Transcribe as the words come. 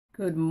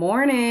Good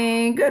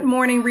morning. Good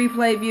morning,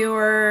 replay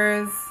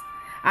viewers.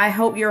 I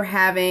hope you're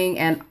having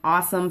an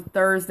awesome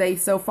Thursday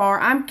so far.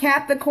 I'm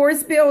Kat, the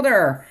course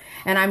builder,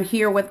 and I'm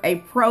here with a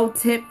pro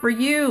tip for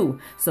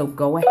you. So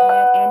go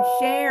ahead and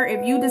share.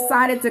 If you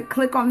decided to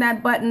click on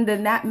that button,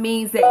 then that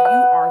means that you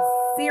are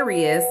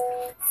serious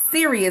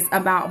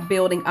about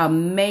building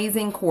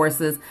amazing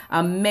courses,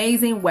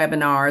 amazing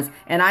webinars,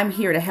 and I'm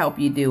here to help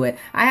you do it.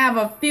 I have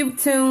a few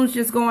tunes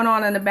just going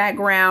on in the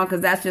background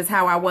because that's just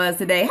how I was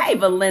today. Hey,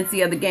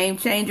 Valencia, the game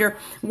changer.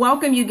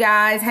 Welcome, you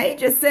guys. Hey,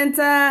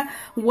 Jacinta.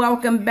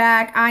 Welcome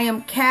back. I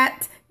am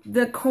Kat,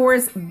 the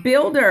course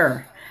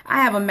builder.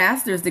 I have a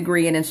master's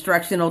degree in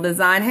instructional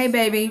design. Hey,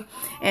 baby.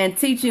 And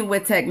teaching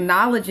with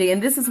technology.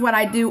 And this is what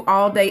I do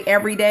all day,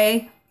 every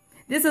day.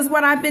 This is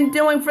what I've been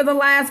doing for the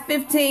last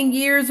 15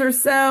 years or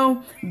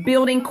so,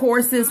 building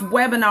courses,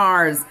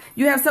 webinars.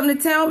 You have something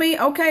to tell me?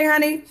 Okay,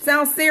 honey,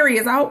 sounds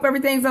serious. I hope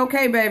everything's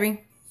okay,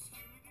 baby.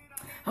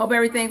 Hope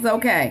everything's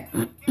okay.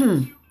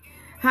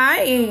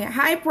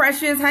 Hi,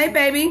 Precious. Hey,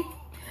 baby.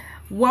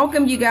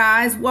 Welcome, you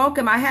guys.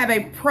 Welcome. I have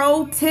a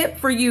pro tip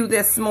for you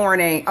this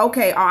morning.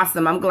 Okay,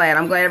 awesome. I'm glad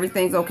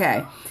everything's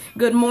okay.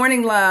 Good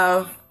morning,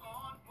 love.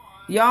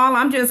 Y'all,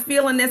 I'm just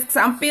feeling this.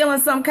 I'm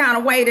feeling some kind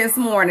of way this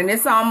morning.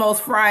 It's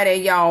almost Friday,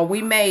 y'all.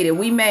 We made it.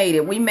 We made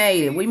it. We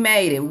made it. We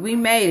made it. We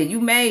made it.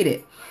 You made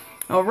it.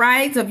 All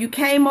right. So if you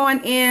came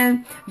on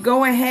in,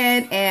 go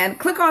ahead and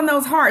click on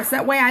those hearts.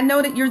 That way I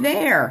know that you're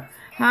there.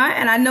 Huh?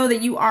 And I know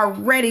that you are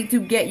ready to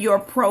get your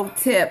pro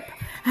tip.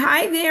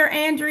 Hi there,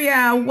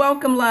 Andrea.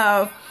 Welcome,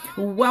 love.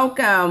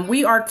 Welcome.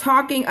 We are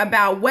talking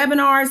about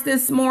webinars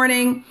this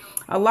morning.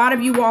 A lot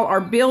of you all are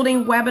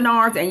building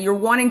webinars and you're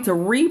wanting to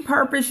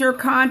repurpose your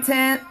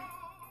content.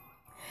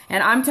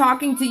 And I'm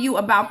talking to you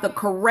about the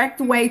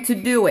correct way to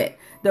do it.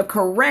 The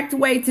correct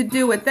way to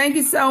do it. Thank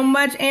you so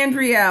much,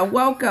 Andrea.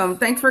 Welcome.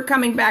 Thanks for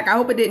coming back. I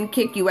hope it didn't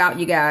kick you out,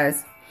 you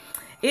guys.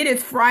 It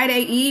is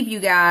Friday Eve, you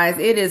guys.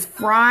 It is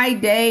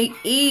Friday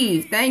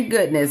Eve. Thank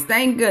goodness.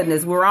 Thank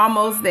goodness. We're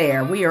almost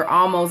there. We are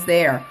almost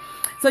there.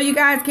 So you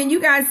guys, can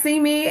you guys see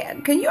me?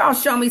 Can you all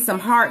show me some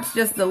hearts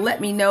just to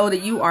let me know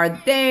that you are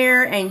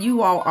there and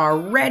you all are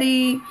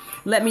ready?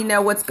 Let me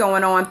know what's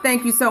going on.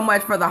 Thank you so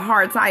much for the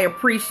hearts. I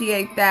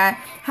appreciate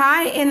that.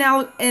 Hi,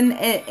 Enel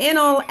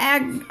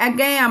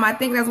Agam. I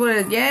think that's what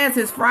it is. Yes,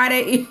 it's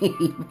Friday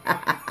Eve.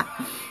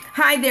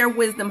 Hi there,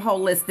 Wisdom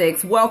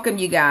Holistics. Welcome,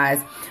 you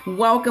guys.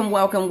 Welcome,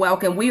 welcome,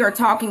 welcome. We are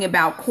talking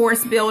about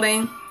course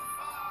building.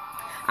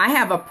 I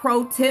have a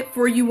pro tip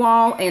for you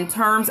all in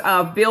terms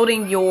of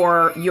building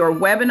your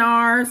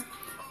webinars.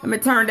 Let me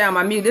turn down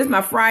my music. This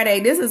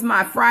is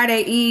my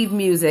Friday Eve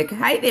music.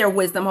 Hi there,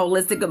 Wisdom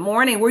Holistic. Good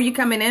morning. Where are you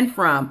coming in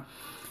from?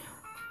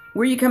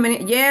 Where are you coming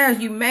in? Yes,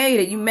 you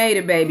made it. You made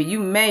it, baby. You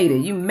made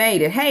it. You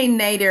made it. Hey,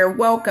 Nader.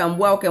 Welcome.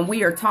 Welcome.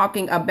 We are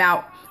talking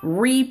about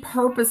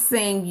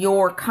repurposing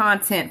your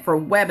content for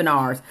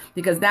webinars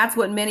because that's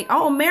what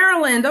oh,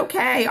 Maryland.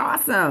 Okay,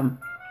 awesome.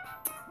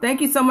 Thank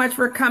you so much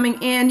for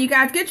coming in. You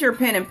guys get your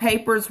pen and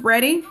papers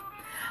ready.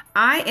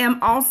 I am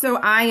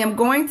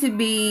going to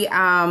be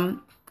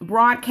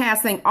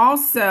broadcasting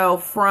also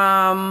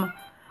from,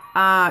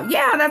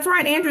 yeah, that's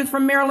right. Andrew's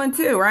from Maryland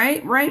too,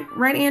 right?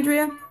 Right,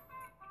 Andrea?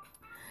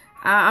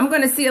 I'm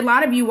going to see a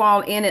lot of you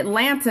all in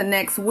Atlanta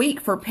next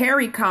week for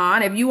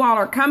PerryCon. If you all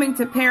are coming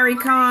to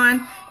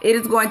PerryCon, it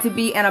is going to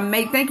be an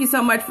amazing, thank you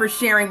so much for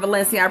sharing,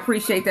 Valencia. I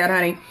appreciate that,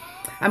 honey.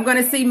 I'm going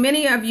to see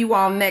many of you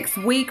all next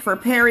week for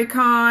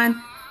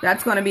PerryCon.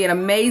 That's going to be an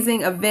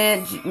amazing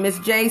event. Miss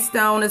J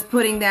Stone is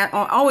putting that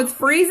on. Oh, it's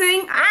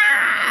freezing?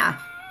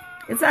 Ah!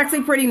 It's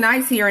actually pretty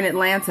nice here in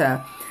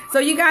Atlanta. So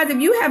you guys,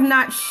 if you have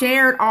not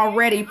shared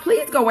already,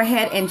 please go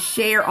ahead and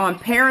share on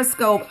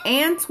Periscope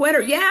and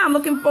Twitter. Yeah, I'm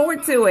looking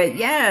forward to it.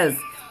 Yes,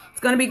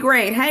 it's going to be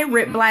great. Hey,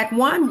 Rip Black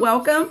One,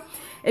 welcome.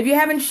 If you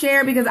haven't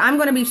shared, because I'm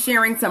going to be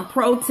sharing some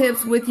pro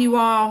tips with you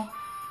all.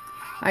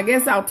 I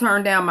guess I'll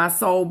turn down my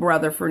soul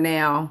brother for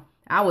now.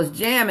 I was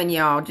jamming,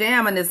 y'all,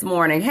 jamming this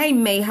morning. Hey,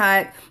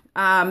 Mayhut.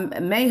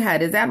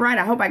 Mayhut, is that right?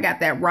 I hope I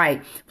got that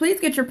right. Please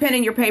get your pen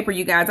and your paper,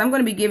 you guys. I'm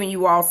going to be giving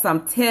you all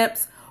some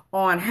tips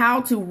on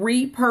how to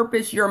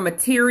repurpose your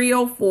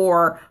material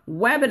for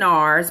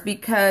webinars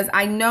because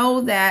I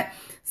know that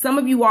some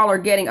of you all are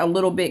getting a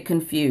little bit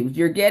confused.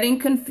 You're getting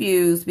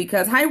confused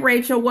because, hi,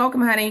 Rachel.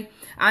 Welcome, honey.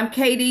 I'm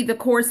Katie, the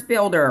course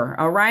builder.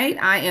 All right.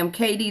 I am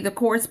Katie, the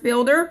course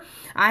builder.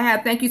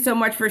 Thank you so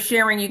much for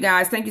sharing, you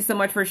guys. Thank you so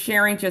much for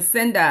sharing,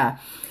 Jacinda.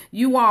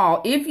 You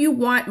all, if you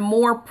want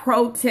more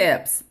pro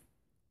tips,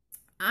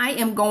 I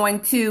am going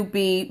to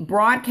be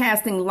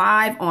broadcasting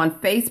live on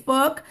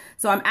Facebook.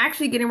 So I'm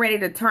actually getting ready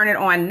to turn it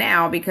on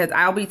now because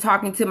I'll be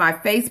talking to my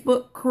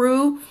Facebook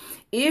crew.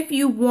 If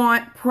you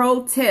want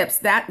pro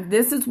tips,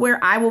 this is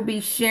where I will be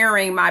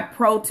sharing my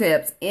pro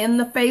tips in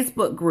the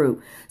Facebook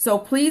group. So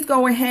please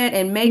go ahead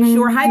and make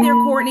sure. Hi there,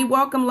 Courtney.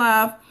 Welcome,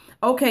 love.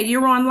 Okay,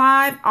 you're on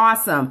live.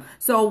 Awesome.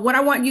 So what I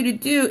want you to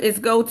do is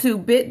go to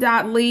bit.ly/cats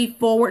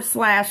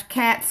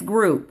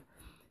group.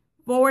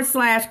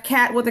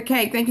 /cat with a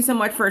K. Thank you so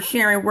much for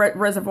sharing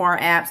Reservoir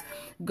Apps.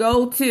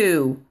 Go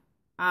to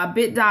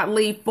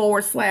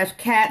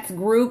bit.ly/cats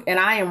group. And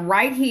I am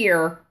right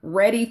here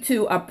ready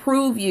to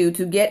approve you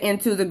to get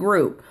into the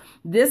group.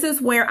 This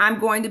is where I'm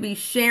going to be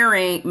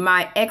sharing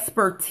my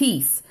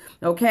expertise.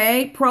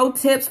 Okay. Pro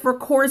tips for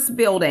course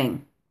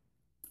building.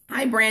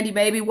 Hi, Brandy,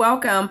 baby.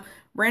 Welcome.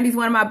 Brandy's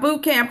one of my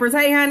boot campers.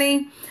 Hey,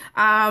 honey.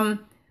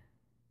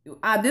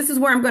 This is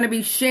where I'm going to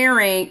be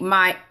sharing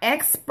my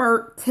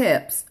expert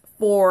tips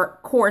for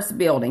course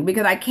building,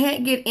 because I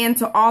can't get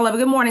into all of it.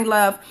 Good morning,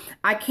 love.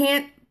 I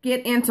can't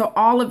get into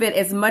all of it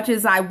as much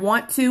as I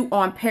want to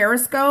on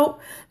Periscope.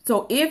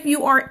 So if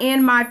you are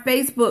in my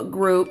Facebook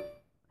group,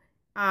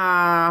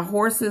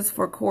 horses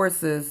for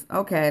courses.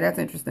 Okay, that's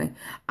interesting.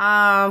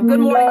 Good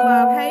morning,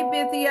 love. Hey,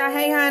 Bithia.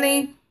 Hey,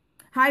 honey.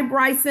 Hi,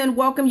 Bryson.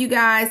 Welcome, you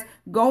guys.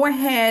 Go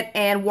ahead,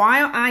 and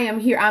while I am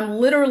here, I'm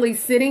literally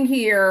sitting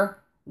here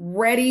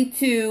ready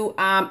to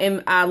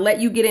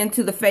let you get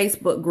into the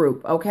Facebook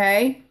group,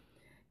 okay?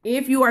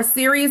 If you are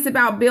serious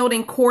about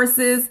building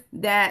courses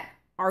that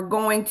are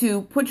going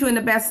to put you in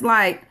the best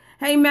light.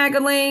 Hey,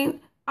 Magaline.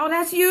 Oh,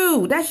 that's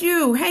you. That's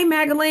you. Hey,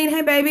 Magaline.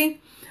 Hey, baby.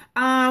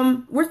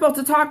 We're supposed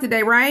to talk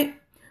today, right?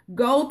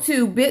 Go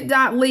to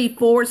bit.ly/cats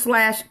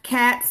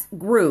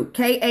group,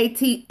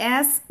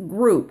 KATS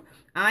group.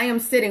 I am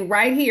sitting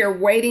right here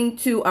waiting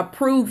to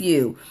approve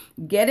you.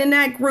 Get in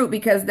that group,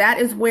 because that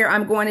is where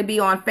I'm going to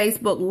be on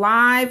Facebook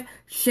Live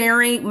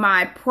sharing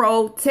my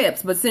pro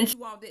tips. But since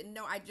you all didn't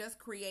know, I just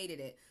created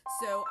it.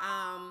 So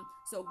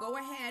go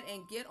ahead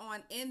and get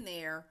on in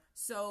there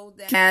so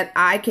that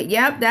I can.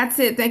 Yep, that's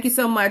it. Thank you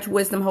so much,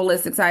 Wisdom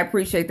Holistics. I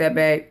appreciate that,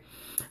 babe.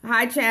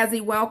 Hi,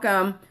 Chazzy.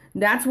 Welcome.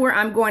 That's where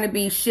I'm going to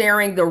be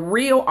sharing the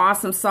real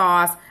awesome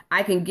sauce.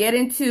 I can get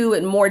into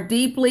it more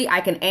deeply. I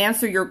can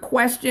answer your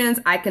questions.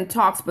 I can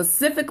talk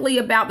specifically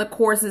about the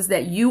courses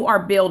that you are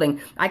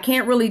building. I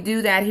can't really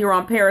do that here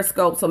on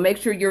Periscope. So make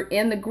sure you're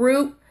in the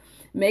group.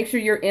 Make sure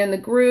you're in the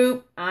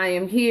group. I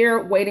am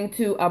here waiting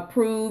to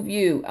approve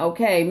you.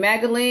 Okay,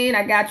 Magaline,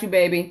 I got you,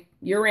 baby.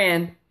 You're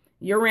in.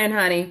 You're in,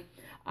 honey.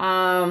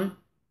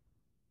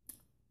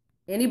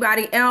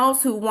 Anybody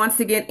else who wants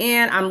to get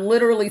in, I'm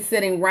literally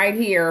sitting right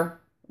here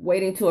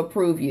waiting to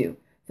approve you.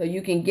 So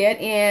you can get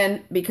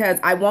in, because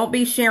I won't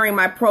be sharing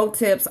my pro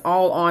tips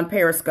all on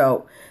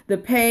Periscope. The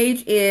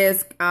page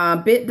is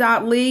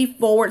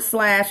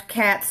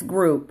bit.ly/cats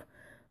group.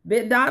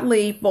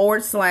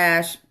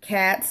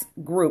 bit.ly/cats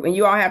group. And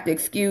you all have to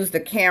excuse the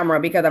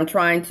camera because I'm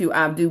trying to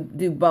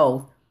do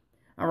both.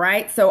 All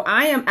right. So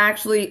I am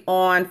actually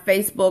on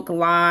Facebook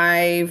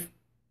Live,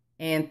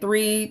 and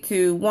 3,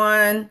 2,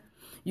 1.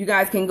 You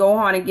guys can go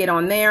on and get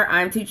on there.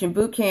 I'm teaching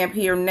boot camp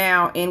here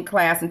now in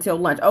class until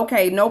lunch.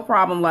 Okay, no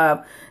problem,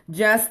 love.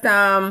 Just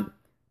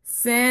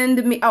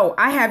send me. Oh,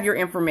 I have your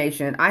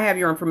information. I have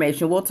your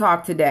information. We'll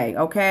talk today,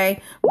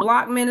 okay?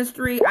 Block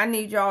ministry, I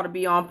need y'all to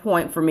be on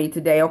point for me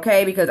today,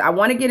 okay? Because I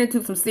want to get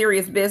into some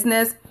serious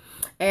business.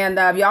 And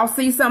if y'all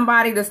see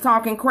somebody that's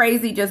talking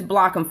crazy, just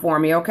block them for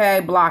me,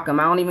 okay? Block them.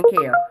 I don't even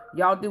care.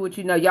 Y'all do what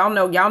you know.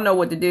 Y'all know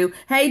what to do.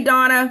 Hey,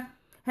 Donna.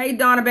 Hey,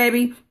 Donna,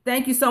 baby.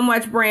 Thank you so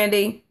much,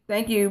 Brandy.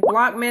 Thank you.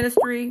 Block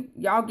ministry.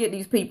 Y'all get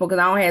these people, because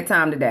I don't have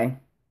time today.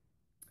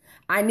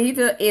 I need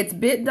to, it's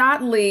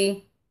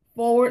bit.ly/,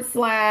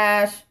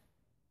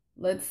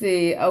 let's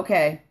see.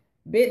 Okay.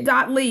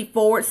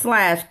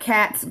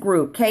 bit.ly/cats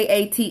group,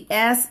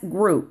 KATS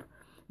group.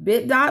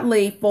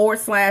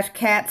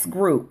 bit.ly/cats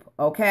group.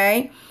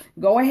 Okay.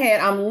 Go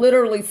ahead. I'm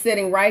literally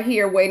sitting right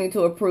here waiting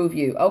to approve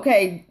you.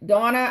 Okay.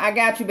 Donna, I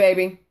got you,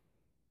 baby.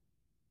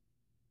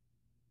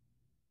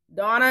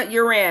 Donna,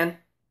 you're in.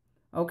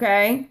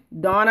 Okay.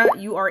 Donna,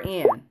 you are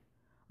in.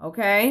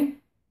 Okay.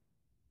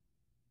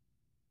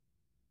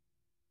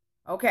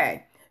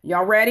 Okay.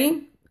 Y'all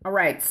ready? All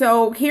right.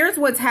 So here's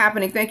what's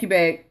happening. Thank you,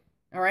 babe.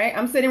 All right.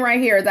 I'm sitting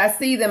right here. As I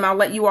see them, I'll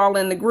let you all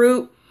in the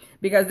group,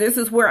 because this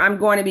is where I'm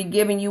going to be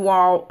giving you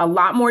all a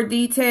lot more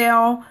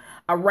detail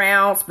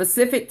around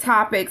specific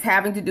topics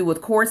having to do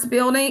with course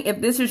building. If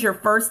this is your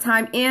first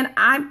time in,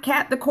 I'm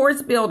Kat the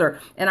Course Builder,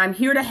 and I'm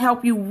here to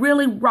help you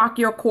really rock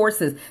your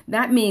courses.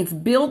 That means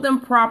build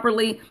them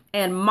properly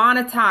and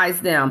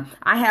monetize them.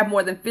 I have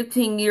more than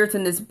 15 years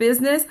in this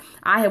business.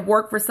 I have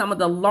worked for some of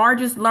the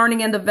largest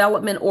learning and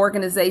development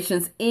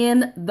organizations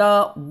in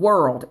the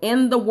world,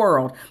 And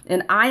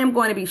I am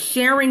going to be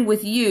sharing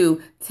with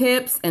you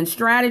tips and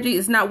strategy.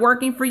 It's not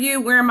working for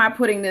you. Where am I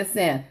putting this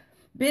in?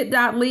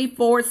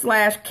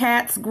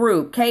 bit.ly/cats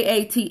group,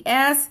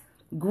 KATS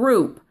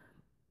group.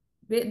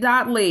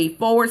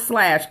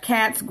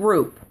 bit.ly/cats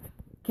group,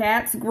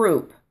 cats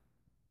group,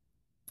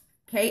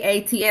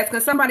 KATS.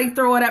 Can somebody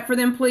throw it up for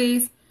them,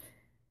 please?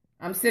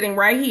 I'm sitting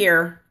right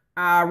here,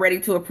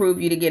 ready to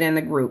approve you to get in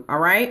the group. All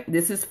right.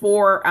 This is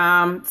for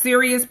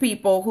serious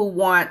people who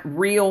want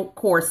real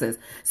courses.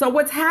 So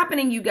what's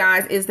happening, you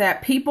guys, is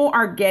that people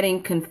are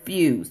getting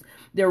confused.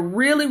 They're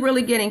really,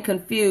 really getting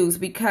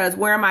confused because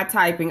where am I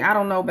typing? I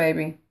don't know,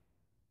 baby.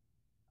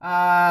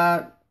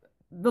 Valencia,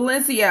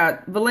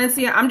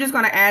 I'm just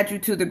going to add you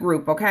to the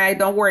group, okay?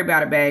 Don't worry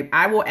about it, babe.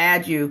 I will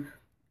add you.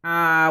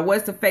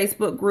 What's the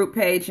Facebook group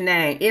page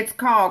name? It's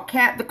called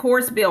Kat the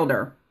Course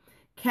Builder.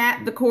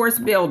 Cat the Course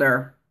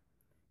Builder.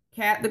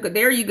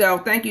 There you go.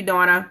 Thank you,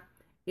 Donna.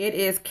 It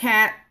is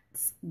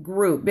Cat's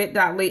group,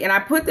 bit.ly. And I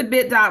put the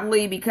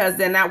bit.ly because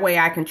then that way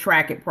I can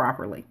track it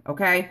properly.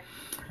 Okay.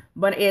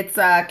 But it's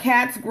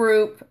Cat's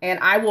group, and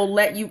I will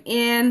let you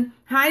in.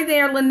 Hi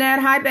there,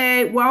 Lynette. Hi,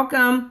 babe.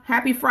 Welcome.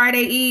 Happy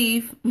Friday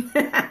Eve.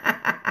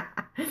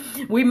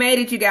 We made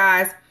it, you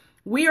guys.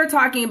 We are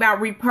talking about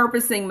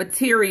repurposing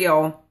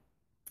material.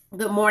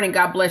 Good morning.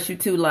 God bless you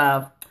too,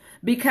 love.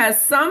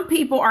 Because some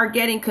people are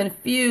getting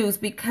confused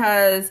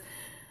because,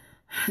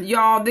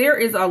 y'all, there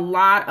is a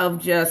lot of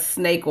just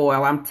snake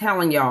oil. I'm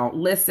telling y'all,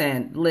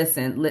 listen,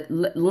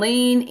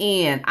 lean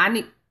in.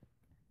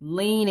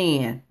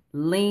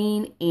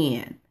 Lean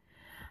in.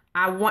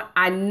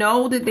 I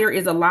know that there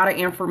is a lot of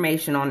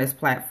information on this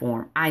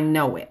platform. I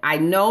know it. I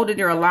know that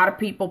there are a lot of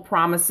people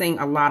promising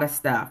a lot of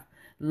stuff.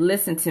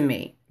 Listen to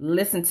me.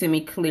 Listen to me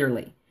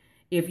clearly.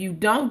 If you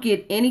don't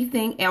get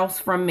anything else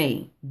from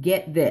me,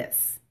 get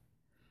this.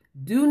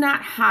 Do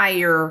not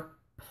hire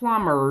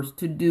plumbers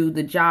to do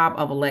the job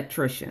of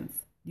electricians.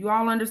 You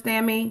all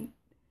understand me?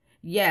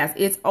 Yes,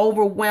 it's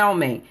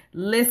overwhelming.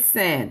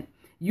 Listen.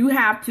 You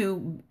have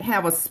to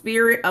have a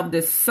spirit of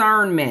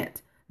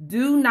discernment.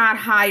 Do not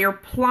hire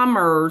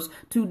plumbers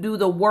to do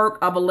the work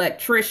of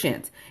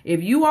electricians.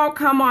 If you all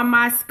come on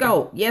my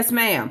scope, yes,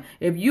 ma'am.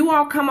 If you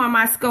all come on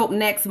my scope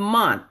next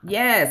month,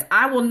 yes,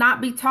 I will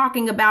not be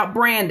talking about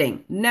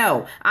branding.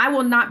 No, I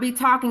will not be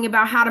talking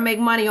about how to make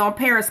money on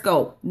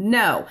Periscope.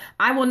 No,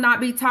 I will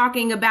not be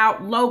talking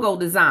about logo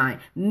design.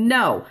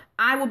 No,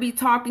 I will be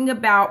talking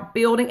about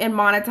building and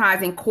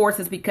monetizing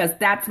courses because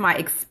that's my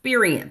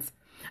experience.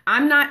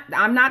 I'm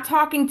not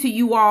talking to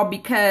you all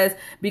because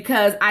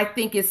I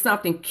think it's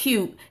something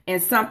cute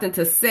and something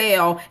to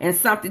sell and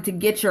something to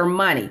get your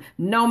money.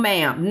 No,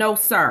 ma'am. No,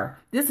 sir.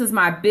 This is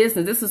my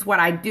business. This is what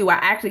I do. I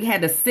actually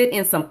had to sit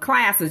in some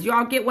classes.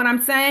 Y'all get what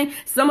I'm saying?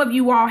 Some of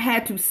you all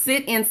had to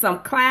sit in some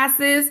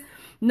classes.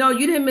 No,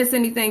 you didn't miss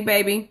anything,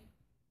 baby.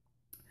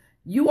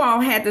 You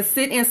all had to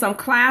sit in some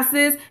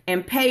classes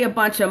and pay a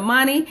bunch of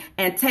money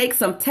and take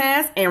some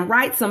tests and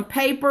write some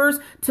papers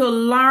to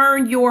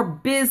learn your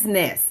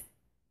business.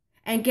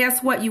 And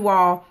guess what, you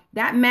all?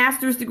 That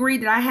master's degree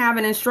that I have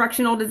in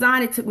instructional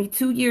design, it took me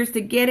 2 years to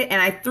get it.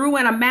 And I threw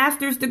in a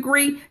master's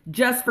degree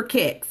just for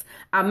kicks.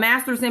 A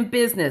master's in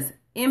business,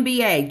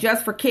 MBA,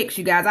 just for kicks,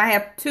 you guys. I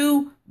have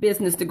 2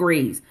 business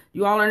degrees.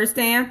 You all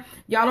understand?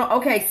 Y'all don't?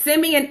 Okay,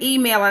 send me an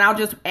email and I'll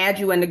just add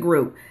you in the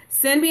group.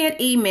 Send me an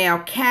email,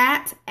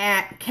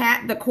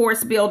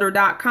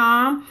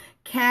 cat@catthecoursebuilder.com.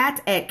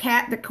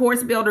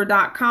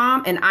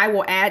 cat@catthecoursebuilder.com, and I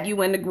will add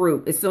you in the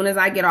group as soon as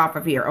I get off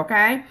of here,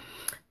 okay?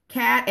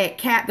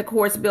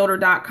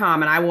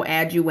 cat@catthecoursebuilder.com, and I will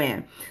add you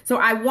in. So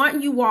I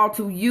want you all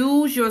to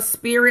use your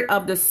spirit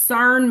of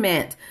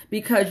discernment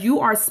because you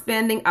are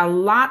spending a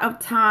lot of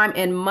time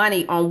and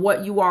money on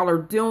what you all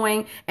are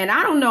doing. And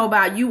I don't know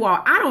about you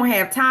all. I don't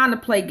have time to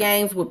play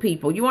games with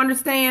people. You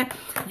understand?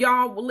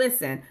 Y'all,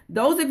 listen,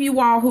 those of you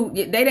all who,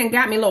 they done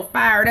got me a little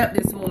fired up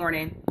this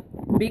morning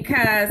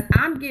because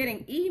I'm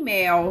getting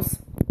emails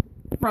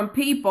from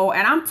people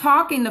and I'm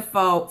talking to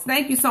folks.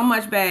 Thank you so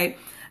much, babe.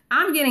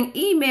 I'm getting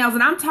emails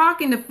and I'm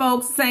talking to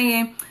folks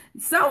saying,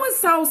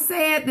 so-and-so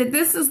said that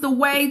this is the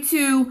way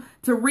to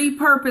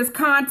repurpose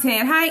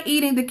content. Hi,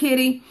 Eating the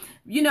Kitty.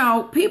 You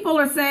know, people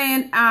are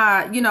saying,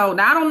 now I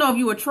don't know if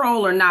you a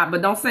troll or not,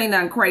 but don't say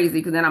nothing crazy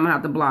because then I'm going to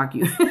have to block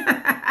you.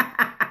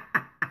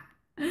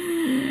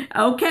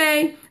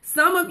 Okay.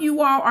 Some of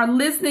you all are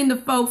listening to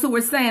folks who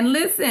are saying,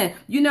 listen,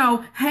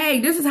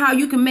 hey, this is how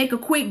you can make a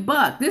quick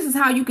buck. This is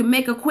how you can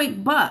make a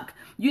quick buck.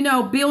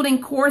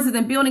 Building courses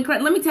and building.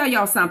 Let me tell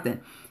y'all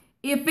something.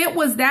 If it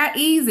was that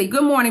easy,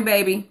 good morning,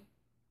 baby.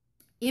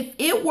 If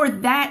it were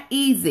that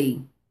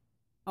easy,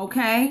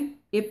 okay?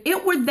 If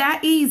it were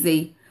that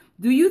easy,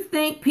 do you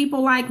think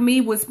people like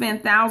me would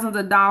spend thousands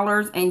of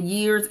dollars and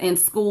years in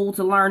school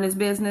to learn this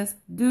business?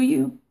 Do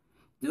you?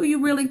 Do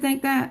you really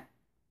think that?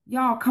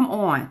 Y'all, come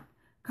on.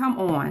 Come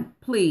on,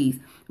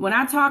 please. When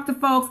I talk to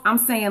folks, I'm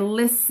saying,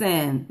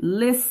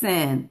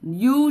 listen.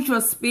 Use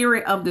your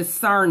spirit of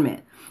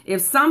discernment.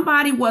 If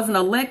somebody was an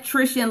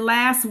electrician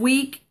last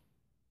week,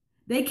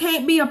 they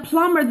can't be a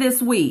plumber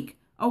this week.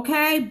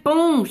 Okay?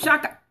 Boom.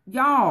 Shaka.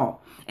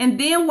 Y'all. And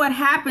then what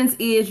happens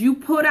is you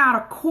put out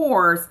a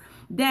course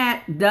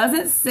that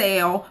doesn't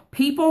sell.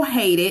 People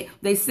hate it.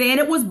 They said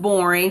it was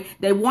boring.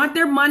 They want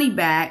their money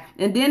back.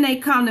 And then they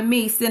come to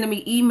me sending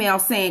me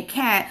emails saying,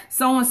 Kat,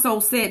 so-and-so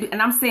said.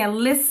 And I'm saying,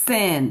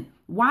 listen,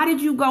 why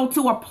did you go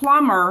to a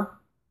plumber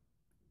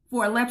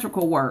for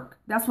electrical work?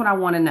 That's what I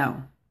want to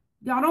know.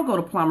 Y'all don't go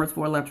to plumbers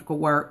for electrical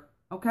work.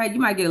 Okay? You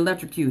might get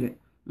electrocuted.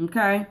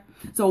 Okay.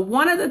 So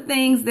one of the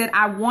things that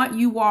I want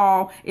you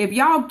all, if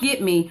y'all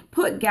get me,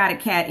 put Got a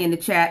Cat in the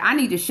chat. I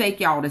need to shake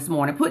y'all this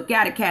morning. Put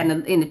Got a Cat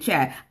in the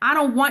chat. I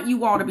don't want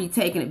you all to be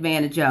taken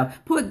advantage of.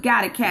 Put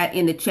Got a Cat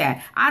in the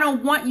chat. I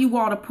don't want you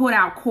all to put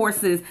out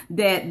courses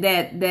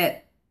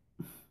that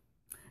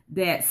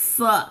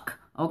suck.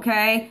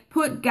 Okay,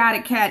 put Got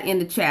It Cat in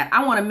the chat.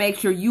 I want to make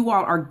sure you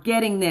all are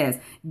getting this.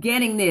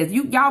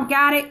 Y'all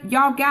got it?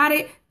 Y'all got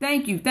it?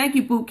 Thank you,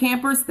 boot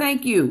campers.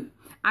 Thank you.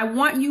 I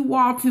want you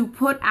all to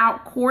put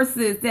out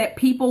courses that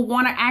people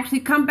want to actually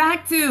come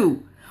back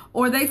to,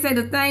 or they say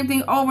the same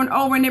thing over and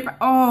over, and they're,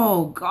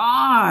 oh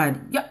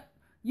God,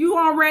 you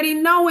already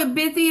know it,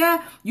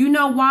 Bithia. You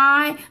know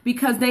why?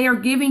 Because they are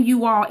giving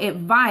you all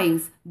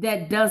advice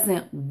that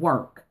doesn't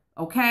work.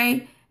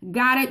 Okay.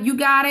 Got it? You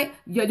got it?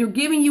 They're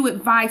giving you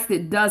advice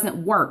that doesn't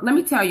work. Let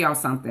me tell y'all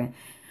something.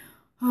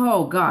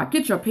 Oh, God,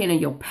 get your pen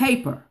and your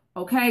paper.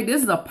 Okay?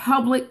 This is a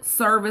public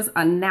service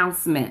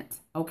announcement.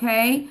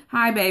 Okay?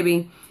 Hi,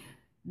 baby.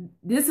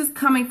 This is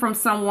coming from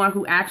someone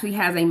who actually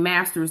has a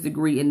master's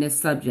degree in this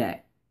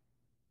subject.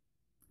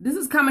 This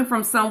is coming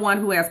from someone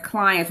who has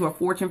clients who are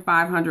Fortune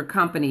 500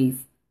 companies.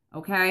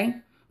 Okay?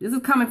 This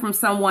is coming from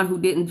someone who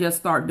didn't just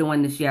start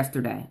doing this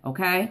yesterday.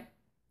 Okay?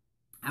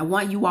 I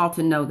want you all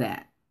to know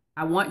that.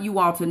 I want you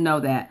all to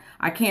know that.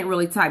 I can't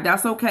really type.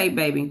 That's okay,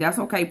 baby. That's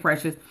okay,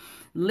 precious.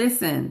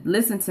 Listen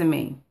to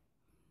me.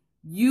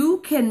 You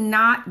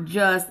cannot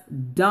just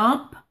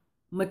dump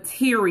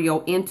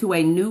material into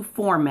a new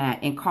format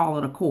and call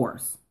it a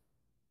course.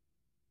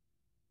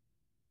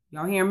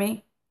 Y'all hear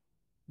me?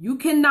 You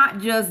cannot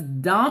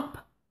just dump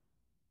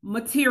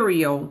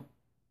material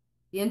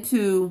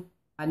into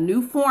a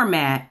new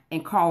format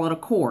and call it a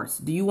course.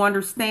 Do you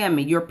understand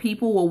me? Your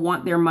people will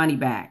want their money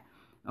back.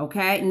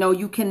 Okay? No,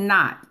 you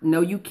cannot.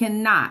 No, you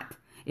cannot.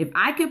 If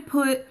I could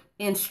put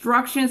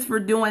instructions for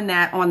doing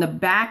that on the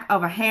back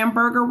of a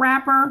hamburger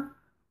wrapper,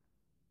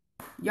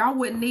 y'all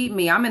wouldn't need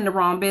me. I'm in the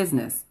wrong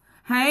business.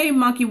 Hey,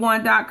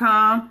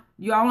 monkey1.com.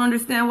 Y'all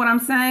understand what I'm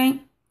saying?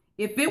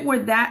 If it were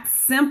that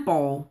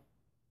simple,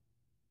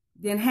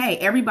 then hey,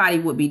 everybody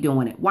would be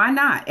doing it. Why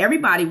not?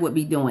 Everybody would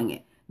be doing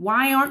it.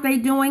 Why aren't they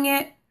doing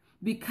it?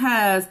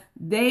 Because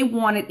they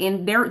want it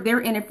in, they're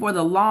in it for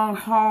the long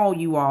haul,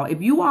 you all.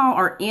 If you all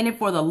are in it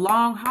for the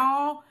long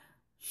haul,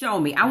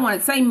 show me. I want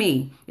to say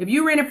me. If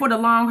you're in it for the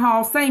long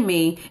haul, say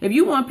me. If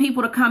you want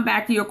people to come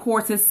back to your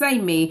courses, say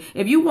me.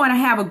 If you want to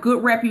have a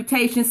good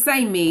reputation,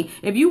 say me.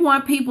 If you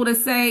want people to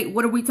say,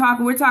 what are we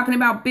talking? We're talking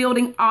about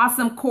building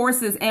awesome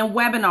courses and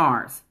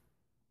webinars.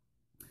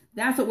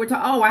 That's what we're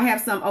talking. Oh, I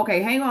have some.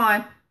 Okay, hang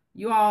on.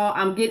 You all,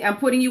 I'm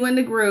putting you in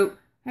the group.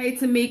 Hey,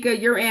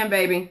 Tamika, you're in,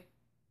 baby.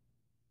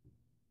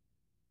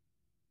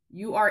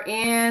 You are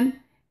in.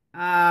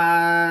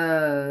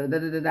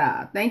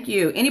 Thank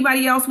you.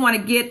 Anybody else want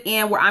to get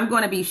in where I'm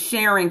going to be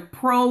sharing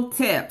pro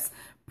tips?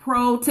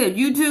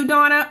 You too,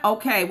 Donna?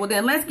 Okay, well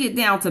then let's get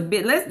down to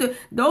bit. Let's do,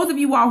 those of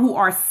you all who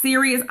are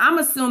serious, I'm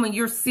assuming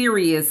you're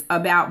serious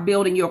about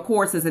building your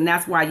courses, and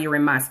that's why you're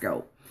in my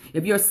scope.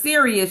 If you're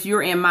serious,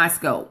 you're in my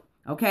scope.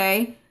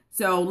 Okay,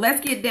 so let's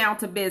get down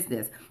to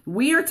business.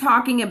 We are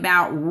talking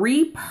about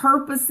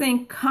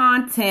repurposing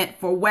content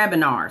for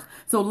webinars.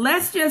 So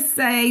let's just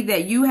say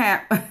that you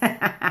have,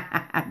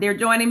 they're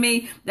joining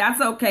me.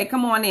 That's okay.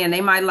 Come on in.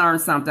 They might learn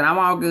something. I'm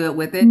all good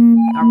with it.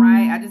 All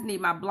right. I just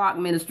need my block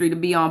ministry to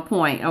be on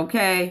point.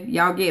 Okay.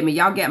 Y'all get me.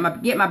 Y'all get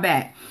my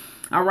back.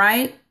 All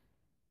right.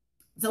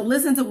 So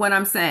listen to what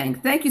I'm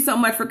saying. Thank you so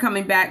much for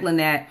coming back,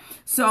 Lynette.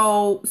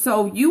 So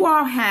you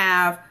all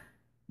have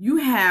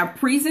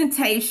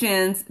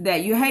presentations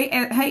that you,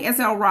 hey,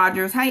 SL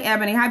Rogers, hey,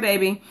 Ebony, hi,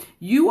 baby.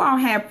 You all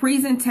have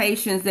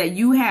presentations that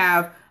you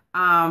have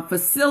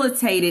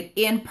facilitated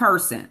in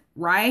person,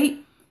 right?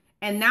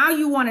 And now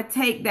you want to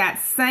take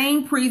that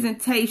same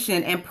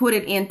presentation and put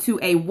it into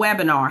a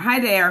webinar. Hi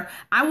there.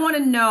 I want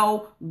to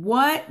know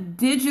what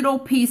digital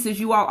pieces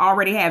you all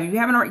already have. If you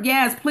haven't already,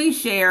 yes, please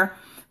share.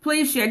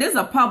 Please share. This is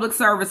a public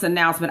service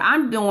announcement.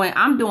 I'm doing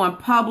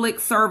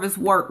public service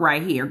work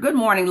right here. Good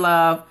morning,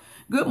 love.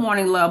 Good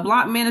morning, love.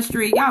 Block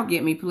ministry. Y'all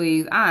get me,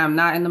 please. I am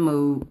not in the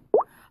mood.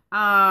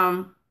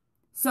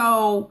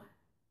 So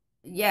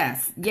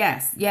yes.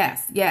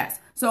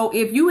 So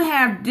if you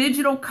have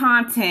digital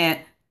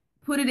content,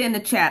 put it in the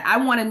chat. I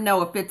want to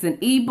know if it's an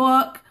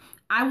ebook.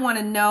 I want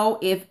to know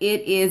if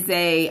it is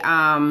a,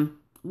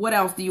 what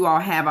else do you all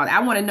have? I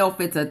want to know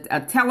if it's a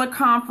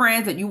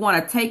teleconference that you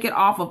want to take it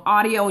off of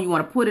audio and you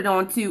want to put it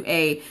into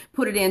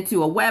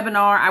a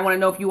webinar. I want to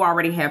know if you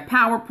already have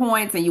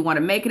PowerPoints and you want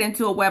to make it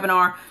into a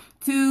webinar.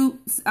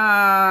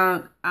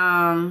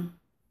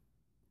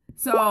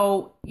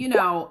 So, you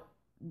know,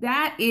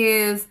 that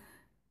is,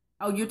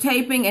 oh, you're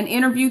taping an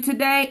interview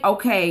today?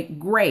 Okay,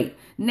 great.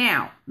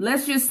 Now,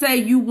 let's just say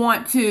you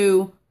want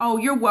to, oh,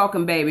 you're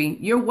welcome, baby.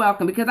 You're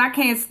welcome, because I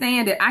can't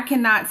stand it. I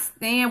cannot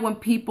stand when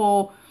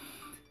people,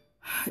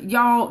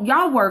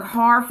 y'all work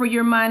hard for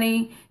your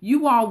money.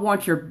 You all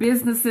want your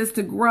businesses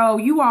to grow.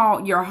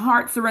 Your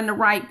hearts are in the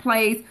right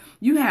place.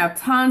 You have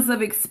tons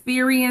of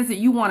experience that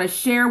you want to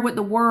share with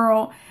the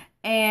world.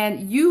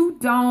 And you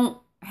don't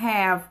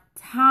have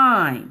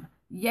time.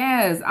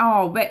 Yes.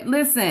 Oh, but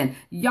listen,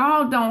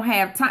 y'all don't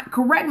have time.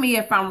 Correct me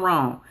if I'm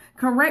wrong.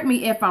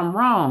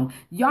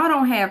 Y'all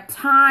don't have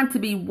time to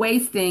be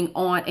wasting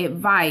on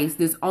advice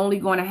that's only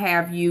going to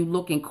have you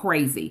looking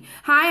crazy.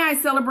 Hi, I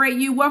celebrate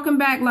you. Welcome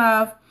back,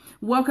 love.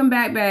 Welcome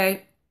back,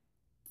 babe.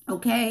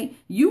 Okay,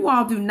 you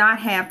all do not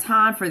have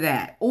time for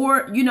that.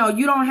 Or, you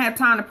don't have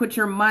time to put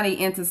your money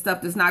into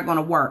stuff that's not going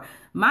to work.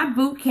 My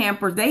boot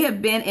campers, they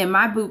have been in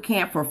my boot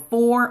camp for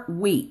 4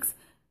 weeks.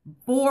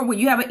 When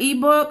you have an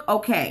ebook,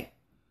 okay.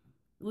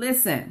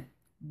 Listen,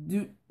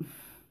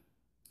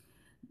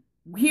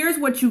 here's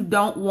what you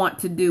don't want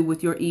to do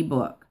with your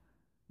ebook.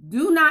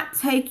 Do not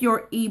take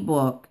your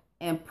ebook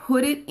and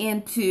put it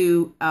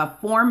into a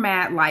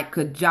format like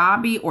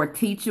Kajabi or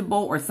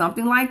Teachable or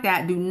something like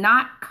that. Do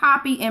not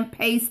copy and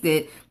paste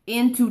it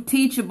into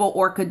Teachable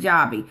or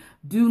Kajabi.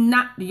 Do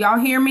not. Do y'all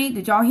hear me?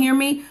 Did y'all hear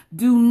me?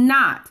 Do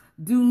not.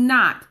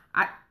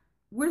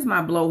 Where's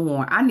my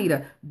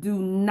blowhorn? Do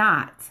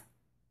not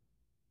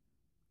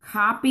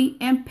copy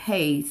and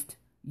paste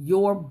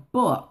your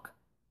book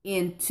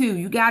into,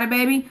 you got it,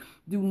 baby?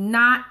 Do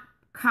not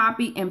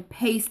copy and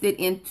paste it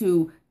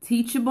into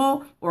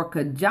Teachable or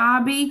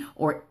Kajabi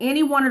or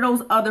any one of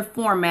those other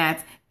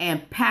formats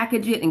and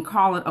package it and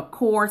call it a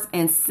course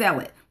and sell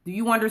it. Do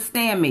you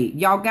understand me?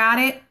 Y'all got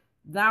it?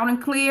 Loud and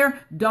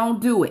clear?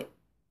 Don't do it.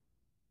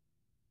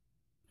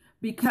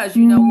 Because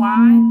you know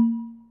why?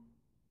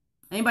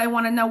 Anybody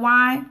want to know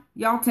why?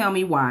 Y'all tell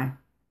me why.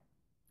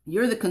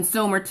 You're the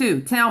consumer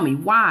too. Tell me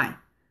why.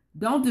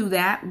 Don't do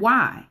that.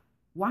 Why?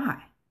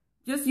 Why?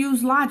 Just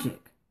use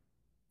logic.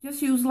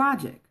 Just use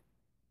logic.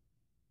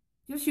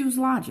 Just use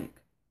logic.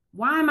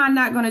 Why am I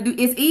not going to do?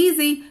 It's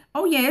easy.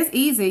 Oh yeah, it's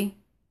easy.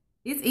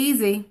 It's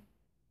easy.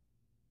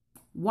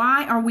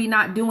 Why are we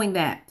not doing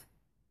that?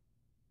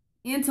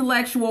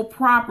 Intellectual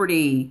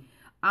property.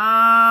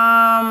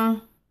 No,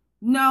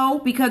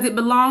 because it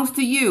belongs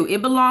to you.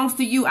 It belongs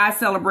to you. I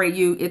celebrate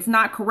you. It's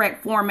not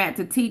correct format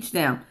to teach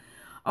them.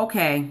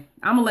 Okay,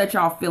 I'm going to let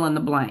y'all fill in the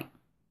blank.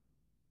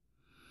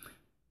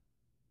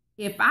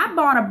 If I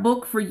bought a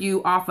book for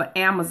you off of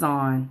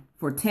Amazon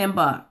for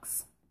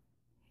 $10,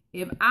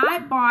 if I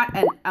bought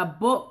a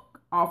book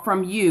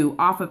from you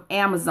off of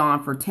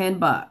Amazon for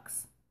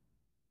 $10,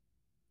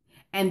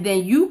 and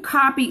then you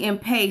copy and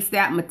paste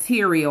that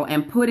material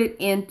and put it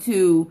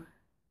into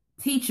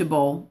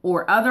Teachable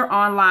or other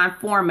online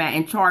format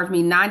and charge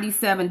me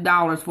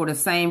 $97 for the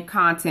same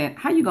content,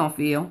 how you gonna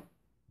feel?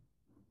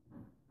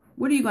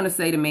 What are you gonna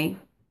say to me?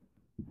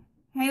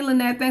 Hey,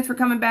 Lynette, thanks for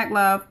coming back,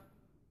 love.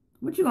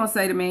 What you gonna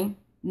say to me?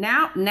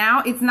 Now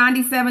it's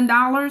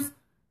 $97?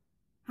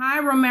 Hi,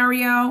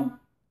 Romario.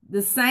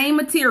 The same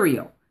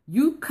material.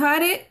 You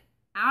cut it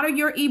out of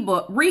your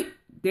ebook.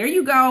 There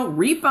you go.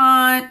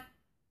 Refund.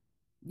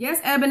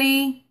 Yes,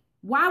 Ebony.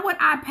 Why would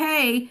I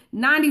pay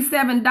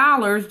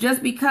 $97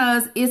 just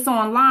because it's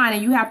online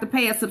and you have to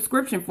pay a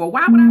subscription for?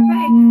 Why would I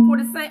pay for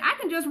the same? I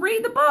can just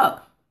read the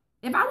book.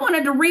 If I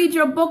wanted to read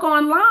your book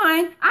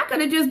online, I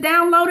could have just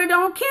downloaded it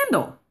on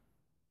Kindle.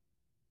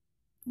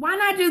 Why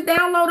not just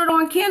download it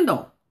on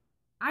Kindle?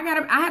 I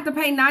have to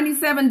pay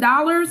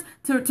 $97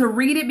 to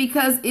read it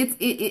because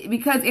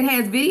because it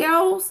has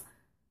videos.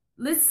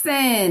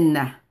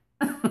 Listen.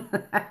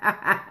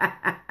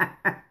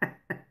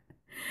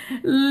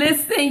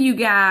 Listen, you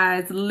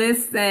guys.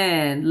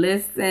 Listen.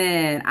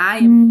 I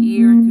am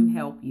here to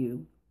help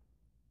you.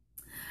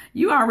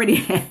 You already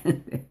had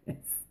this.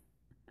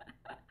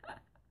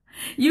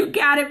 You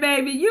got it,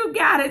 baby. You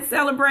got it.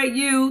 Celebrate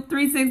you.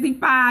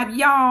 365.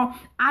 Y'all,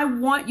 I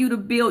want you to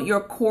build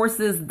your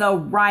courses the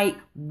right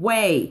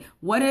way.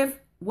 What if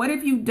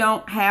you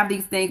don't have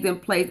these things in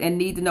place and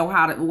need to know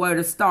where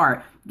to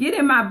start? Get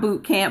in my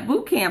boot camp.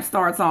 Boot camp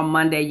starts on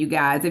Monday, you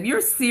guys. If you're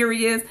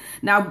serious,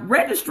 now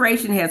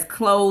registration has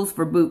closed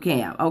for boot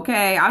camp,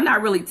 okay? I'm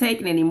not really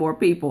taking any more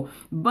people.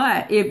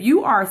 But if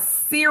you are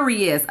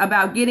serious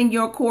about getting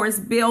your course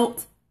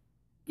built,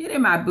 get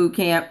in my boot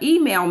camp.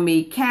 Email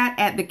me,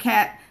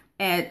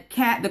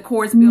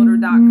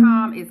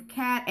 cat@catthecoursebuilder.com. It's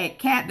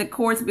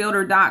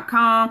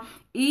cat@catthecoursebuilder.com.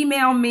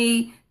 Email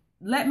me.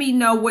 Let me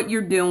know what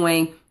you're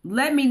doing.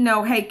 Let me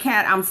know, hey,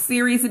 Kat, I'm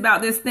serious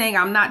about this thing.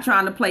 I'm not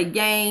trying to play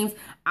games.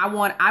 I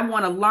want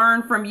to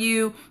learn from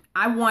you.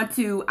 I want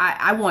you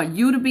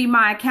to be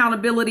my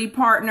accountability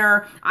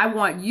partner. I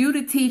want you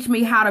to teach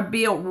me how to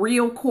build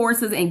real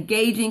courses,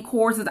 engaging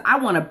courses. I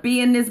want to be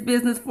in this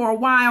business for a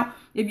while.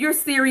 If you're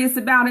serious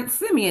about it,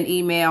 send me an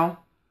email.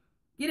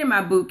 Get in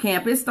my boot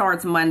camp. It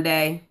starts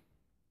Monday.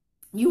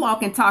 You all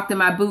can talk to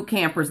my boot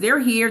campers. They're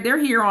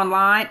here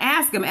online.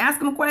 Ask them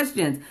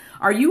questions.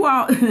 Are you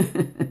all,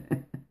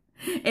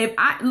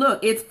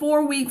 it's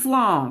 4 weeks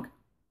long.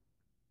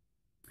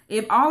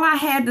 If all I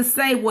had to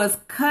say was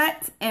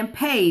cut and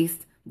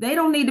paste, they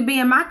don't need to be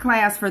in my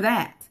class for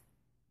that.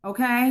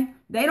 Okay?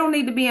 They don't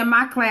need to be in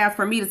my class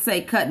for me to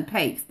say cut and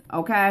paste.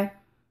 Okay?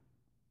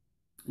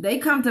 They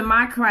come to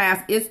my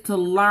class is to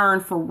learn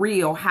for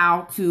real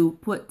how to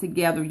put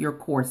together your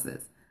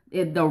courses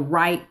in the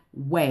right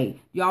way.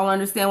 Y'all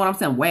understand what I'm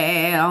saying?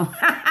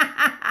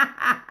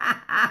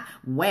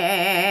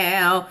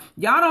 Well,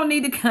 y'all don't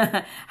need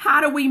to.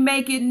 How do we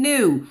make it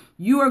new?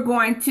 You are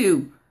going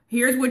to.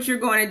 Here's what you're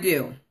going to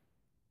do.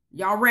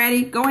 Y'all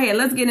ready? Go ahead.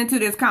 Let's get into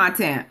this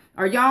content.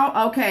 Are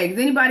y'all okay? Is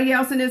anybody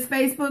else in this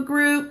Facebook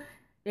group?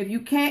 If you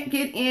cannot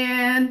get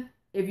in,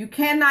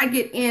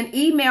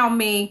 email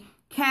me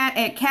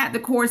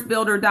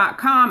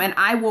cat@catthecoursebuilder.com, and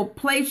I will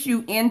place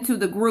you into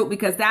the group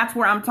because that's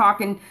where I'm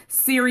talking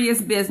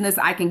serious business.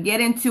 I can get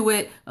into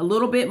it a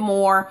little bit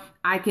more.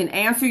 I can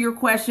answer your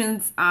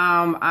questions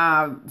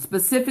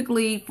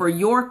specifically for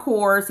your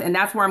course, and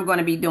that's where I'm going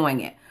to be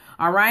doing it.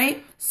 All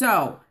right.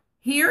 So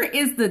here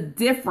is the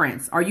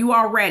difference. Are you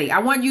all ready? I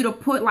want you to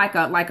put like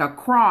a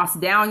cross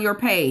down your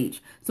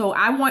page. So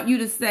I want you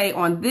to say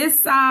on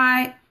this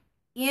side,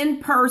 in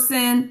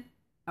person.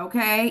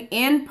 Okay,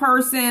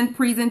 in-person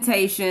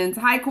presentations.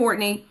 Hi,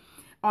 Courtney.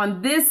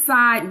 On this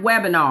side,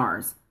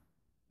 webinars.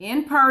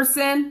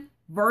 In-person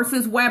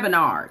versus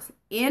webinars.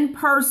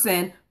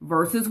 In-person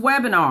versus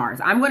webinars.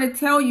 I'm going to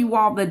tell you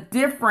all the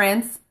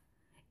difference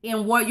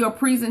in what your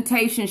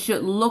presentation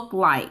should look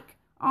like.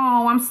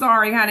 Oh, I'm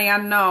sorry, honey. I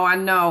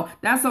know.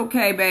 That's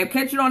okay, babe.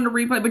 Catch it on the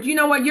replay. But you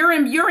know what? You're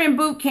in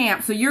boot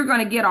camp, so you're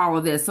going to get all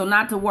of this. So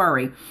not to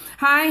worry.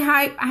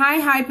 Hi,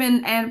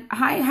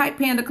 Hype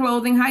Panda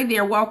Clothing. Hi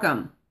there.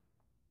 Welcome.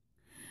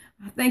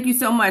 Thank you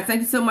so much.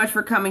 Thank you so much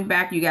for coming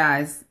back, you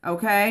guys.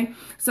 Okay.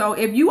 So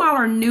if you all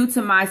are new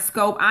to my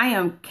scope, I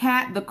am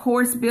Kat, the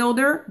course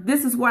builder.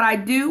 This is what I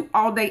do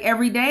all day,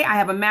 every day. I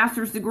have a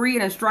master's degree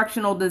in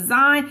instructional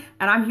design,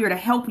 and I'm here to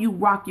help you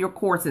rock your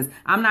courses.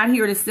 I'm not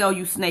here to sell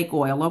you snake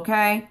oil.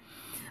 Okay.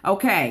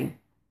 Okay.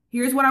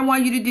 Here's what I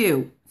want you to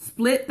do.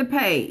 Split the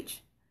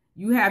page.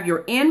 You have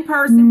your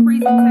in-person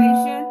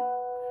presentation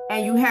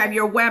and you have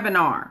your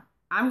webinar.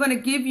 I'm going to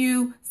give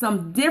you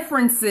some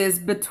differences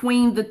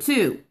between the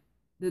two.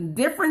 The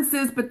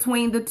differences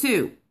between the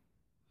two.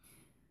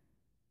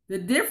 The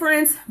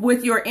difference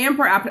with your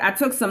I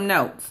took some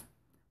notes.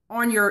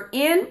 On your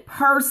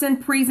in-person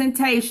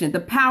presentation, the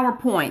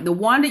PowerPoint, the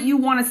one that you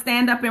want to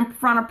stand up in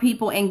front of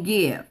people and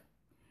give,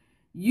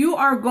 you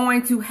are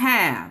going to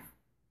have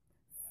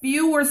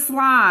fewer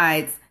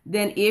slides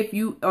than if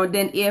you were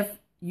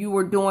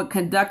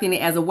conducting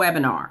it as a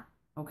webinar.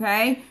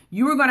 Okay,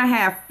 you are going to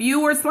have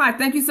fewer slides.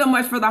 Thank you so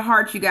much for the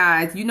hearts, you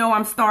guys. You know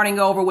I'm starting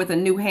over with a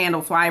new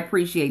handle, so I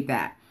appreciate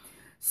that.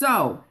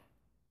 So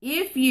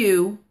if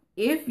you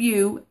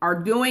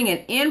are doing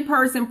an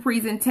in-person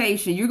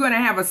presentation, you're going to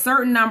have a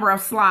certain number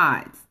of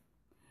slides.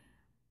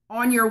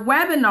 On your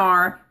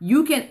webinar,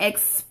 you can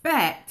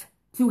expect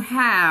to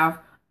have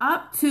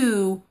up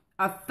to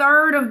a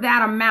third of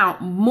that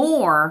amount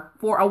more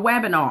for a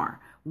webinar.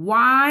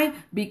 Why?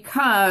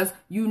 Because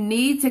you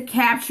need to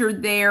capture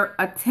their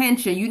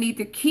attention. You need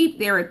to keep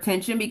their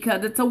attention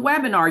because it's a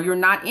webinar. You're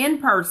not in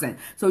person.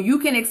 So you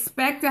can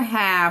expect to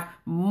have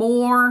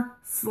more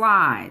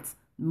slides,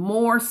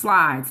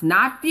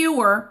 not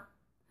fewer.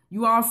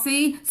 You all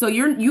see? So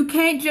you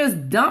can't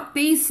just dump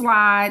these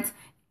slides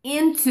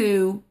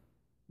into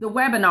the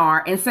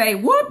webinar and say,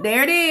 whoop,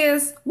 there it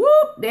is.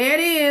 Whoop, there it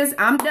is.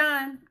 I'm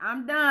done.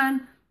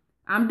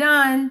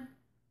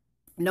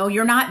 No,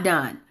 you're not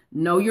done.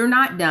 No, you're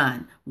not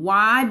done.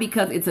 Why?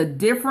 Because it's a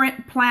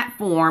different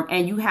platform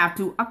and you have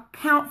to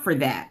account for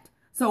that.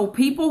 So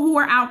people who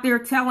are out there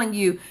telling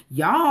you,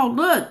 y'all,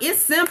 look,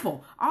 it's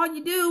simple. All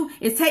you do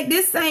is take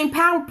this same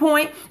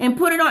PowerPoint and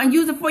put it on and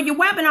use it for your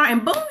webinar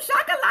and boom,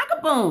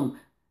 shaka-laka, boom.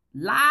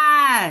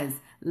 Lies.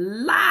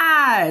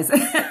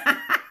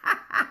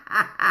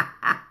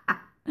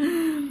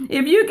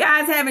 If you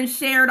guys haven't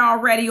shared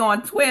already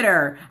on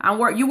Twitter,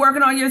 you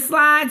working on your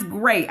slides?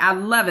 Great. I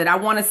love it. I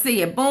want to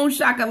see it. Boom,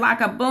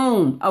 shakalaka,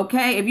 boom.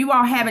 Okay. If you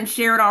all haven't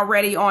shared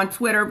already on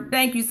Twitter,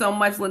 thank you so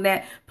much,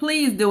 Lynette.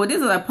 Please do it.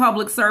 This is a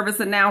public service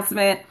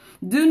announcement.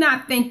 Do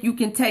not think you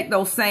can take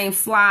those same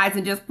slides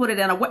and just put it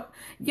in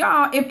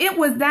y'all, if it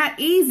was that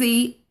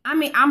easy,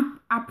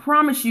 I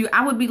promise you,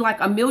 I would be like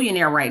a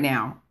millionaire right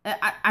now.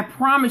 I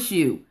promise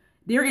you,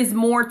 there is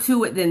more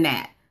to it than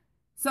that.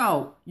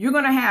 So you're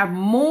going to have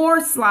more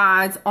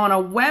slides on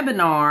a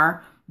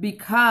webinar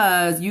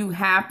because you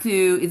have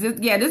to,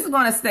 this is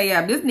going to stay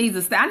up. This needs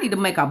to stay. I need to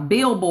make a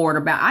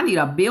billboard I need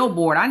a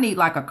billboard. I need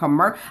like a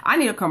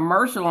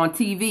commercial on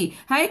TV.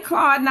 Hey,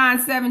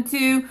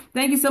 Claude972.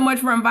 Thank you so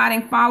much for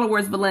inviting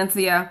followers,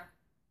 Valencia.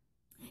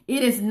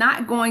 It is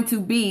not going to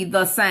be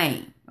the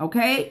same.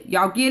 Okay.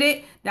 Y'all get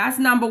it? That's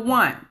number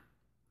one.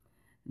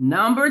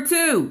 Number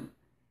two,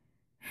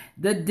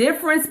 the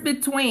difference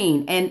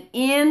between an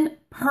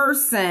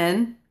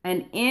in-person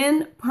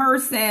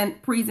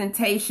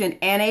presentation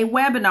and a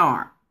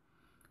webinar.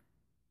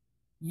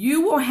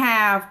 You will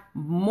have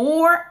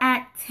more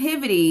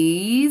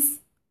activities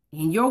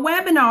in your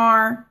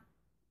webinar.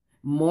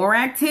 More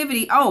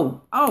activity.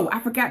 Oh, I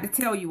forgot to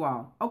tell you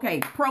all. Okay,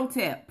 pro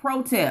tip,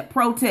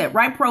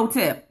 right? Pro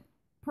tip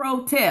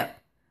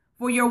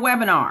for your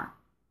webinar.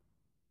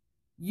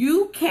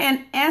 You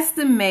can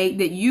estimate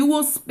that you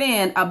will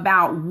spend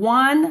about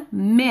 1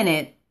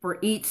 minute for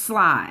each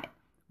slide.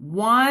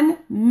 1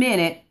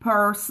 minute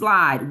per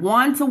slide.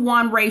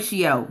 1-to-1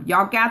 ratio.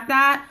 Y'all got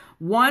that?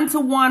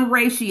 1-to-1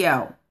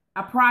 ratio,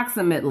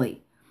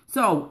 approximately.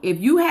 So if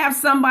you have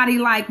somebody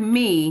like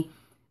me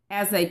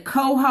as a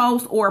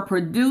co-host or a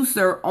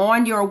producer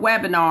on your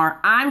webinar,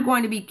 I'm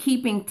going to be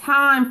keeping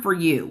time for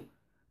you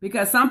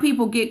because some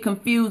people get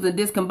confused and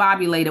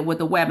discombobulated with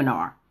the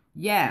webinar.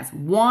 Yes,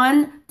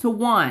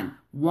 1-to-1.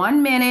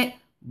 1 minute,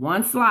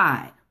 1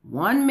 slide.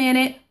 1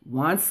 minute,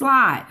 1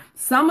 slide.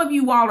 Some of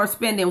you all are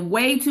spending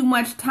way too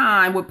much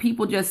time with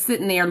people just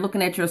sitting there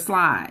looking at your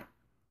slide.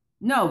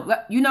 No,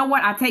 you know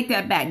what? I take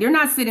that back. They're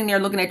not sitting there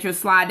looking at your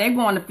slide. They're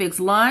going to fix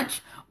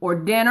lunch or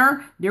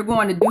dinner. They're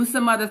going to do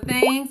some other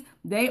things.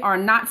 They are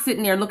not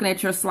sitting there looking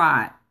at your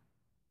slide.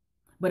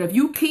 But if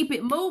you keep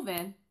it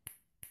moving,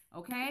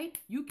 okay,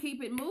 you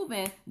keep it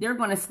moving, they're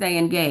going to stay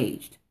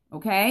engaged.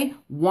 Okay,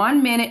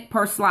 1 minute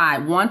per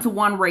slide,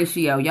 1-to-1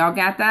 ratio. Y'all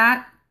got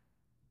that?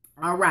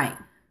 All right.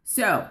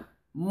 So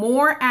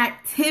more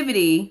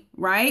activity,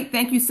 right?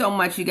 Thank you so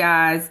much, you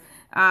guys.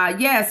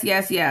 Yes.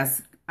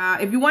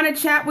 If you want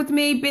to chat with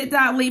me,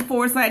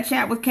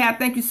 bit.ly/chat with Kat.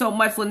 Thank you so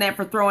much, Lynette,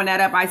 for throwing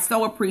that up. I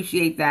so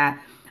appreciate that.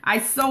 I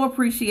so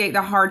appreciate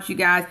the hearts, you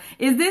guys.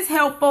 Is this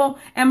helpful?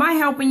 Am I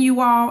helping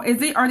you all? Is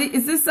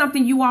this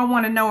something you all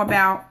want to know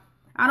about?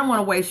 I don't want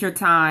to waste your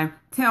time.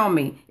 Tell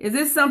me, is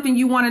this something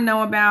you want to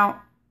know about?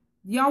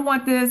 Y'all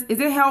want this? Is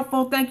it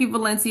helpful? Thank you,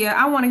 Valencia.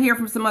 I want to hear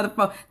from some other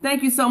folks.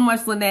 Thank you so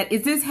much, Lynette.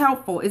 Is this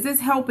helpful? Is this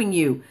helping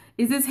you?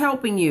 Is this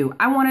helping you?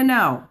 I want to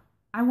know.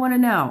 I want to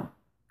know.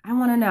 I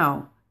want to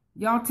know.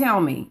 Y'all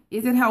tell me,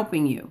 is it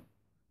helping you?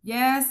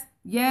 Yes.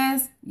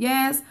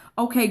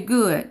 Okay,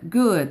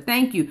 good.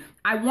 Thank you.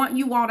 I want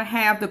you all to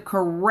have the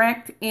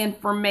correct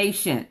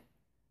information.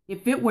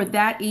 If it were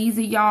that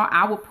easy, y'all,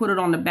 I would put it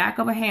on the back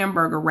of a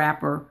hamburger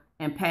wrapper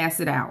and pass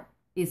it out.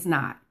 It's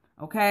not.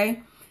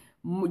 Okay.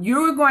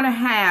 You're going to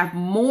have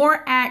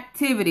more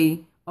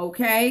activity.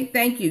 Okay.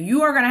 Thank you.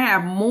 You are going to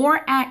have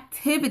more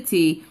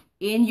activity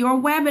in your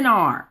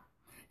webinar.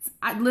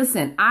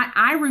 Listen,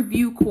 I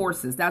review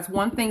courses. That's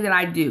one thing that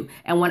I do.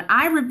 And when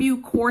I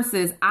review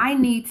courses, I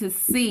need to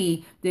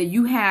see that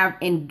you have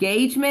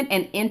engagement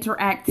and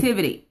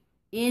interactivity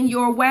in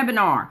your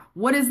webinar.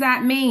 What does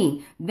that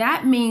mean?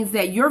 That means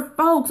that your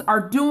folks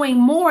are doing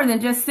more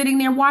than just sitting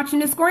there watching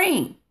the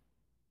screen.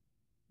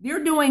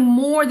 They're doing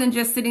more than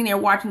just sitting there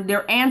watching.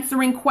 They're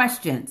answering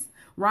questions,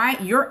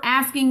 right? You're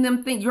asking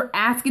them things. You're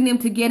asking them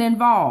to get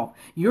involved.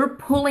 You're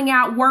pulling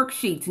out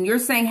worksheets and you're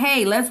saying,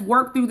 hey, let's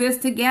work through this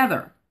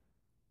together,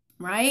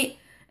 right?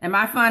 Am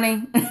I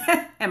funny?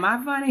 Am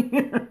I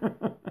funny?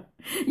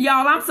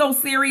 Y'all, I'm so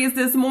serious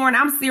this morning.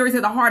 I'm serious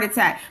as a heart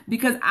attack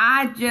because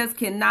I just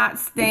cannot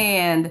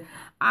stand.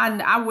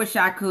 I wish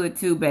I could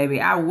too, baby.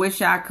 I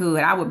wish I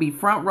could. I would be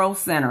front row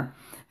center.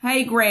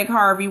 Hey, Greg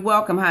Harvey.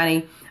 Welcome,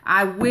 honey.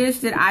 I wish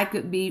that I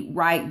could be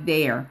right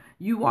there.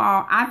 You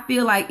all, I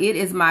feel like it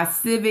is my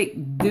civic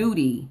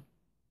duty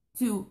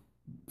to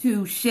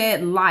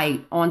shed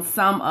light on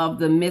some of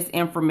the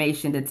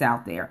misinformation that's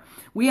out there.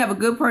 We have a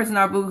good person in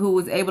our boot who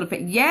was able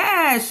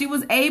to, she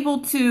was able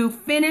to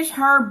finish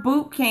her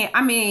boot camp.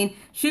 I mean,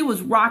 she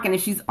was rocking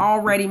and she's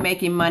already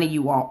making money,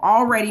 you all.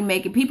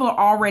 People are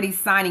already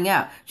signing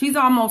up. She's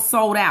almost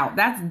sold out.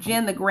 That's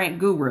Jen, the Grant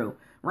Guru,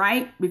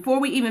 right? Before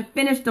we even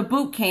finished the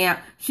boot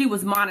camp, she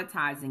was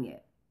monetizing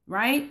it,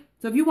 right?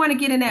 So if you want to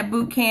get in that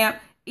boot camp,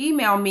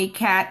 email me,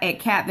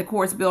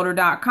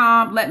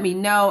 kat@katthecoursebuilder.com. Let me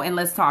know and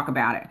let's talk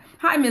about it.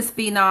 Hi, Miss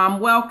Phenom.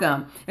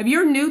 Welcome. If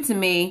you're new to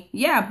me,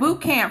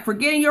 boot camp for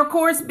getting your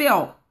course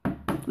built.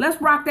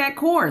 Let's rock that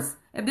course.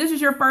 If this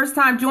is your first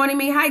time joining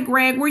me, hi,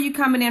 Greg. Where are you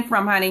coming in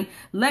from, honey?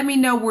 Let me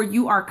know where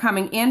you are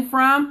coming in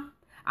from.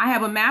 I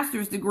have a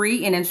master's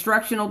degree in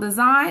instructional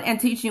design and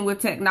teaching with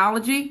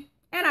technology.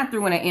 And I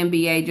threw in an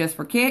MBA just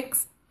for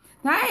kicks.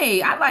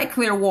 Hey, I like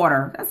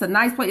Clearwater. That's a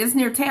nice place. It's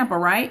near Tampa,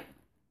 right?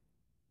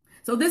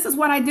 So this is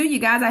what I do, you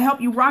guys. I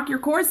help you rock your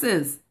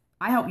courses.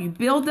 I help you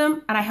build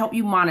them and I help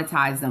you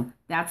monetize them.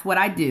 That's what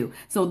I do.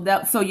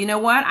 So you know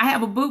what? I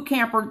have a boot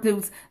camper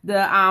who's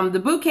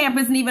the boot camp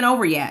isn't even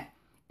over yet.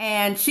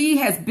 And she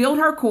has built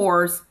her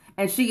course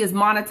and she is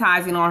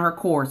monetizing on her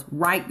course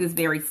right this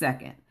very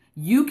second.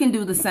 You can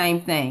do the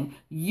same thing.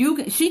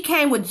 She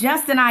came with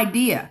just an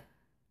idea.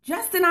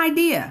 Just an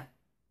idea.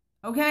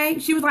 Okay?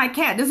 She was like,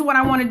 Kat, this is what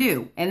I want to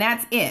do. And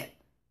that's it.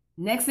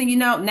 Next thing you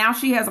know, now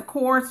she has a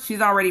course.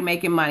 She's already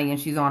making money and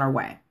she's on her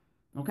way.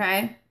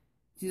 Okay?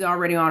 She's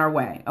already on her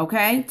way.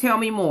 Okay? Tell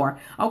me more.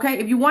 Okay?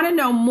 If you want to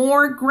know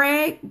more,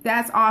 Greg,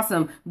 that's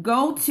awesome.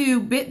 Go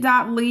to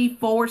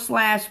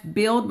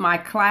bit.ly/build my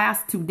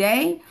class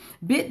today.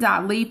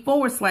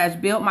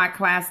 bit.ly/build my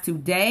class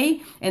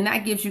today. And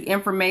that gives you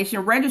information.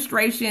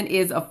 Registration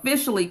is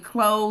officially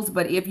closed.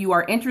 But if you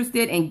are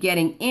interested in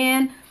getting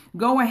in,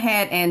 go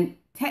ahead and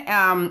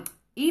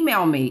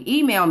email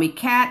me,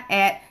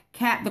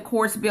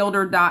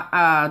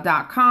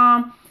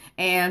 kat@thecoursebuilder.com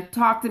and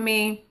talk to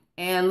me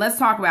and let's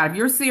talk about it. If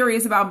you're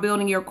serious about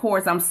building your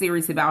course, I'm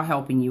serious about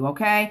helping you,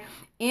 okay?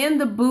 In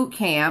the boot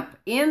camp,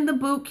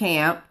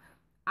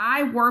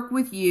 I work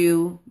with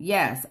you.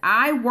 Yes,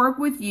 I work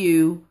with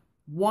you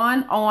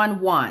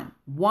one-on-one.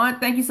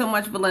 Thank you so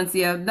much,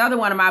 Valencia. Another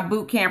one of my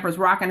boot campers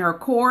rocking her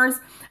course.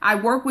 I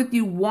work with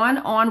you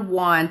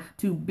one-on-one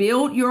to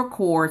build your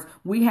course.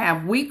 We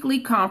have weekly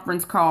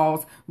conference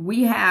calls.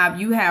 You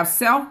have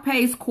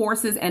self-paced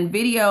courses and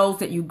videos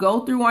that you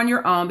go through on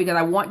your own because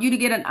I want you to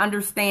get an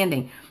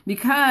understanding.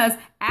 Because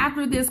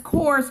after this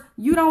course,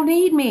 you don't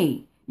need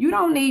me. You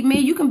don't need me.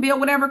 You can build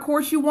whatever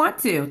course you want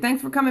to.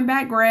 Thanks for coming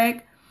back,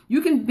 Greg.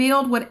 You can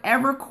build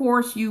whatever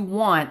course you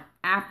want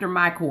after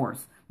my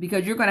course,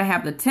 because you're going to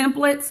have the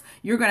templates,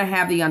 you're going to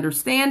have the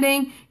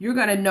understanding, you're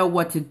going to know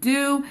what to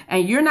do,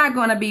 and you're not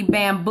going to be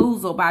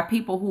bamboozled by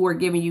people who are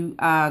giving you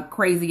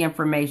crazy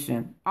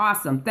information.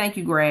 Awesome. Thank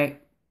you, Greg.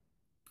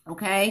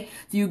 Okay,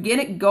 so you get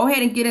it. Go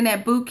ahead and get in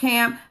that boot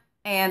camp,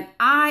 and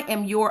I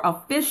am your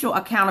official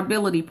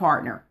accountability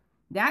partner.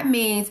 That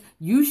means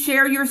you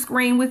share your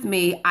screen with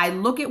me. I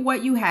look at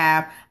what you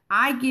have.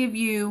 I give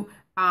you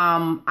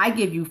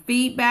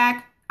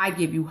feedback. I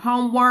give you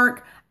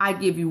homework. I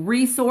give you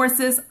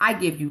resources. I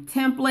give you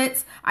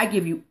templates. I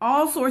give you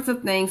all sorts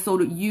of things so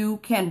that you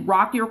can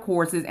rock your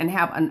courses and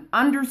have an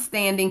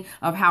understanding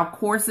of how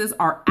courses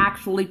are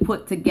actually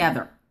put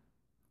together.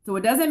 So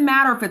it doesn't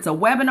matter if it's a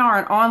webinar,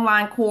 an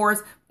online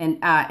course, an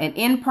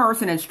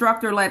in-person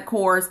instructor-led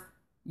course,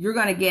 you're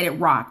going to get it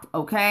rocked,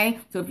 okay?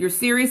 So if you're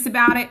serious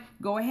about it,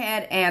 go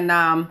ahead and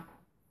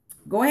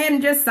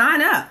just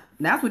sign up.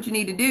 That's what you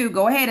need to do.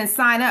 Go ahead and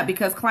sign up,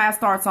 because class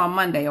starts on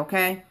Monday,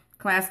 okay?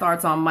 Class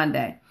starts on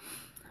Monday.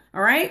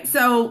 All right,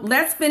 so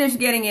let's finish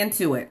getting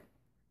into it.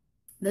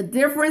 The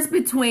difference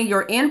between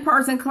your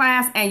in-person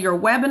class and your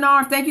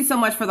webinar. Thank you so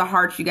much for the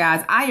hearts, you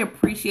guys. I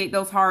appreciate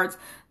those hearts.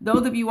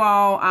 Those of you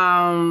all,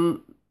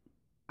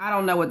 I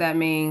don't know what that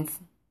means.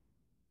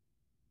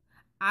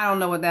 I don't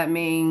know what that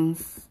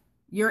means.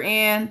 You're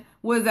in?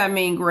 What does that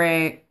mean,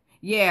 Greg?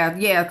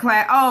 Yeah,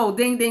 class. Oh,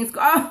 ding, ding.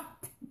 Oh.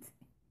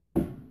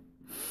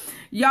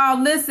 Y'all,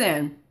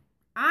 listen.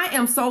 I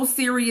am so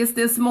serious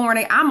this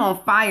morning. I'm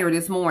on fire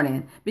this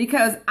morning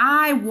because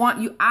I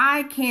want you.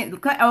 I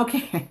can't.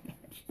 Okay.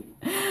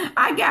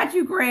 I got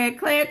you, Greg.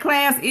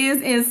 Class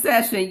is in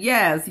session.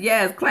 Yes,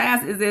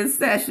 class is in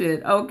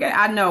session. Okay,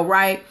 I know,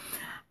 right?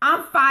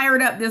 I'm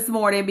fired up this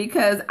morning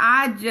because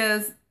I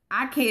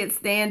can't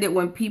stand it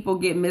when people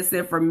get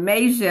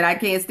misinformation. I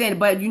can't stand it.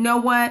 But you know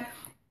what?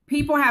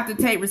 People have to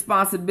take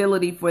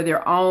responsibility for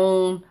their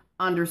own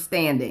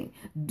understanding.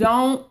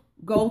 Don't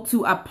go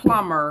to a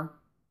plumber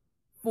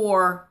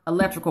for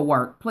electrical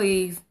work,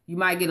 please. You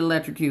might get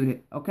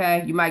electrocuted,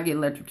 okay? You might get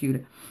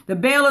electrocuted. The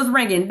bell is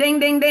ringing. Ding,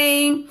 ding,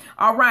 ding.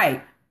 All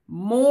right.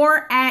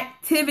 More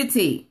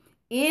activity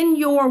in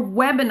your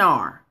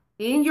webinar.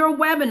 In your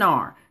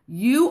webinar,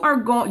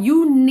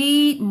 you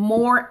need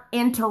more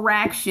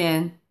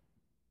interaction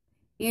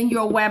in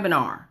your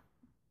webinar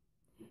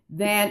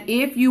than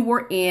if you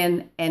were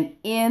in an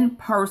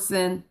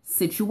in-person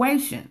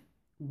situation.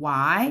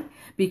 Why?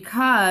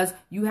 Because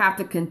you have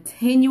to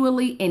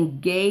continually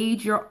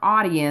engage your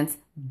audience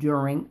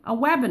during a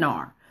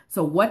webinar.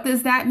 So what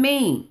does that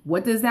mean?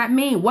 What does that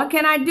mean? What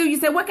can I do? You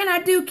say, what can I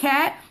do,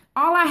 Kat?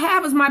 All I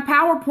have is my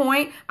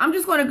PowerPoint. I'm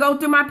just going to go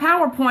through my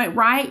PowerPoint,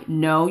 right?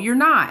 No, you're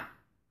not.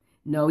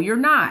 No, you're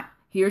not.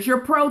 Here's your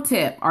pro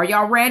tip. Are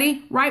y'all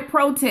ready? Right,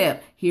 pro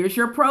tip. Here's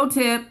your pro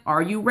tip.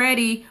 Are you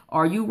ready?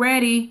 Are you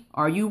ready?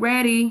 Are you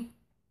ready?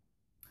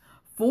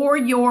 For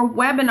your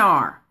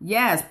webinar.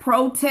 Yes,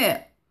 pro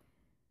tip.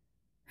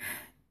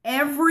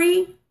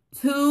 Every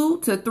 2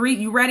 to 3,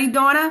 you ready,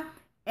 Donna?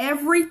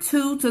 Every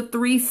 2 to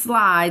 3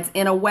 slides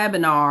in a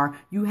webinar,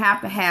 you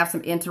have to have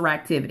some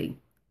interactivity.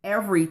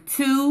 Every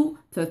 2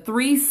 to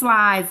 3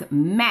 slides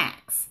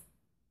max.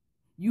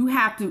 You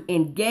have to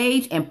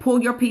engage and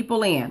pull your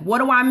people in. What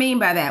do I mean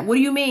by that? What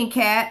do you mean,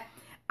 Kat?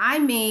 I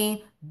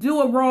mean, do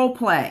a role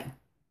play.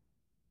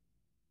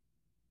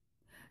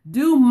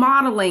 Do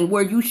modeling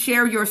where you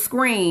share your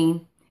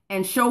screen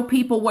and show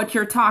people what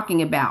you're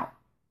talking about.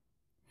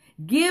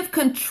 Give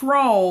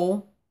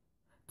control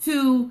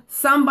to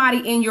somebody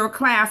in your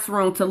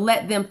classroom to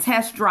let them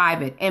test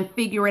drive it and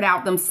figure it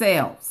out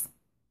themselves.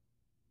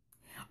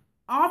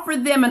 Offer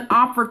them an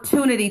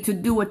opportunity to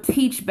do a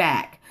teach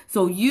back.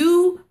 So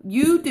you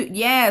do.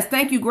 Yes.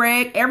 Thank you,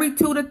 Greg. Every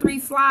 2 to 3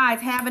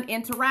 slides have an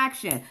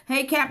interaction.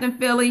 Hey, Captain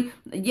Philly.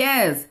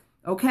 Yes.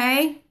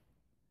 Okay.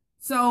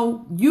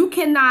 So you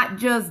cannot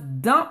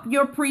just dump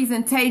your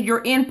presentation,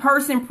 your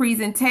in-person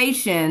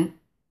presentation.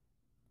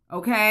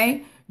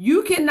 Okay.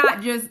 You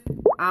cannot just,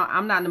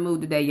 I'm not in the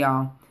mood today,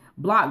 y'all.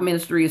 Block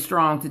ministry is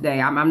strong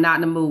today. I'm not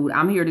in the mood.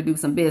 I'm here to do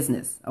some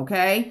business.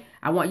 Okay.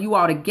 I want you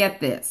all to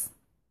get this.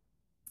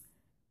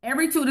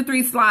 Every 2 to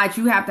 3 slides,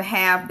 you have to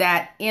have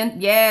that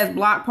yes,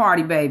 block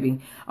party,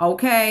 baby.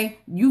 Okay.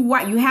 You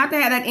have to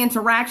have that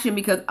interaction,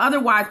 because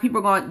otherwise you're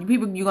going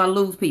to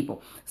lose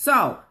people.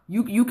 So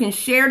you can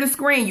share the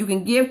screen. You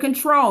can give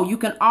control. You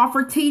can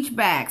offer teach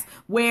backs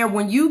where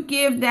when you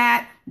give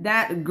that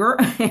girl,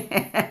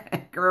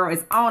 girl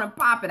is on and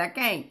popping. I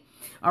can't.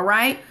 All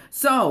right.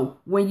 So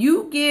when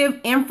you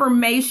give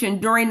information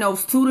during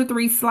those 2 to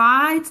 3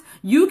 slides,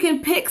 you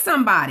can pick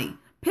somebody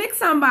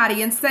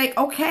and say,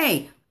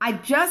 okay, I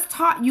just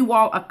taught you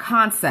all a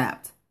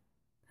concept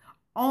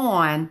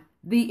on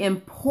the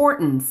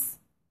importance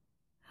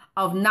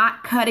of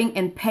not cutting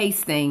and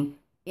pasting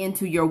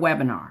into your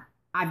webinar.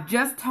 I've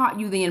just taught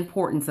you the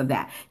importance of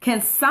that.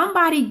 Can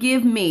somebody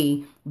give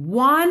me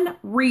one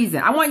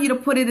reason? I want you to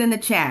put it in the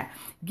chat.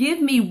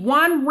 Give me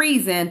one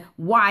reason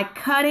why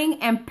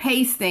cutting and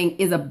pasting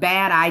is a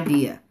bad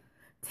idea.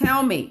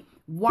 Tell me,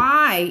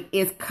 why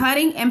is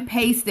cutting and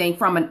pasting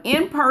from an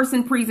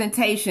in-person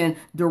presentation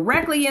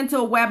directly into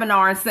a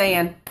webinar and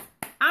saying,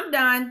 I'm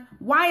done?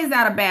 Why is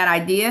that a bad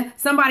idea?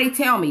 Somebody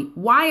tell me,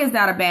 why is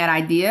that a bad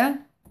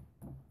idea?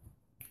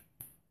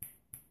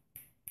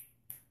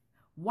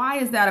 Why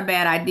is that a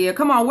bad idea?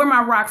 Come on, where are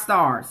my rock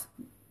stars?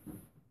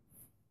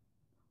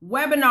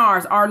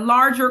 Webinars are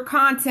larger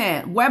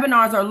content.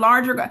 Webinars are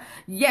larger.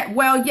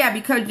 Yeah,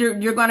 because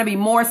you're going to be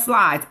more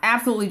slides.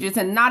 Absolutely, just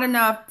not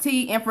enough what is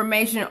T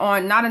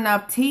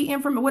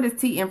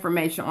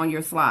information on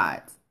your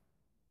slides?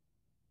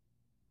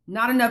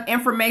 Not enough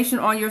information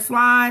on your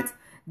slides.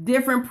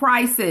 Different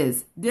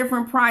prices.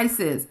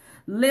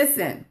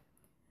 Listen,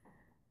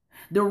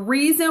 the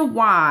reason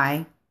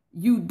why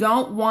you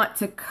don't want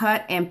to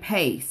cut and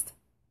paste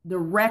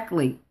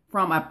directly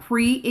from a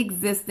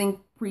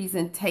pre-existing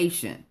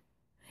presentation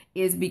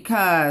is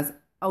because,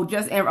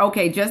 just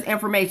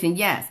information.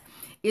 Yes.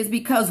 Is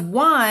because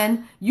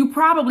one, you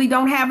probably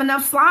don't have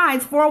enough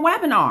slides for a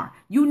webinar.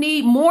 You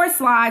need more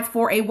slides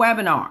for a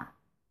webinar.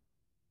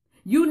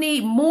 You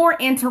need more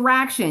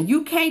interaction.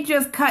 You can't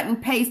just cut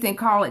and paste and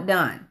call it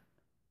done.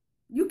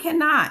 You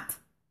cannot.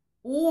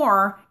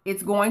 Or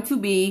it's going to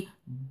be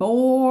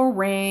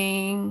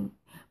boring.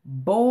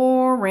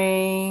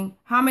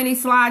 How many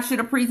slides should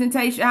a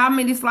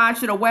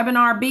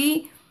webinar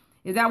be?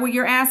 Is that what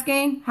you're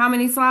asking? How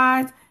many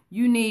slides?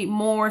 You need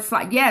more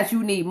slides. Yes,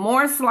 you need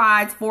more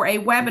slides for a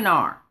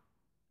webinar.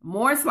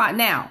 More slides.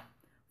 Now,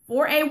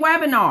 for a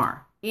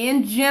webinar,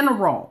 in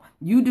general,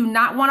 you do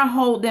not want to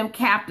hold them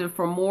captive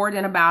for more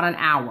than about an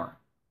hour.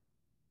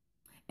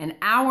 An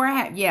hour,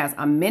 yes,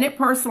 a minute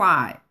per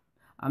slide.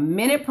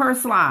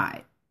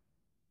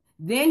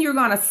 Then you're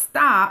going to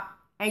stop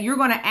and you're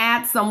going to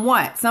add some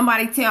what?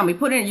 Somebody tell me.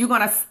 Put it in. You're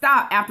going to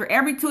stop after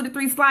every 2 to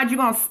 3 slides.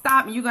 You're going to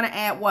stop and you're going to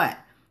add what?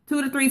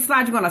 2 to 3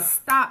 slides. You're going to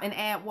stop and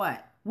add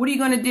what? What are you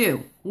going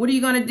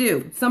to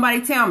do?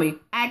 Somebody tell me.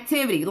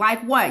 Activity.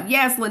 Like what?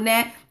 Yes,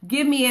 Lynette.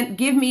 Give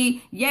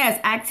me,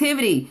 yes,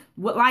 activity.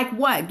 Like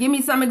what? Give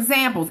me some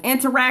examples.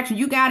 Interaction.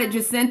 You got it,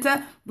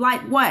 Jacinta. Like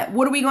what?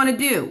 What are we going to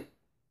do?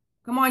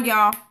 Come on,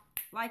 y'all.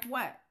 Like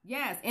what?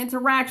 Yes,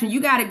 interaction.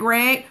 You got it,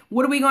 Greg.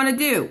 What are we going to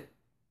do?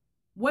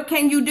 What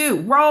can you do?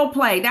 Role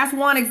play. That's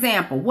one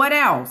example. What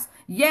else?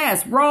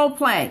 Yes, role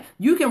play.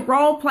 You can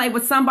role play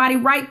with somebody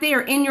right there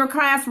in your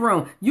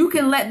classroom. You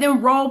can let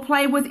them role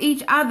play with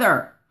each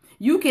other.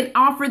 You can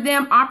offer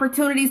them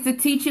opportunities to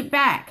teach it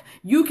back.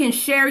 You can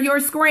share your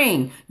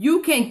screen.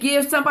 You can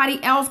give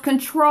somebody else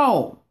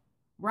control,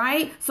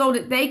 right? So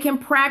that they can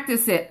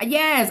practice it.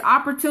 Yes,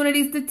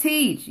 opportunities to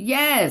teach.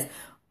 Yes.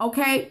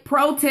 Okay,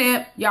 pro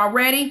tip. Y'all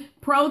ready?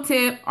 Pro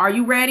tip. Are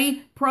you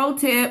ready? Pro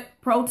tip.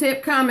 Pro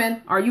tip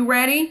coming. Are you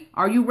ready?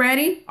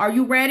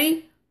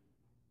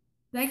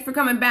 Thanks for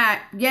coming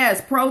back.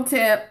 Yes, pro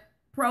tip.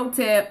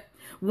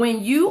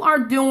 When you are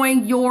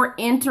doing your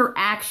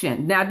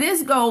interaction, now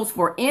this goes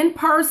for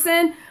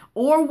in-person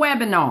or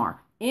webinar.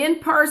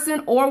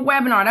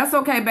 That's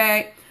okay,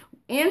 babe.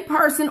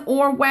 In-person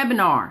or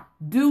webinar.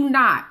 Do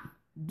not.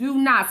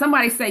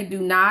 Somebody say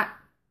do not.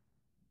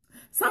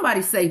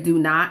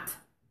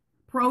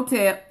 Pro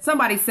tip.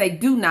 Somebody say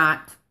do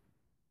not.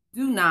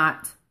 There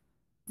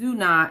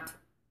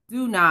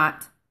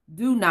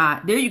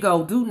you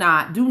go. Do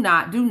not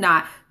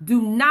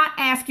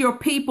ask your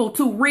people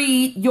to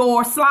read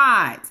your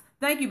slides.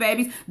 Thank you,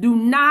 babies. Do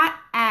not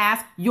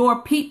ask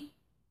your people.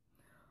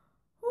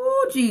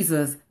 Oh,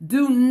 Jesus.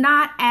 Do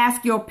not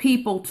ask your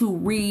people to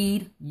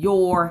read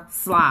your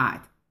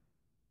slide.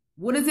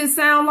 What does it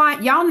sound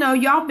like? Y'all know,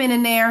 y'all been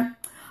in there.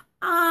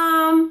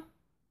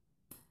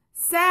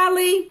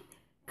 Sally,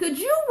 could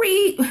you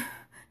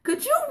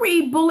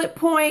read bullet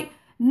point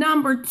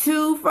number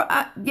 2 for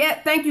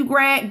yeah, thank you,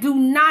 Greg. Do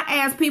not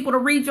ask people to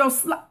read your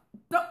slide.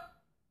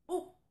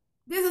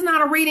 This is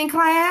not a reading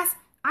class.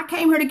 I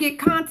came here to get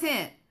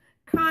content.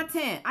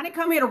 I didn't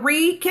come here to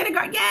read.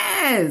 Kindergarten,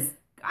 yes.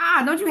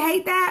 God, don't you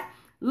hate that?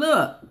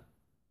 Look,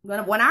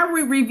 when I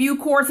review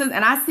courses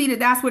and I see that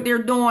that's what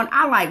they're doing,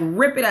 I like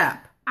rip it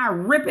up.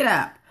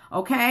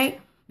 Okay?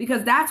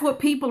 Because that's what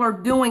people are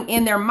doing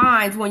in their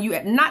minds when you,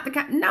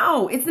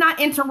 no, it's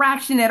not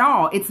interaction at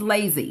all. It's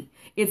lazy.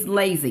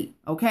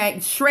 Okay?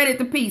 Shredded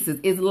to pieces.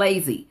 It's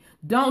lazy.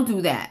 Don't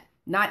do that.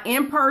 Not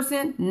in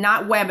person,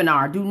 not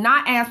webinar. Do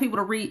not ask people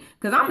to read,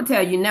 because I'm going to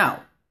tell you no.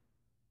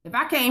 If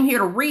I came here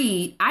to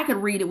read, I could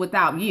read it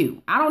without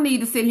you. I don't need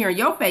to sit here in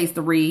your face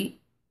to read.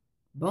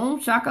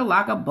 Boom,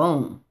 shakalaka,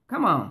 boom.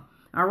 Come on.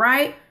 All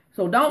right?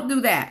 So don't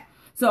do that.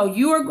 So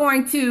you are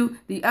going to,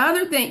 the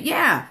other thing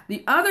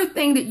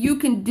that you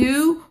can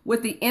do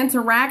with the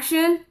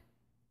interaction.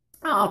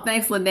 Oh,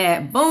 thanks,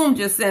 Lynette. Boom,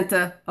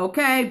 Jacinta.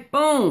 Okay,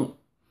 boom.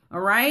 All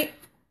right.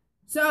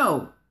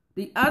 So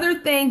the other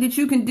thing that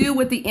you can do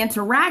with the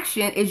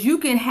interaction is you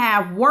can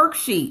have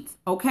worksheets.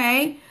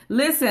 Okay.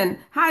 Listen.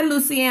 Hi,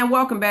 Lucianne.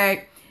 Welcome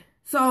back.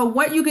 So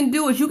what you can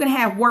do is you can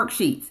have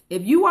worksheets.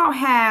 If you all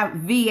have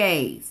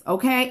VAs,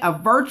 okay, a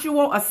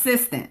virtual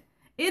assistant,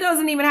 It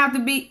doesn't even have to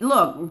be,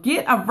 look,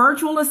 get a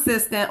virtual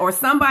assistant or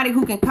somebody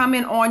who can come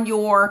in on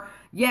your,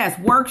 yes,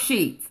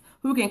 worksheets,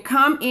 who can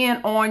come in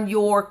on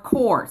your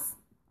course.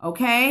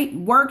 Okay?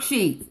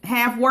 Worksheets.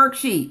 Have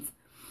worksheets.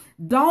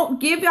 Don't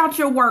give out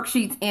your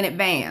worksheets in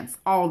advance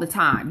all the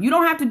time. You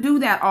don't have to do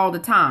that all the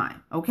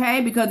time.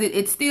 Okay? Because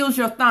it steals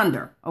your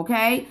thunder.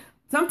 Okay?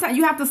 Sometimes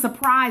you have to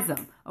surprise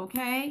them.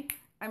 Okay?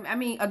 I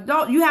mean,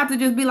 adult, you have to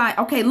just be like,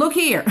 okay, look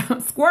here.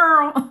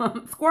 Squirrel.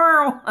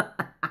 Squirrel.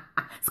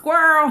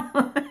 Squirrel.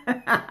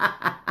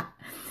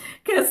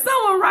 Can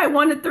someone write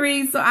 1 to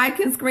 3 so I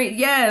can screen?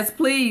 Yes,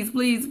 please,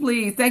 please,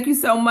 please. Thank you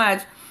so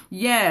much.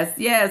 Yes,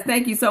 yes.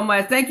 Thank you so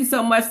much. Thank you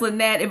so much,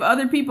 Lynette. If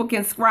other people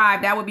can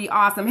scribe, that would be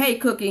awesome. Hey,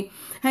 Cookie.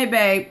 Hey,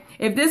 babe.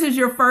 If this is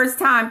your first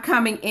time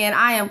coming in,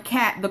 I am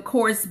Kat, the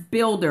course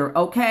builder.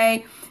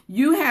 Okay.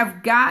 You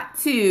have got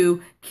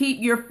to keep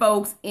your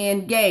folks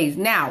engaged.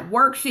 Now,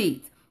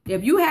 worksheets.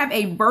 If you have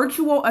a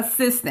virtual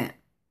assistant,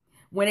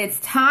 when it's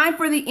time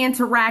for the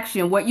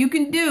interaction, what you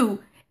can do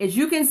is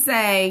you can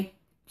say,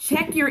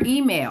 check your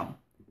email.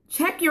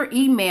 Check your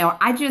email.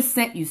 I just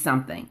sent you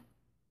something.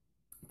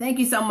 Thank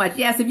you so much.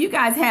 Yes, if you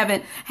guys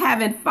haven't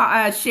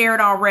shared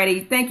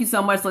already, thank you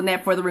so much,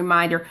 Lynette, for the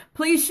reminder.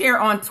 Please share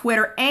on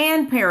Twitter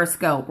and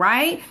Periscope,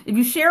 right? If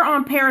you share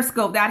on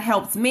Periscope, that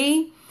helps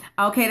me.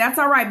 Okay, that's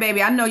all right,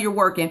 baby. I know you're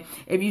working.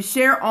 If you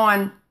share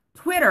on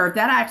Twitter,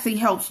 that actually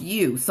helps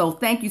you. So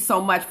thank you so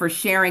much for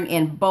sharing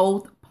in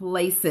both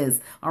places.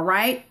 All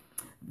right.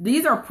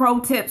 These are pro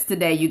tips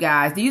today, you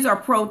guys. These are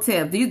pro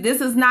tips.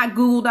 This is not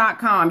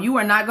google.com. You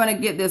are not going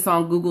to get this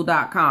on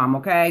google.com.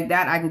 Okay.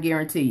 That I can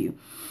guarantee you.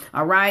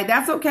 All right.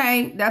 That's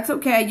okay. That's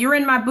okay. You're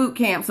in my boot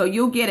camp, so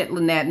you'll get it,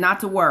 Lynette.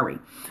 Not to worry.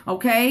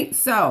 Okay.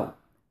 So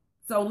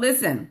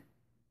listen.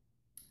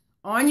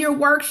 On your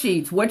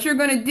worksheets, what you're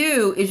going to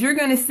do is you're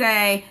going to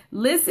say,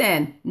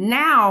 listen,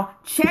 now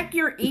check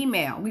your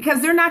email,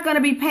 because they're not going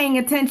to be paying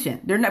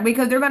attention.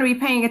 Because they're going to be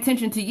paying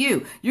attention to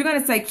you. You're going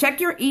to say, check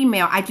your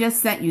email. I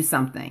just sent you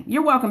something.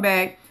 You're welcome,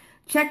 babe.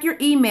 Check your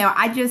email.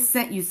 I just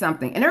sent you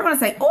something. And they're going to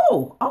say,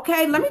 oh,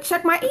 okay, let me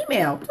check my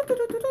email.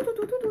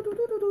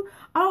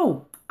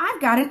 Oh,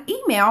 I've got an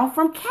email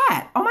from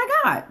Kat. Oh my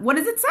God. What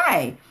does it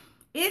say?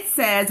 It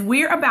says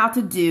we're about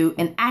to do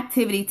an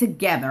activity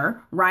together,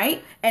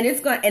 right? And this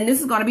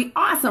is going to be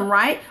awesome,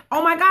 right?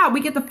 Oh my God, we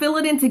get to fill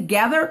it in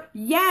together.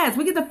 Yes,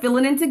 we get to fill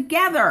it in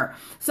together.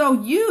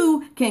 So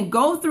you can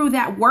go through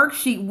that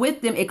worksheet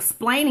with them,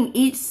 explaining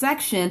each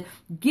section.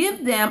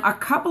 Give them a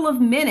couple of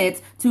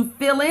minutes to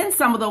fill in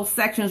some of those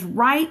sections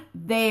right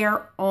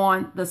there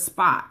on the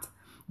spot.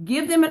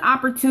 Give them an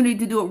opportunity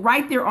to do it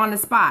right there on the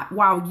spot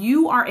while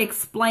you are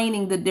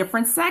explaining the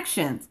different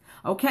sections.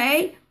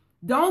 Okay?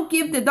 Don't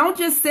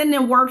just send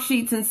them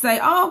worksheets and say,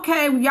 oh,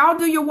 okay, y'all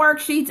do your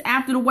worksheets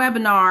after the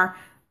webinar.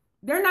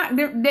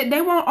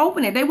 They won't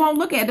open it. They won't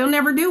look at it. They'll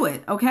never do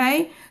it.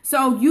 Okay.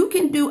 So you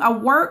can do a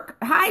work.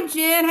 Hi,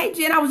 Jen. Hey,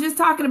 Jen. I was just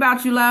talking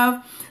about you,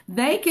 love.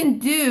 They can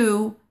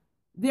do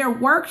their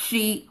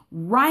worksheet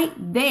right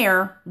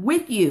there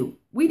with you.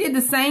 We did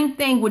the same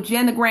thing with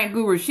Jen, the Grant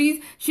Guru.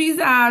 She's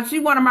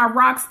one of my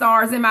rock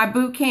stars in my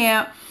boot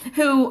camp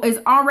who is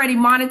already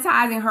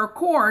monetizing her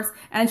course.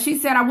 And she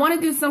said, I want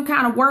to do some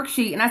kind of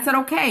worksheet. And I said,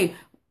 okay,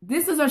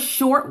 this is a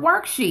short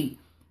worksheet.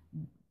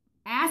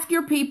 Ask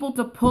your people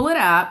to pull it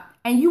up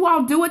and you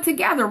all do it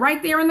together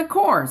right there in the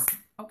course.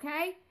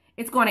 Okay.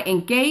 It's going to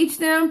engage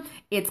them.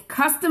 It's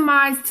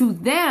customized to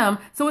them.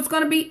 So it's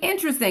going to be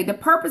interesting. The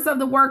purpose of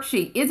the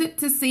worksheet, is it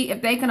to see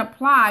if they can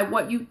apply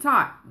what you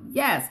taught?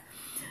 Yes.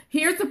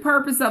 Here's the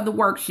purpose of the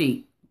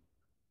worksheet.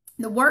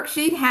 The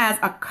worksheet has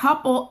a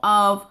couple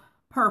of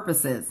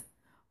purposes.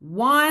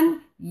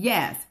 One,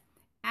 yes,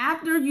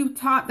 after you've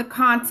taught the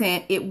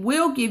content, it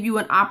will give you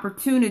an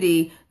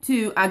opportunity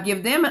to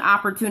give them an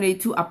opportunity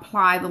to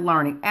apply the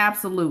learning.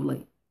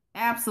 Absolutely.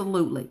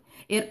 Absolutely.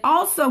 It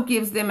also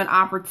gives them an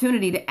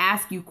opportunity to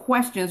ask you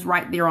questions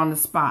right there on the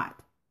spot.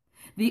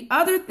 The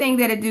other thing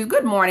that it do,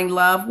 good morning,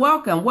 love.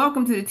 Welcome.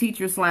 Welcome to the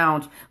Teacher's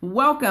Lounge.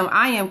 Welcome.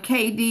 I am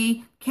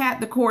KD,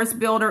 Kat, the course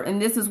builder, and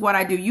this is what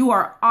I do. You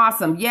are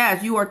awesome.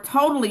 Yes, you are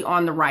totally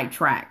on the right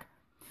track.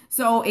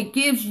 So it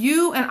gives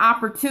you an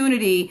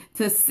opportunity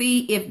to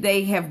see if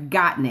they have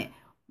gotten it.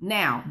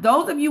 Now,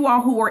 those of you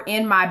all who are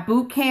in my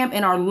boot camp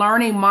and are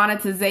learning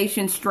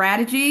monetization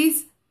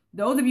strategies,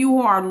 those of you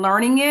who are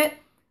learning it,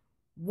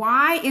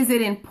 why is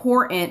it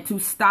important to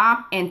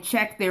stop and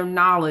check their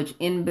knowledge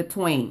in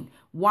between?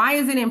 Why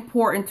is it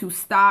important to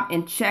stop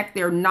and check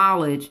their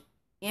knowledge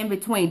in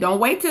between? Don't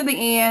wait till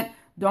the end.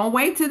 Don't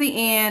wait till the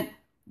end.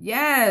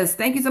 Yes.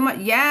 Thank you so much.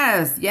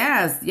 Yes,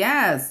 yes,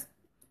 yes.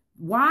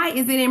 Why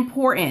is it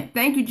important?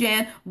 Thank you,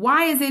 Jen.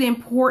 Why is it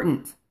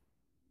important?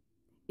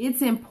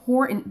 It's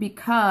important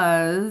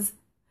because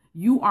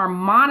you are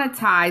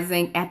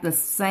monetizing at the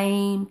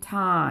same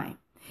time.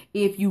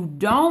 If you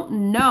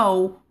don't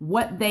know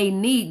what they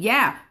need,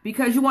 yeah,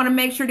 because you want to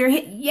make sure they're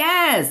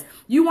yes,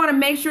 you want to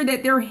make sure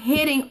that they're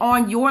hitting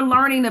on your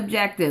learning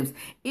objectives.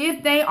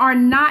 If they are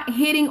not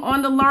hitting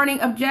on the learning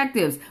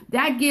objectives,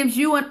 that gives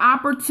you an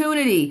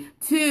opportunity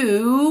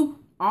to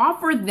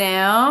Offer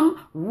them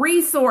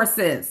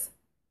resources,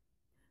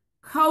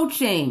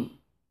 coaching,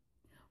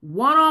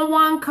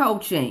 one-on-one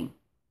coaching,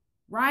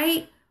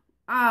 right?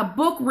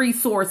 Book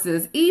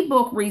resources,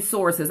 ebook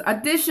resources,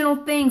 additional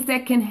things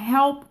that can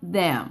help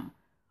them.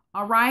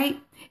 All right.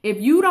 If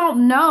you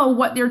don't know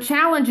what their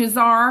challenges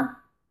are,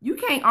 you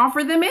can't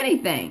offer them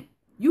anything.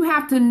 You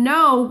have to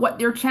know what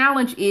their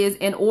challenge is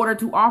in order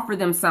to offer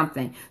them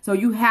something. So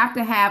you have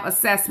to have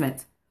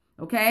assessments.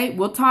 Okay.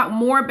 We'll talk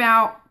more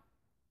about.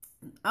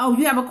 Oh,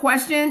 you have a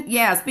question?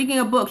 Yeah. Speaking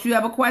of books, you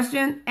have a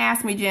question?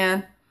 Ask me,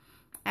 Jen.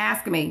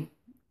 Ask me.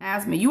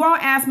 Ask me. You all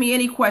ask me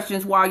any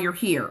questions while you're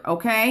here.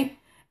 Okay.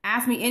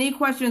 Ask me any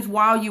questions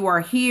while you are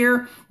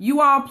here.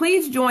 You all,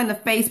 please join the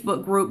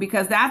Facebook group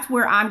because that's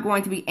where I'm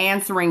going to be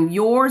answering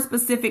your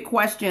specific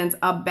questions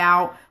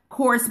about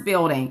course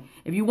building.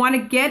 If you want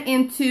to get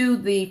into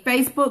the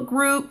Facebook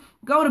group,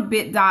 go to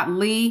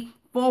bit.ly/cats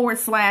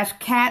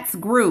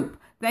group.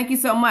 Thank you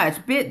so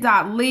much. bit.ly/cats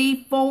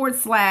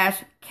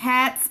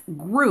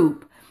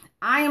group.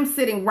 I am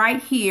sitting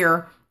right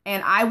here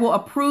and I will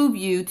approve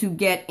you to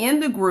get in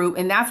the group.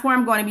 And that's where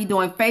I'm going to be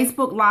doing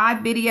Facebook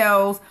Live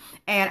videos.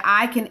 And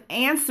I can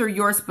answer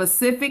your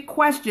specific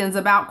questions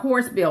about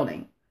course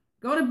building.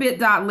 Go to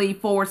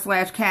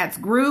bit.ly/cats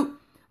group.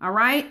 All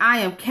right. I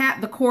am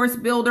Kat the Course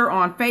Builder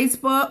on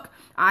Facebook.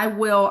 I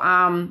will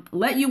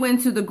let you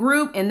into the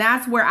group. And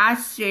that's where I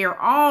share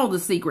all the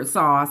secret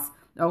sauce.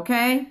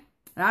 Okay.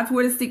 That's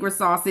where the secret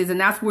sauce is. And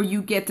that's where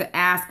you get to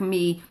ask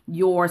me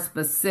your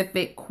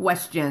specific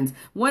questions.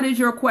 What is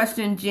your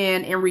question,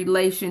 Jen, in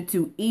relation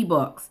to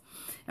ebooks?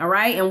 All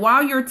right. And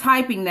while you're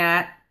typing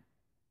that,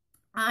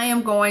 I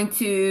am going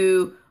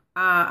to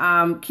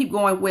keep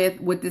going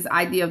with this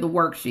idea of the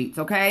worksheets.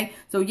 Okay.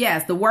 So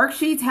yes, the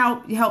worksheets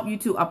help you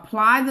to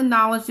apply the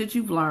knowledge that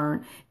you've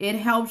learned. It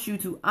helps you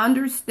to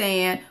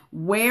understand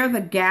where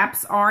the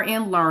gaps are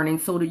in learning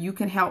so that you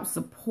can help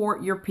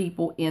support your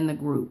people in the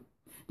group.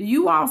 Do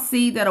you all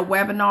see that a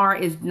webinar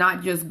is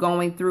not just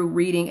going through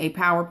reading a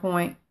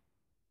PowerPoint?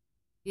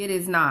 It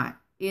is not.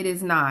 It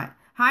is not.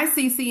 Hi,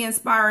 CC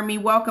Inspire Me.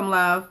 Welcome,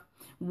 love.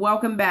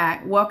 Welcome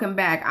back. Welcome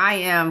back. I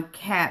am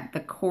Kat, the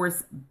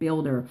Course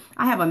Builder.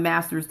 I have a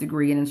master's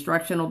degree in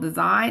instructional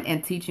design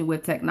and teaching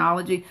with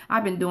technology.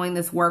 I've been doing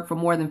this work for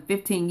more than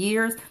 15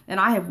 years, and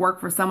I have worked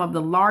for some of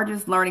the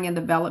largest learning and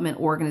development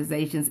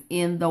organizations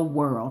in the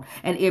world.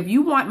 And if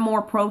you want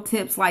more pro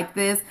tips like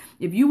this,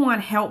 if you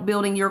want help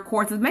building your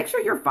courses, make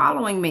sure you're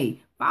following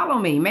me. Follow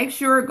me. Make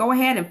sure, go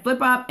ahead and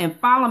flip up and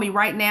follow me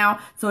right now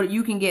so that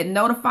you can get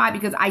notified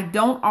because I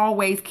don't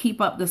always keep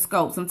up the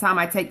scope. Sometimes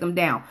I take them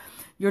down.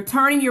 You're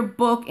turning your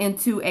book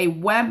into a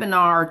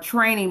webinar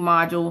training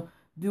module.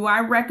 Do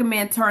I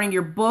recommend turning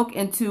your book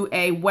into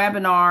a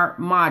webinar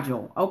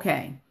module?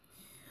 Okay.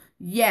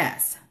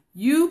 Yes,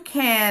 you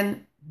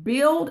can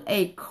build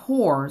a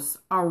course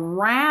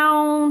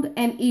around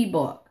an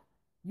ebook.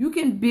 You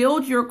can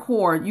build your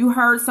course. You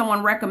heard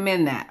someone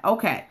recommend that.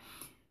 Okay.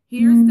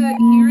 Here's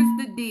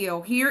the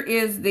deal. Here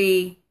is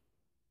the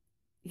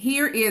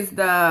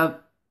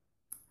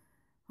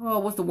oh,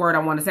 what's the word I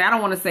want to say? I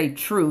don't want to say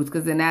truth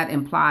because then that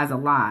implies a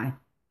lie.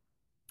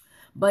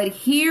 But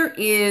here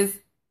is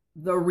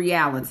the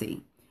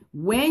reality.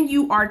 When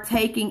you are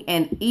taking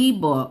an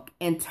ebook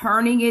and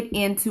turning it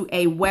into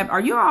a web,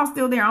 are you all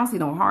still there? I don't see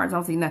no hearts. I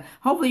don't see nothing.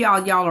 Hopefully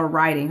y'all are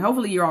writing.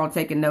 Hopefully you're all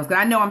taking notes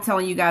because I know I'm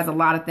telling you guys a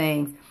lot of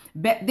things.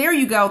 There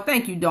you go.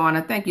 Thank you,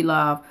 Donna. Thank you,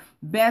 love.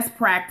 Best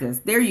practice.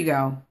 There you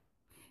go.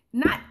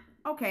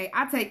 Okay,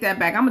 I take that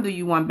back. I'm going to do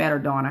you one better,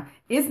 Donna.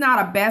 It's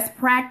not a best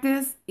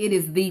practice. It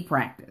is the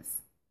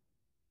practice.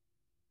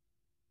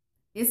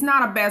 It's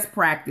not a best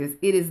practice.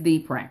 It is the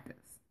practice.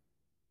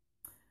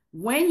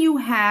 When you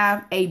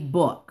have a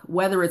book,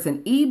 whether it's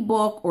an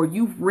ebook or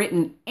you've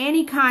written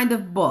any kind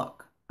of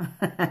book,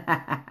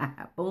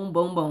 boom,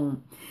 boom,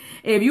 boom.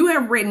 If you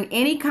have written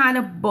any kind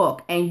of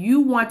book and you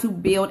want to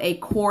build a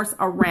course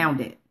around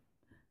it,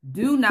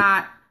 do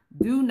not,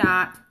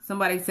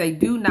 somebody say,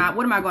 do not.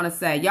 What am I going to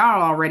say?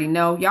 Y'all already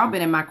know. Y'all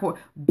been in my course.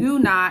 Do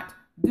not.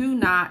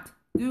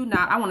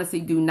 I want to see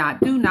do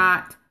not. Do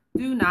not.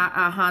 Do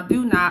not.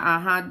 Do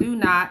not. Do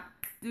not.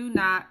 Do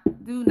not.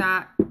 Do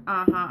not.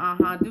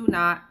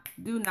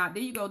 Do not.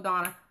 There you go,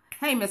 Donna.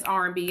 Hey, Miss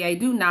R&BA.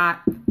 Do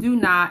not.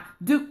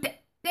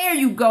 There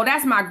you go.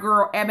 That's my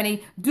girl,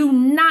 Ebony. Do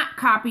not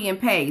copy and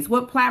paste.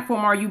 What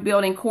platform are you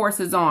building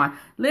courses on?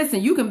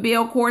 Listen, you can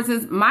build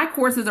courses. My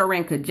courses are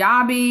in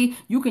Kajabi.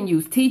 You can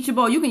use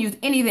Teachable. You can use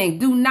anything.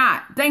 Do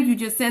not. Thank you,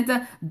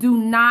 Jacinta. Do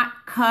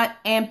not cut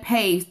and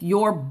paste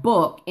your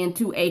book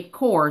into a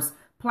course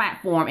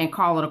platform and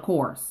call it a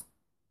course.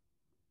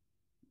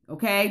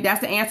 Okay? That's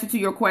the answer to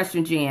your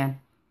question, Jen.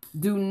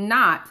 Do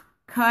not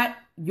cut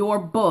your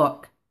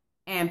book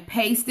and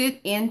paste it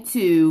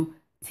into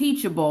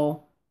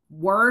Teachable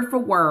word for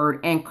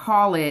word and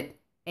call it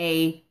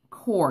a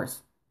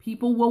course.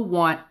 People will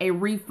want a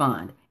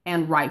refund,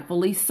 and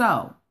rightfully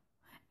so.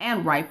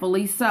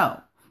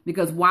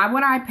 Because why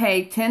would I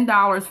pay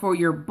 $10 for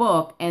your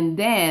book and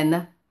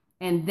then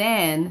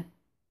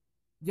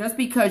just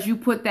because you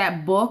put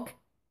that book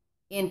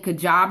in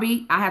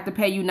Kajabi, I have to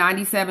pay you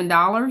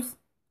 $97?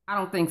 I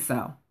don't think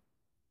so.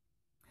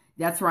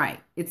 That's right.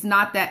 It's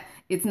not that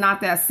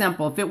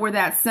simple. If it were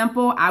that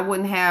simple, I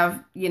wouldn't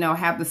have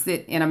to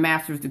sit in a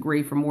master's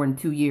degree for more than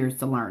 2 years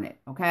to learn it.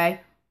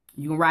 Okay.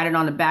 You can write it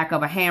on the back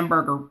of a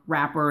hamburger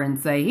wrapper and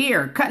say,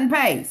 here, cut and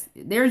paste.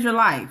 There's your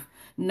life.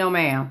 No,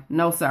 ma'am.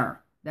 No, sir.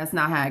 That's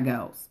not how it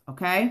goes.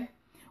 Okay.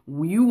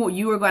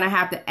 You are going to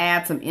have to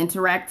add some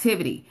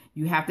interactivity.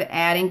 You have to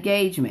add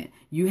engagement.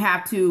 You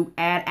have to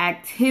add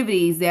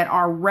activities that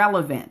are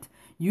relevant.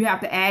 You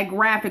have to add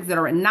graphics that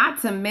are,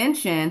 not to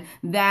mention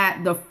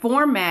that the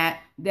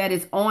format that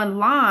is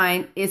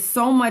online is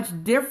so much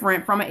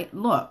different from a,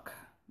 look.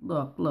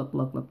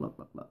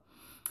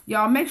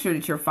 Y'all make sure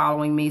that you're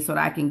following me so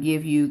that I can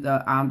give you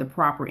the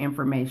proper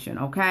information.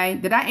 Okay.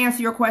 Did I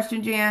answer your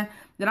question, Jen?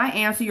 Did I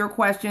answer your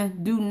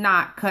question? Do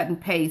not cut and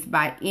paste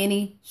by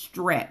any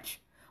stretch.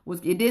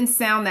 It didn't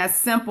sound that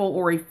simple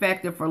or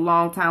effective for a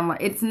long time.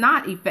 It's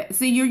not effective.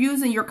 See, you're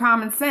using your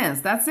common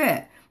sense. That's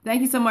it.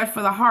 Thank you so much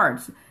for the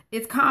hearts.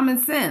 It's common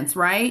sense,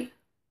 right?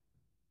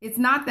 It's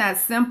not that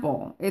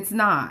simple. It's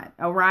not.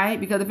 All right.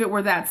 Because if it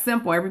were that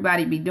simple,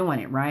 everybody'd be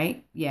doing it,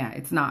 right? Yeah,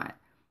 it's not.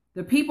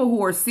 The people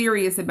who are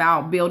serious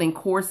about building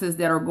courses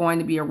that are going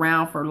to be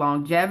around for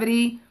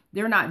longevity,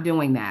 they're not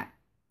doing that.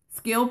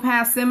 Skill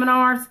Path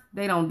seminars,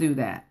 they don't do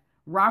that.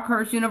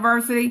 Rockhurst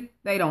University,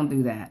 they don't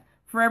do that.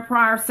 Fred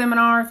Pryor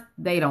seminars,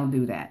 they don't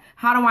do that.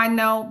 How do I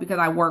know? Because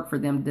I work for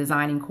them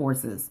designing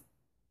courses.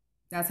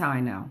 That's how I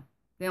know.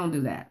 They don't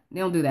do that.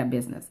 They don't do that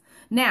business.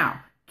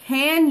 Now,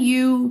 can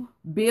you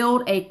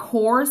build a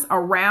course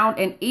around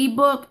an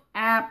ebook?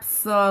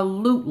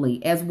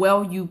 Absolutely. As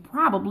well, you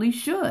probably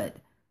should.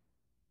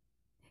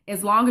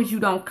 As long as you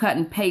don't cut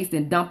and paste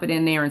and dump it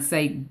in there and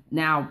say,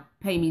 now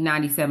pay me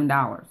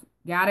 $97.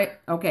 Got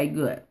it? Okay,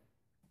 good.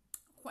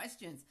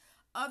 Questions.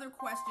 Other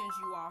questions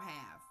you all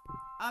have.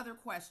 Other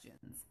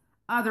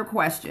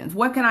questions.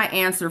 What can I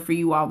answer for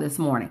you all this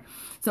morning?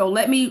 So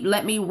let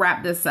me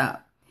wrap this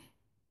up.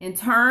 In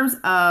terms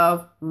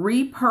of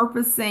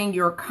repurposing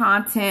your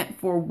content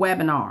for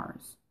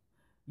webinars,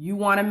 you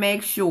want to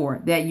make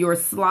sure that your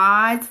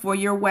slides for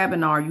your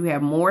webinar, you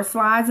have more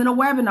slides in a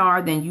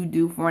webinar than you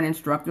do for an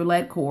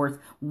instructor-led course.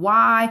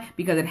 Why?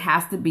 Because it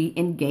has to be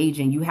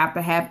engaging. You have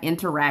to have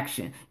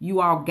interaction.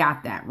 You all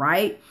got that,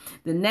 right?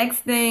 The next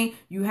thing,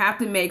 you have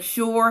to make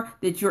sure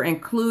that you're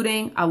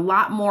including a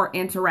lot more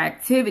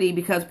interactivity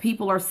because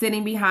people are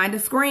sitting behind a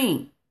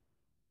screen.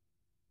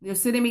 They're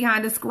sitting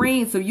behind the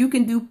screen, so you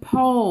can do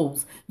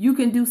polls, you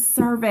can do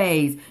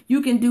surveys,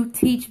 you can do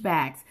teach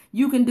backs,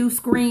 you can do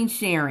screen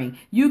sharing,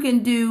 you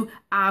can do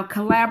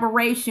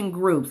collaboration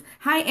groups.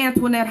 Hi,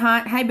 Antoinette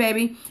Hunt. Hi,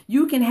 baby.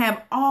 You can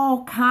have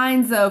all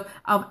kinds of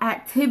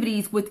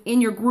activities within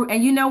your group.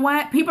 And you know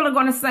what? People are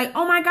going to say,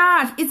 oh my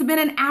gosh, it's been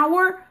an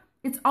hour.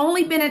 It's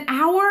only been an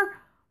hour.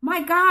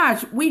 My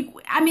gosh,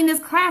 this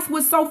class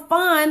was so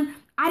fun.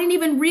 I didn't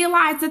even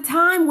realize the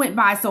time went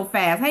by so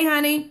fast. Hey,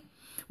 honey.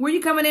 Where you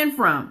coming in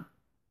from?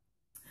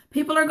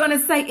 People are going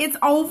to say, it's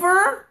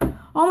over.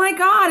 Oh my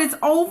God, it's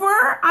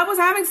over. I was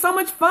having so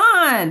much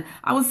fun.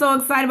 I was so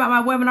excited about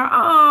my webinar.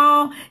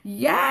 Oh,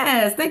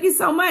 yes. Thank you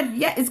so much.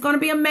 Yeah, it's going to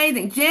be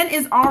amazing. Jen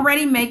is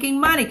already making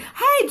money.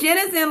 Hey, Jen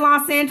is in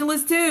Los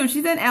Angeles too.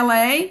 She's in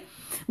LA.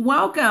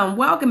 Welcome.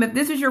 If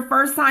this is your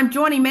first time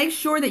joining, make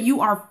sure that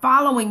you are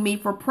following me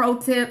for pro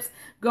tips.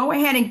 Go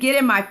ahead and get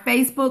in my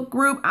Facebook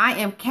group. I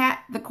am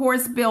Kat the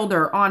Course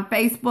Builder on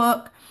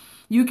Facebook.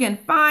 You can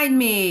find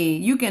me.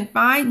 You can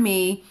find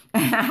me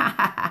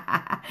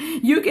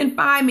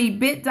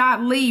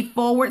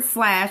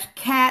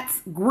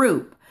bit.ly/Cats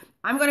group.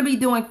 I'm going to be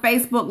doing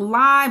Facebook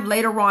Live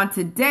later on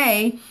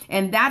today,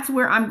 and that's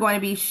where I'm going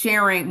to be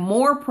sharing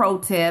more pro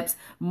tips,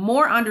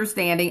 more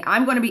understanding.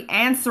 I'm going to be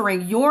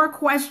answering your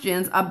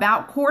questions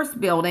about course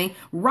building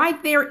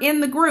right there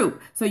in the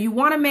group. So you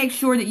want to make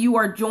sure that you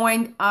are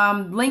joined,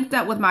 linked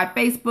up with my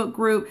Facebook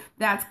group.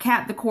 That's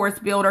Kat the Course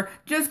Builder.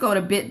 Just go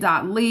to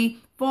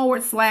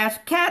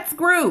bit.ly/Cats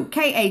group,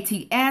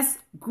 Kats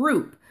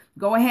group.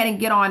 Go ahead and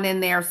get on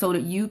in there so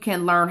that you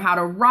can learn how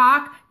to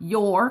rock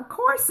your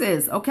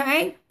courses.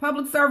 Okay.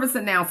 Public service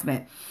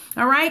announcement.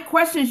 All right.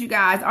 Questions, you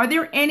guys. Are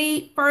there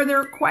any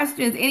further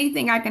questions?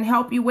 Anything I can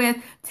help you with?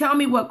 Tell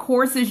me what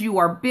courses you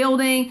are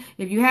building.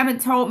 If you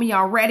haven't told me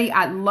already,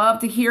 I'd love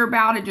to hear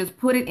about it. Just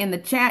put it in the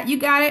chat. You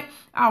got it?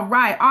 All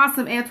right.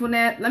 Awesome,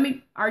 Antoinette.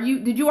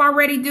 Did you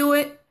already do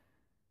it?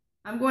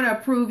 I'm going to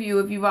approve you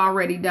if you've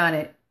already done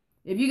it.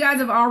 If you guys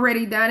have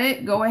already done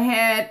it, go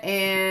ahead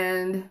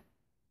and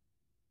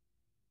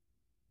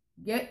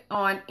get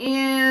on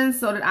in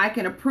so that I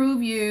can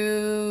approve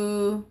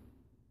you.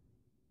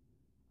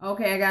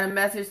 Okay, I got a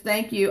message.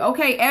 Thank you.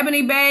 Okay,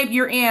 Ebony, babe,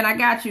 you're in. I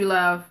got you,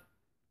 love.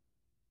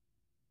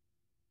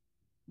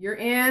 You're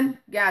in?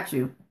 Got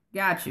you.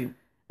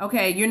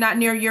 Okay, you're not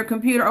near your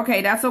computer.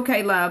 Okay, that's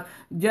okay, love.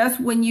 Just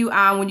when you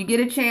get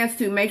a chance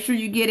to, make sure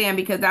you get in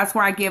because that's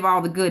where I give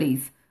all the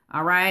goodies.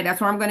 All right. That's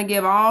where I'm going to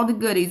give all the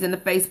goodies in the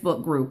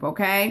Facebook group.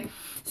 Okay.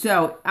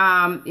 So,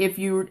 if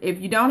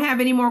you don't have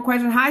any more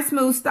questions, hi,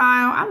 Smooth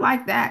Style. I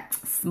like that.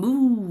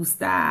 Smooth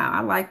Style.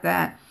 I like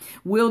that.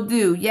 Will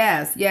do.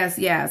 Yes, yes,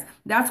 yes.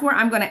 That's where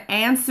I'm going to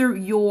answer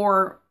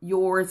your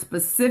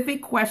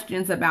specific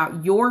questions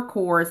about your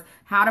course,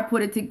 how to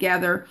put it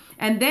together.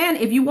 And then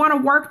if you want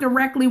to work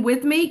directly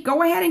with me,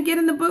 go ahead and get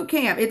in the boot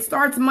camp. It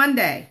starts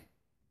Monday.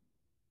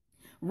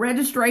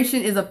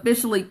 Registration is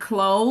officially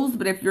closed,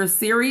 but if you're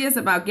serious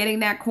about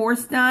getting that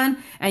course done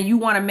and you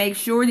want to make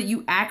sure that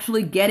you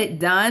actually get it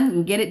done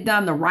and get it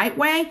done the right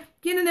way,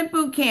 get in the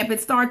boot camp.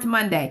 It starts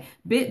Monday.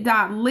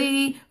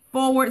 bit.ly/build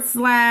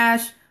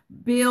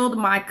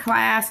my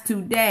class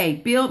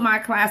today. Build my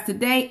class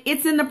today.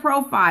 It's in the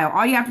profile.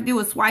 All you have to do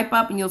is swipe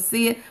up and you'll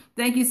see it.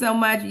 Thank you so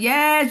much.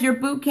 Yes, your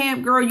boot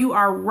camp girl, you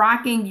are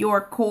rocking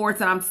your course,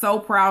 and I'm so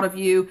proud of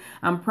you.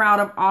 I'm proud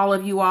of all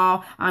of you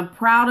all. I'm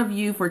proud of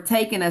you for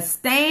taking a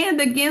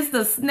stand against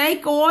the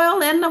snake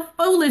oil and the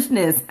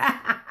foolishness.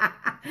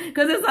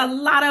 Because there's a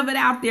lot of it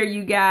out there,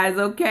 you guys,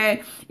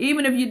 okay?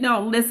 Even if you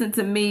don't listen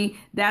to me,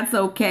 that's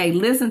okay.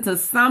 Listen to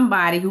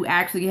somebody who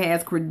actually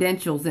has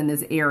credentials in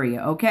this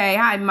area, okay?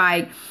 Hi,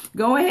 Mike.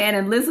 Go ahead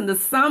and listen to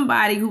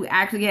somebody who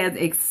actually has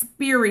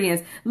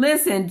experience.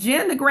 Listen,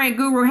 Jen the Grant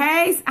Guru.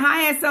 Hey,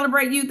 hi, I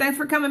celebrate you. Thanks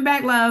for coming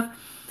back, love.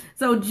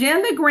 So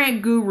Jen the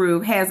Grant Guru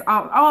has,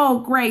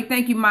 oh, great.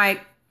 Thank you,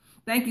 Mike.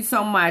 Thank you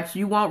so much.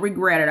 You won't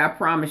regret it. I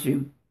promise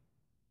you.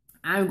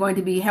 I'm going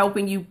to be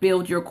helping you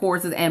build your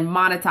courses and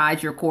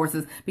monetize your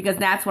courses because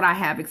that's what I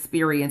have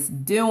experience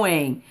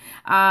doing.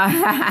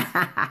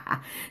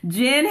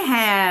 Jen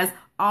has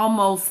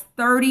almost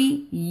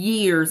 30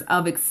 years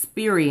of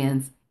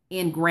experience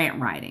in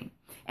grant writing.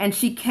 And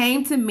she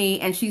came to me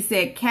and she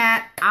said,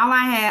 Kat,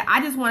 I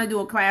just want to do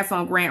a class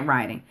on grant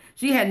writing.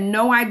 She had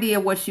no idea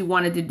what she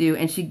wanted to do.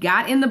 And she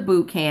got in the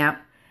boot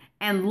camp,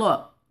 and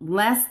look,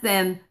 less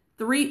than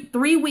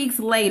three weeks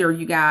later,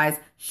 you guys,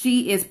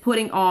 she is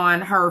putting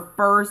on her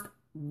first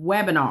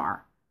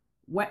webinar.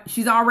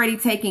 She's already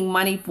taking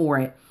money for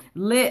it.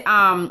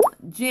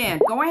 Jen,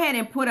 go ahead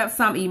and put up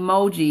some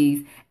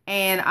emojis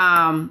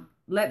and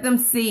let them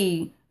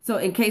see, so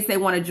in case they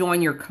want to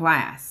join your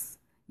class.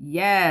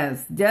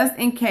 Yes, just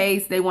in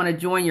case they want to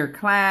join your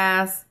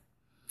class,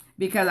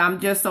 because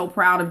I'm just so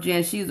proud of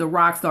Jen. She's a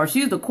rock star.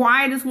 She's the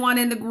quietest one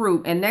in the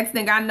group. And next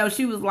thing I know,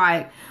 she was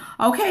like,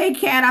 okay,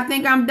 Kat, I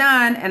think I'm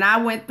done. And I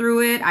went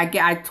through it.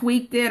 I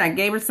tweaked it. I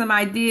gave her some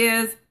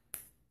ideas.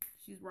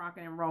 She's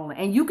rocking and rolling.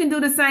 And you can do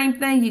the same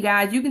thing, you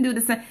guys. You can do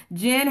the same.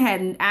 Jen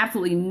had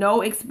absolutely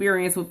no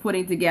experience with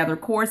putting together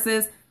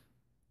courses.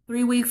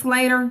 3 weeks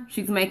later,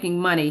 she's making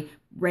money,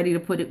 ready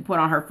to put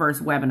on her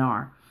first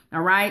webinar. All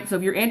right. So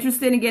if you're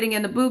interested in getting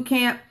in the boot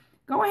camp,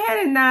 go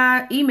ahead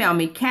and email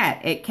me,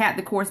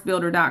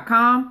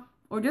 kat@katthecoursebuilder.com,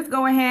 or just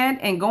go ahead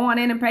and go on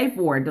in and pay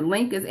for it. The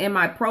link is in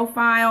my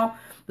profile.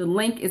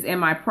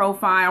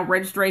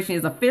 Registration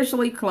is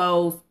officially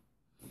closed,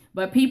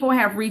 but people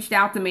have reached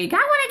out to me. I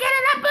want to get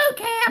in that boot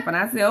camp. And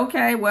I said,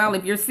 okay, well,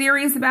 if you're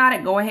serious about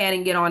it, go ahead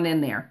and get on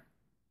in there.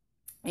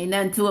 Ain't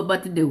nothing to it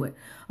but to do it.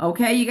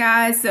 Okay, you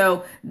guys.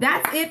 So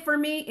that's it for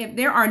me. If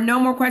there are no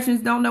more questions,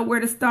 don't know where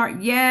to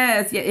start.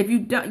 Yes. Yeah. If you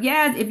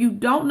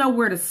don't know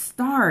where to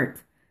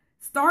start,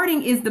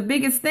 starting is the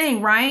biggest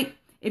thing, right?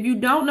 If you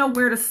don't know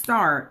where to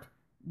start,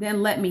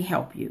 then let me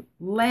help you.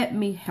 Let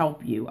me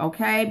help you.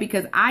 Okay.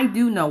 Because I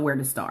do know where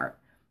to start.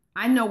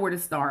 I know where to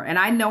start, and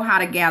I know how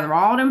to gather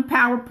all them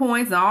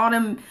PowerPoints and all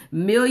them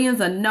millions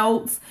of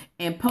notes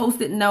and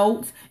Post-it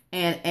notes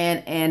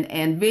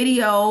and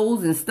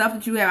videos and stuff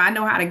that you have. I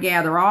know how to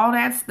gather all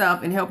that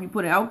stuff and help you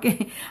put it.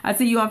 Okay. I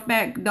see you, in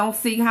fact, don't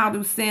see how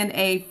to send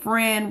a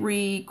friend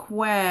request.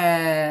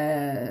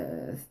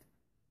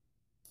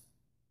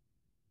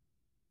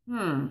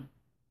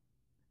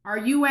 Are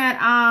you at,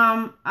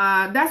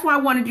 that's why I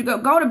wanted you to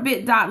go to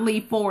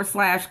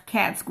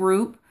bit.ly/cats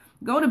group.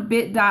 Go to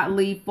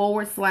bit.ly/cats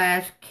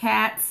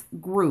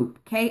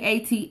group,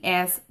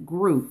 KATS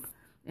group,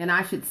 and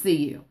I should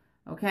see you.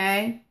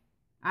 Okay.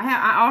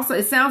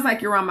 It sounds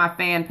like you're on my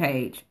fan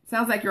page.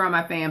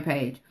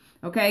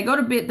 Okay. Go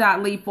to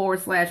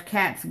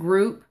bit.ly/cats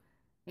group,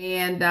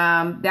 and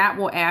that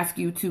will ask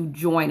you to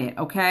join it.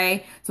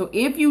 Okay. So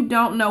if you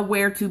don't know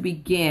where to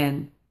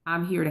begin,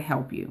 I'm here to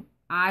help you.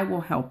 I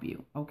will help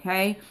you.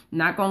 Okay. I'm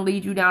not going to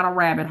lead you down a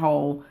rabbit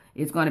hole.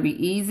 It's going to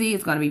be easy.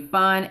 It's going to be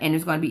fun, and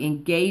it's going to be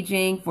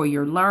engaging for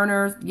your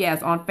learners.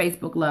 Yes, on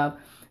Facebook, love.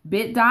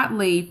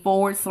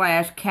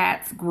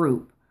 bit.ly/cats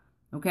group.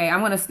 Okay,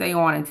 I'm going to stay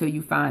on until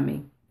you find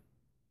me.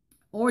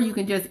 Or you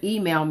can just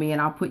email me and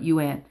I'll put you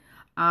in.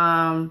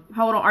 Hold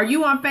on. Are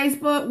you on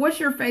Facebook? What's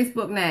your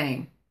Facebook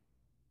name?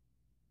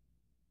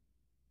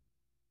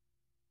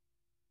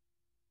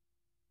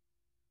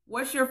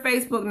 What's your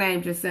Facebook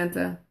name,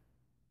 Jacinta?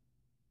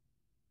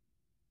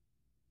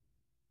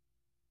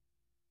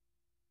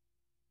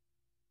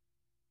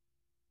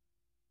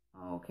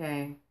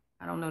 Okay.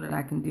 I don't know that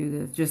I can do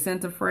this.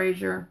 Jacinta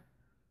Frazier.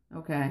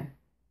 Okay.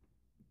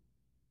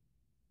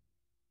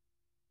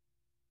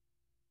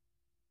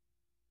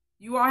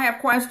 You all have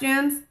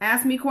questions?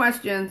 Ask me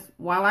questions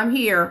while I'm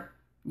here.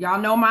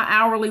 Y'all know my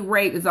hourly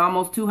rate is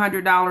almost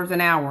 $200 an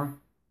hour.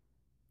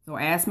 So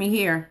ask me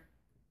here.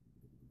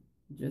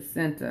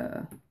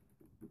 Jacinta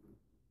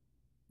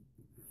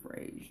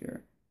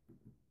Frazier.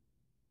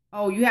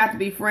 Oh, you have to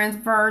be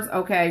friends first?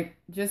 Okay.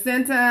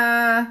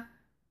 Jacinta.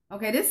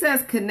 Okay, this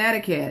says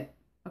Connecticut.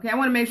 Okay, I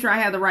want to make sure I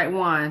have the right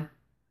one.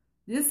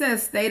 This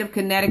says State of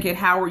Connecticut,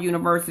 Howard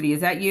University.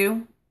 Is that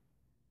you?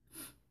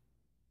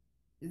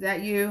 Is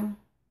that you?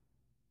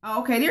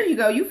 Oh, okay, there you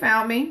go. You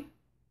found me.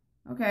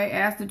 Okay,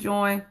 ask to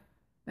join.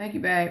 Thank you,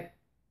 babe.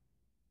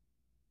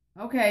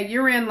 Okay,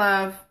 you're in,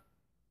 love.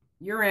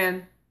 You're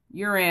in.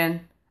 You're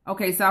in.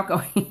 Okay,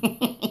 Salco.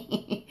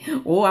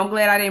 Oh, I'm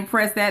glad I didn't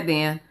press that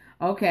then.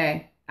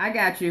 Okay, I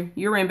got you.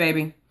 You're in,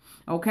 baby.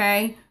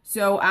 Okay,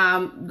 so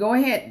go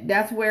ahead.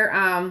 That's where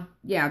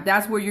yeah,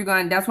 that's where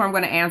I'm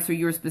gonna answer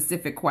your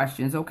specific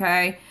questions.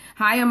 Okay.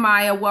 Hi,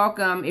 Amaya.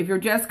 Welcome. If you're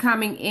just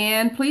coming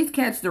in, please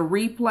catch the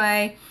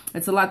replay.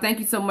 It's a lot. Thank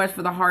you so much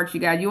for the hearts, you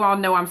guys. You all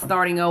know I'm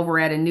starting over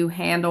at a new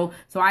handle,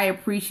 so I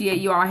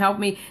appreciate you all help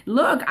me.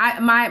 Look,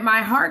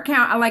 my heart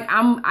count.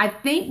 I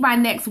think by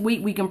next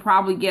week we can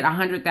probably get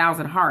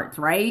 100,000 hearts.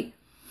 Right?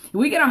 If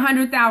we get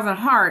 100,000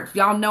 hearts,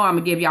 y'all know I'm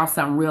gonna give y'all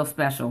something real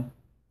special.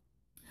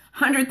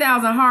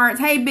 100,000 hearts.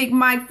 Hey, Big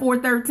Mike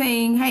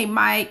 413. Hey,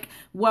 Mike,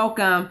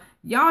 welcome.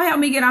 Y'all help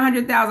me get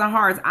 100,000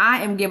 hearts.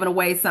 I am giving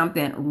away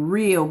something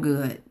real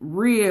good.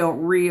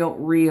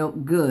 Real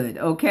good.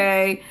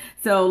 Okay.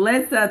 So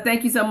let's,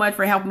 thank you so much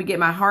for helping me get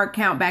my heart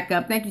count back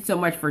up. Thank you so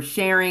much for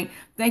sharing.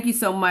 Thank you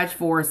so much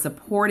for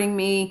supporting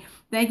me.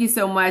 Thank you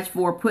so much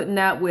for putting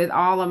up with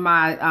all of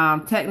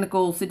my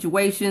technical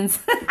situations.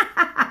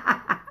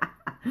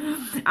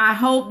 I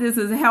hope this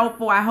is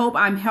helpful. I hope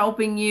I'm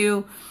helping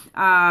you.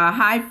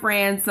 Hi,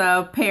 friends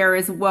of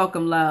Paris.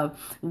 Welcome, love.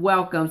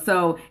 Welcome.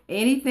 So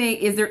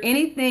is there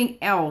anything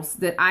else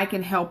that I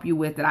can help you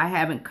with that I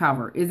haven't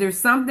covered? Is there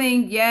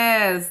something?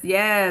 Yes,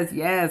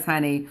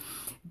 honey.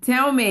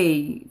 Tell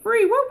me.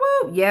 Free. Whoop,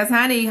 whoop. Yes,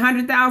 honey.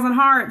 100,000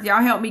 hearts.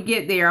 Y'all help me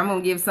get there. I'm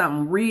going to give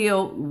something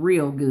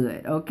real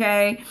good.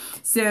 Okay.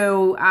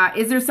 So,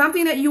 is there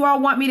something that you all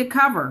want me to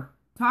cover?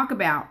 Talk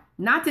about?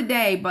 Not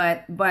today,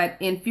 but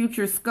in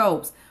future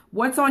scopes.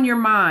 What's on your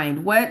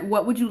mind? What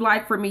would you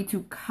like for me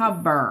to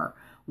cover?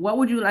 What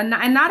would you, and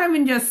not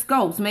even just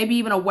scopes, maybe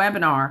even a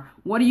webinar.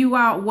 What do you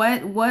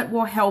what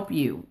will help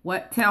you?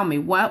 Tell me,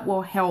 what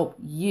will help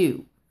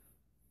you?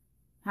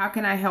 How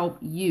can I help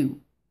you?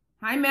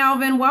 Hi,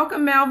 Melvin.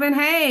 Welcome, Melvin.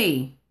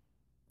 Hey,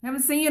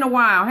 haven't seen you in a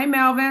while. Hey,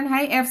 Melvin.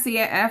 Hey,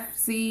 FCF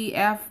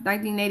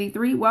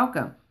 1983.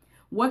 Welcome.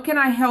 What can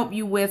I help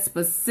you with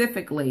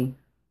specifically?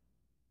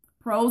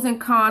 Pros and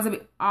cons of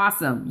it.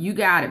 Awesome. You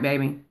got it,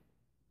 baby.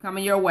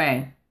 Coming your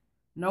way.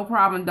 No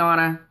problem,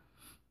 Donna.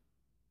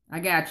 I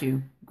got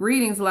you.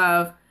 Greetings,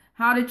 love.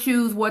 How to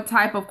choose what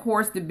type of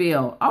course to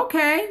build.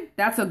 Okay,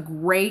 that's a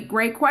great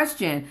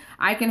question.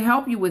 I can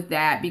help you with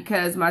that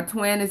because my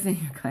twin is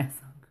in your class.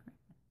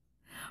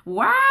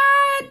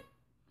 What?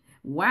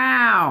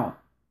 Wow.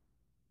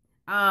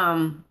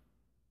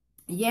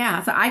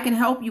 Yeah, so I can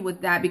help you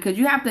with that because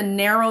you have to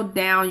narrow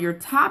down your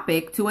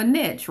topic to a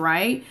niche,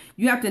 right?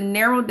 You have to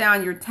narrow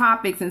down your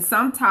topics, and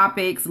some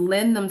topics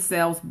lend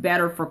themselves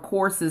better for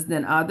courses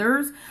than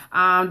others,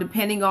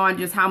 depending on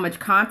just how much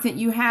content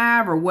you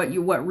have or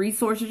what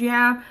resources you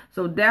have.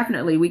 So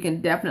we can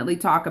definitely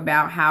talk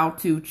about how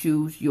to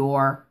choose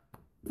your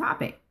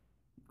topic.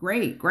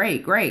 Great.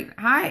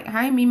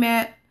 Hi,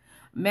 Mehmet.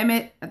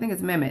 I think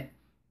it's Mehmet.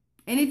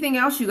 Anything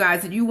else, you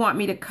guys, that you want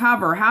me to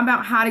cover? How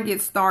about how to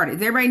get started?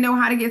 Does everybody know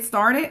how to get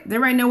started? Does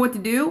everybody know what to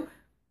do?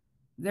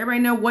 Does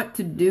everybody know what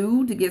to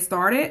do to get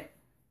started?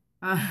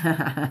 Does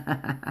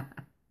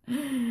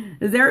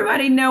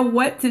everybody know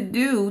what to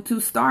do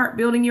to start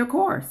building your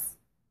course?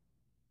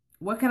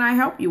 What can I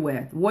help you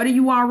with? What do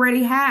you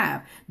already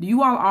have? Do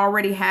you all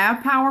already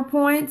have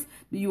PowerPoints?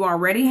 Do you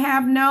already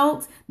have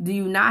notes? Do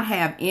you not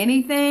have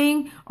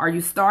anything? Are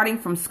you starting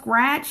from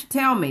scratch?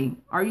 Tell me.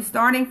 Are you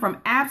starting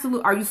from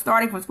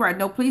scratch?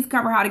 No, please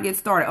cover how to get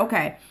started.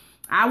 Okay.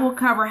 I will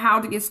cover how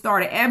to get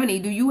started. Ebony,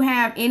 do you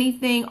have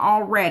anything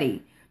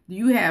already? Do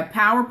you have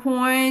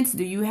PowerPoints?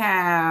 Do you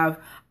have,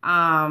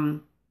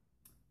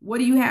 what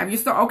do you have?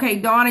 Okay,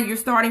 Donna, you're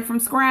starting from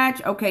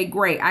scratch? Okay,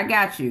 great. I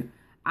got you.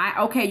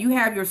 Okay, you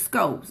have your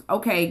scopes.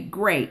 Okay,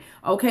 great.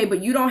 Okay,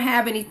 but you don't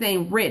have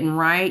anything written,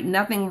 right?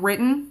 Nothing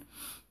written.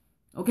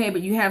 Okay,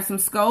 but you have some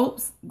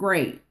scopes.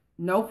 Great.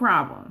 No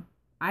problem.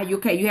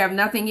 Okay, you have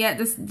nothing yet,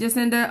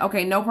 Jacinda?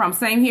 Okay, no problem.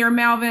 Same here,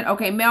 Melvin.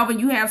 Okay, Melvin,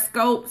 you have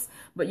scopes,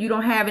 but you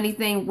don't have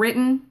anything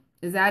written.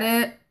 Is that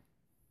it?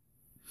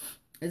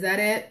 Is that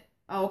it?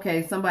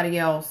 Okay, somebody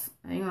else.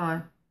 Hang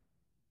on.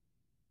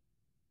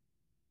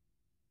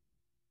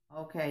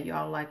 Okay,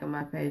 y'all liking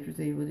my page.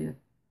 Receive with you.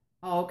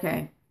 Oh,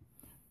 okay.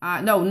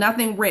 No,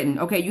 nothing written.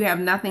 Okay, you have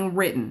nothing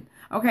written.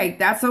 Okay,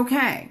 that's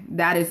okay.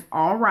 That is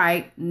all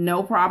right.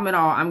 No problem at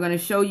all. I'm going to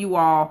show you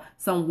all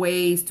some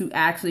ways to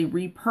actually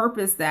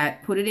repurpose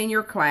that, put it in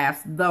your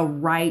class the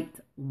right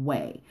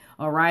way.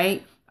 All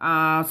right.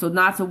 So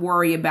not to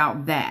worry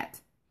about that.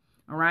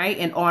 All right.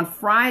 And on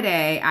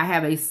Friday, I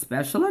have a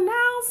special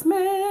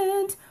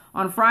announcement.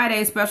 On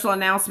Friday, special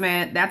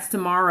announcement. That's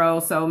tomorrow.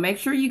 So make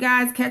sure you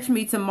guys catch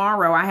me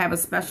tomorrow. I have a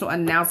special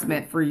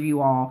announcement for you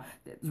all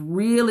that's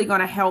really going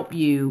to help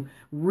you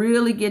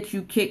really get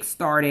you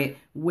kick-started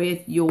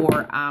with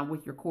your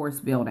course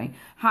building.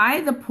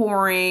 Hi, the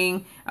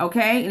pouring.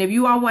 Okay. And if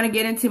you all want to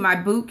get into my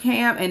boot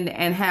camp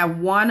and have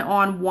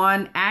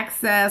one-on-one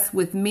access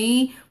with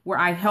me where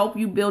I help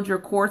you build your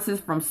courses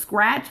from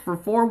scratch for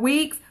 4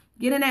 weeks,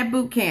 get in that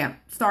boot camp.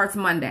 Starts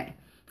Monday.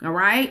 All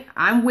right.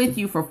 I'm with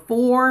you for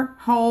 4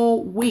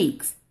 whole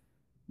weeks.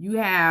 You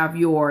have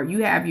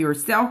your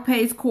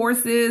self-paced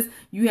courses.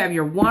 You have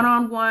your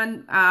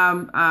one-on-one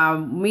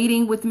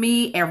meeting with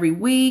me every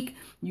week.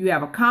 You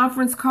have a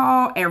conference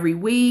call every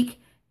week.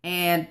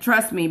 And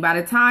trust me, by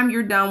the time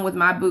you're done with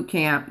my boot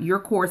camp, your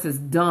course is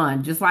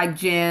done. Just like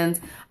Jen's,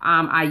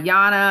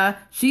 Ayana,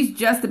 she's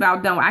just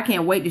about done. I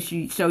can't wait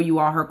to show you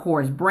all her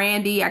course.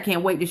 Brandy, I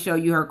can't wait to show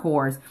you her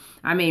course.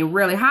 I mean,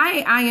 really.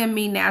 Hi, I am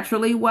me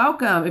naturally.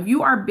 Welcome. If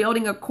you are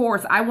building a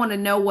course, I want to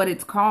know what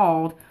it's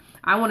called.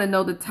 I want to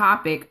know the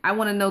topic. I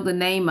want to know the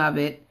name of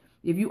it.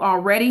 If you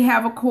already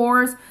have a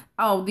course,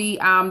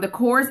 the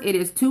course, it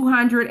is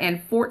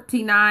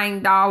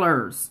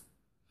 $249.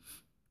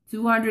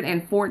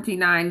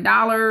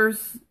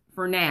 $249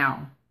 for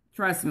now.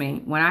 Trust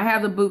me. When I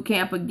have the boot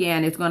camp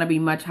again, it's going to be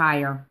much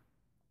higher.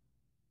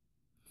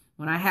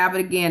 When I have it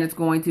again, it's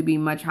going to be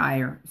much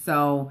higher.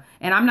 So,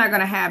 and I'm not going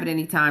to have it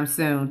anytime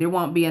soon. There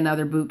won't be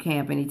another boot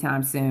camp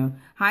anytime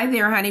soon. Hi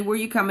there, honey. Where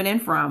are you coming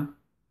in from?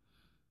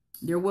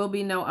 There will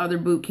be no other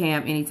boot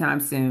camp anytime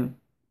soon.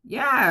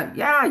 Yeah.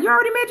 You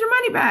already made your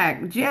money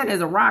back. Jen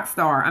is a rock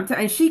star.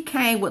 And she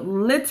came with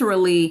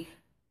literally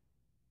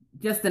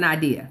just an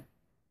idea.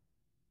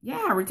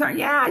 Yeah, return.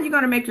 Yeah, you're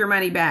going to make your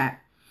money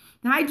back.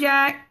 Hi,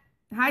 Jack.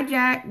 Hi,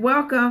 Jack.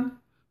 Welcome.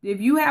 If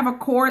you have a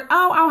course.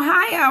 Oh,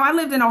 Ohio. I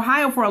lived in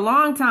Ohio for a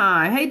long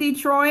time. Hey,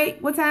 Detroit.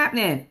 What's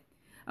happening?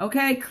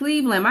 Okay,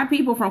 Cleveland. My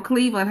people from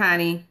Cleveland,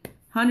 honey.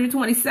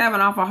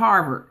 127 off of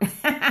Harvard.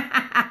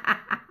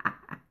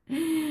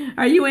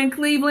 Are you in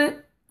Cleveland?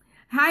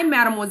 Hi,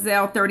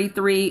 Mademoiselle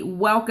 33.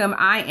 Welcome.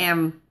 I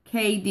am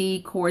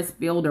KD Course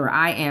Builder.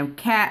 I am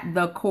Kat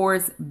the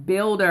Course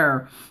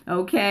Builder.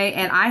 Okay.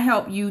 And I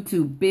help you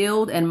to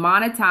build and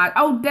monetize.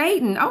 Oh,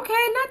 Dayton.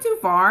 Okay. Not too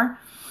far.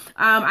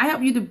 I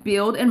help you to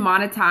build and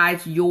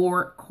monetize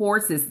your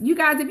courses. You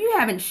guys, if you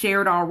haven't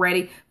shared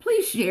already,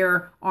 please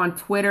share on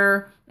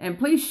Twitter and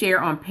please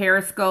share on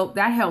Periscope.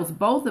 That helps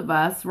both of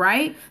us,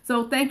 right?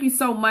 So thank you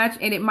so much.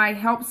 And it might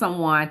help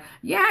someone.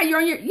 Yeah,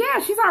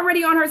 she's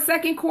already on her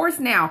second course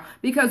now,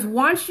 because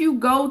once you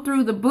go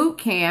through the boot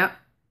camp,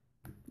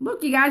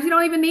 look, you guys, you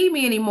don't even need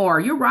me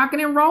anymore. You're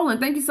rocking and rolling.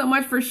 Thank you so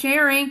much for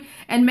sharing,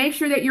 and make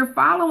sure that you're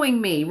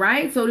following me,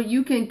 right? So that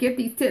you can get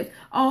these tips.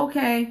 Oh,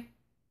 okay.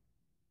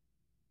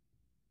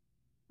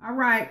 All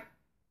right.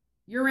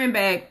 You're in,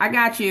 babe. I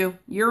got you.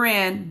 You're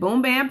in.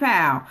 Boom, bam,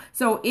 pow.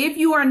 So if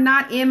you are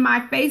not in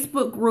my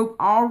Facebook group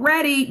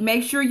already,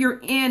 make sure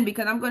you're in,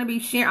 because I'm going to be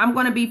sharing. I'm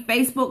going to be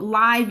Facebook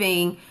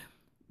living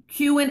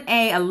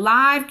Q&A, a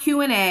live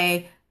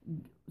Q&A,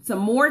 some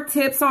more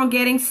tips on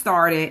getting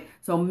started.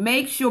 So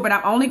make sure, but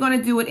I'm only going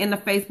to do it in the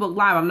Facebook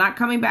Live. I'm not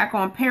coming back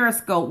on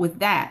Periscope with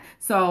that.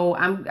 So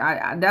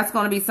that's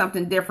going to be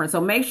something different.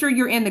 So make sure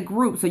you're in the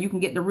group so you can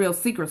get the real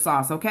secret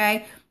sauce,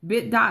 okay?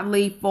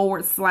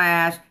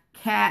 bit.ly/Cats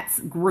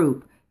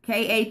Group.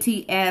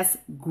 K-A-T-S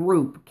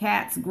Group.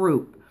 Cats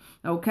Group.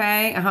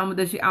 Okay?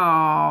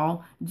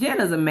 Oh,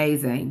 Jen is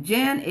amazing.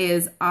 Jen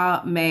is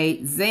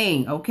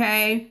amazing.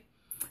 Okay?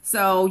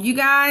 So you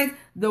guys,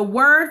 the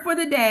word for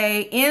the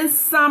day in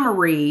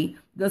summary,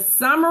 the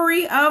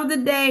summary of the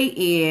day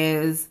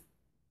is: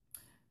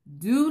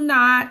 do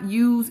not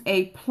use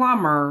a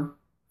plumber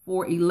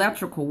for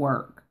electrical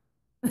work.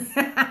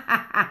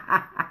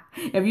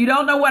 If you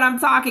don't know what I'm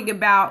talking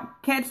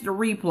about, catch the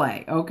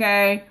replay,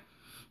 okay?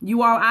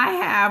 You all, I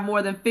have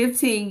more than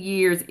 15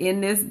 years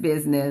in this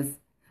business,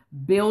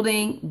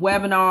 building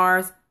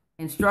webinars,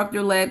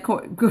 instructor-led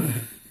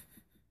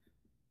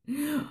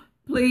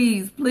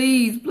Please, do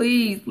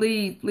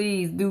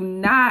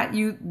not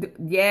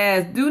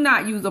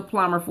use a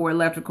plumber for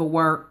electrical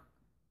work.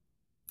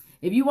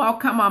 If you all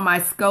come on my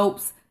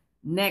scopes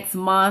next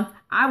month,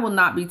 I will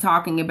not be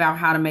talking about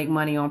how to make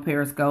money on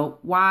Periscope.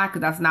 Why?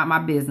 Because that's not my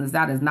business.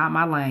 That is not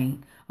my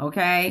lane.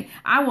 Okay?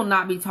 I will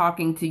not be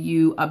talking to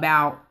you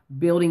about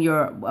building you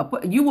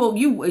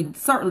will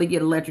certainly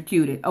get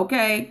electrocuted.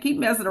 Okay? Keep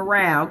messing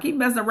around. Keep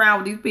messing around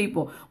with these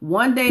people.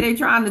 One day they're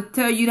trying to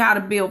tell you how to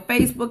build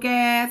Facebook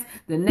ads.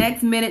 The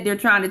next minute they're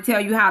trying to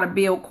tell you how to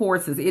build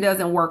courses. It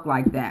doesn't work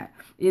like that.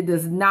 It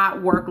does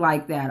not work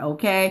like that.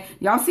 Okay?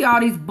 Y'all see all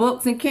these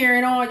books and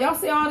carrying on? Y'all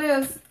see all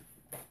this?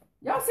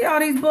 Y'all see all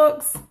these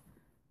books?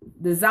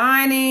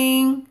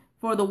 Designing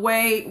for the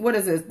way, what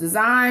is this?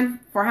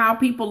 Design for how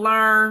people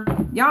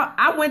learn. Y'all,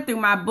 I went through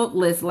my book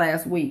list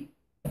last week.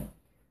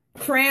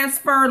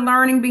 Transfer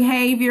learning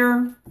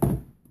behavior.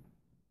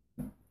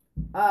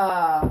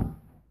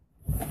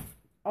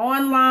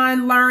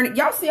 Online learning.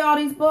 Y'all see all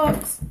these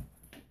books?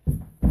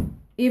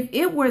 If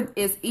it were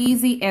as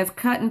easy as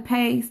cut and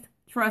paste,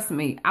 trust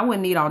me, I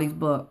wouldn't need all these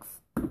books.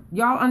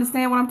 Y'all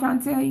understand what I'm trying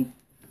to tell you?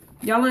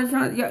 Y'all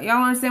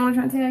understand what I'm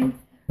trying to tell you?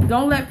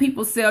 Don't let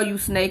people sell you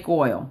snake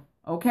oil,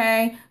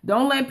 okay?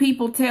 Don't let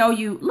people tell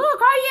you,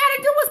 look, all you had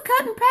to do was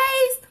cut and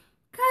paste.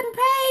 Cut and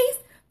paste.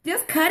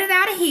 Just cut it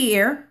out of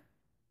here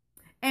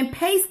and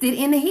paste it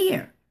into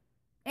here.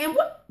 And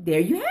what? There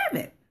you have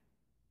it.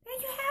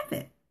 There you have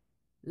it.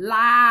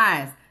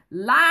 Lies.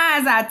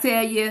 Lies, I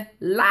tell you.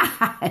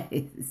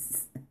 Lies.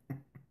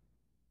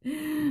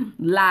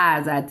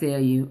 Lies, I tell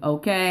you,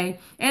 okay?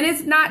 And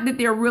it's not that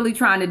they're really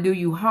trying to do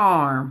you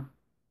harm.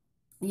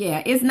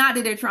 Yeah, it's not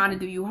that they're trying to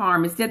do you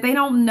harm. It's that they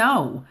don't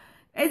know.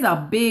 It's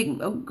a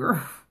big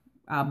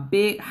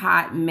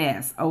hot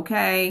mess,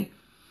 okay?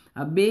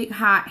 A big,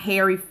 hot,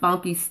 hairy,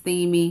 funky,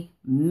 steamy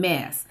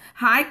mess.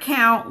 Hi,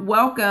 Count.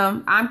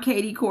 Welcome. I'm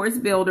Katie, Course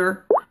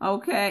Builder.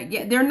 Okay.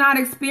 Yeah, they're not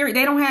experienced.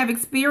 They don't have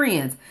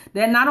experience.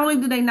 That not only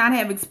do they not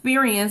have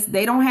experience,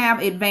 they don't have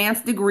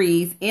advanced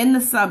degrees in the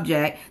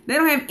subject. They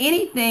don't have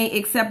anything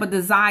except a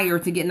desire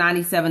to get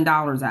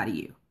 $97 out of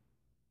you.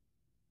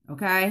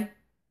 Okay?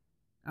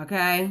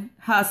 Okay?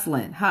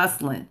 Hustling.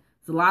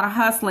 There's a lot of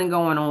hustling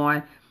going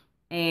on.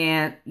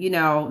 And, you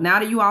know, now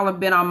that you all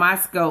have been on my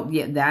scope,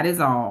 yeah, that is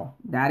all.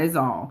 That is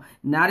all.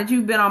 Now that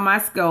you've been on my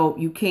scope,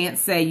 you can't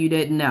say you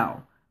didn't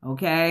know.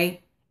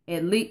 Okay?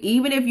 At least,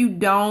 even if you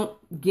don't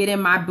get in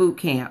my boot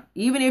camp,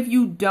 even if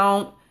you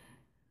don't,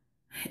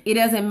 it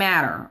doesn't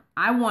matter.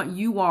 I want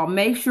you all,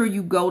 make sure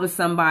you go to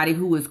somebody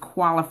who is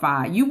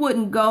qualified. You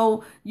wouldn't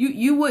go,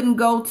 you wouldn't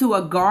go to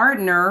a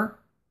gardener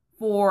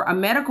for a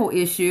medical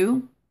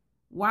issue.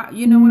 Why?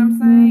 You know what I'm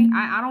saying?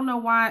 I don't know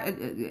why.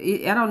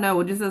 I don't know.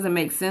 It just doesn't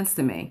make sense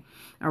to me.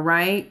 All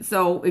right.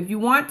 So if you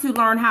want to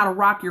learn how to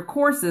rock your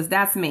courses,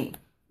 that's me.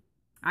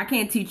 I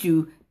can't teach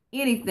you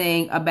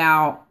anything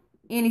about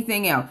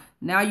anything else.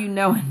 Now you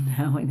know,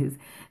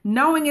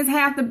 knowing is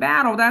half the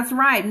battle. That's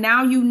right.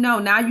 Now you know.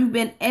 Now you've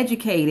been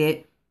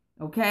educated.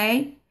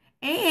 Okay.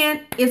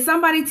 And if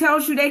somebody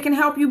tells you they can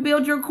help you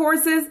build your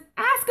courses,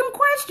 ask them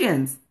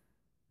questions.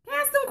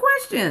 Ask them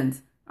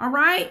questions. All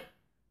right.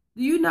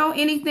 Do you know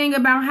anything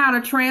about how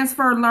to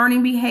transfer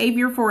learning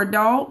behavior for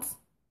adults?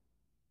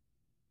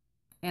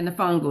 And the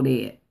phone go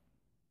dead.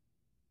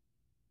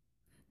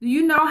 Do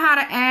you know how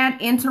to add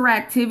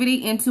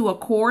interactivity into a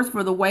course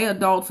for the way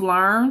adults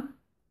learn?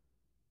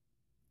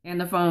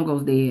 And the phone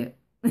goes dead.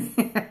 Do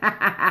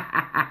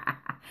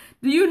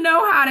you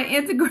know how to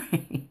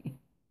integrate?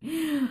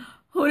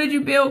 Who did you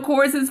build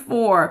courses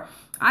for?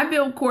 I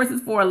build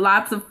courses for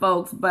lots of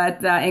folks,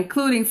 but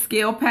including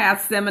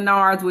SkillPath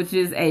Seminars, which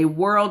is a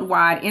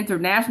worldwide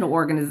international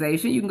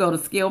organization. You can go to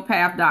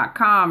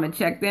skillpath.com and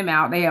check them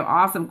out. They have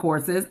awesome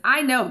courses.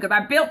 I know because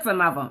I built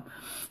some of them.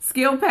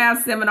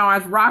 SkillPath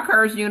Seminars,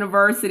 Rockhurst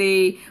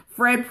University,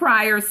 Fred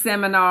Pryor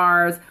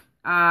Seminars,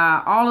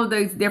 all of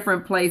these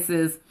different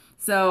places.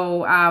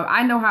 So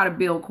I know how to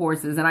build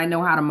courses and I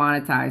know how to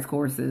monetize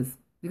courses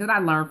because I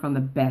learned from the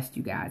best,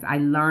 you guys. I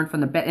learned from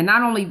the best. And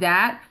not only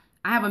that,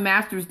 I have a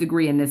master's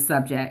degree in this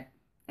subject,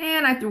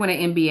 and I threw in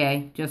an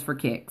MBA just for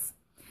kicks.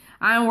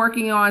 I'm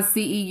working on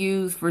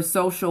CEUs for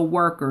social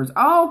workers.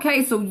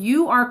 Okay, so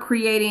you are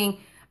creating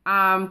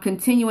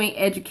continuing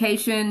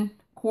education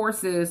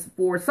courses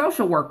for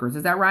social workers.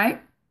 Is that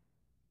right?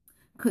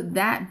 Could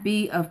that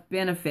be of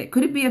benefit?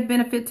 Could it be of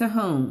benefit to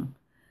whom?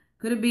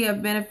 Could it be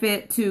of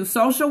benefit to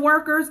social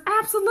workers?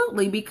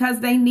 Absolutely,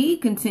 because they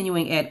need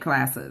continuing ed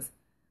classes.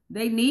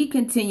 They need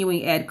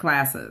continuing ed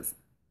classes.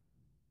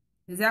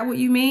 Is that what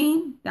you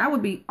mean? That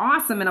would be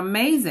awesome and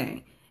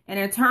amazing. And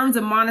in terms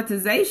of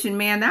monetization,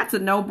 man, that's a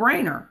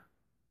no-brainer.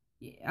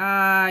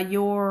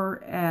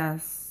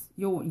 Yours.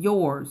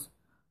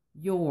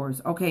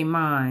 Okay,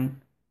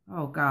 mine.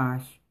 Oh,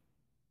 gosh.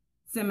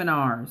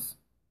 Seminars.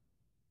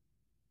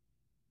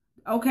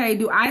 Okay,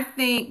 do I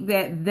think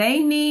that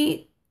they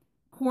need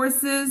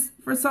courses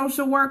for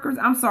social workers?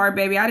 I'm sorry,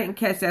 baby. I didn't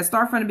catch that.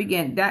 Start from the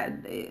beginning.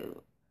 That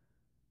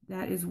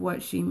is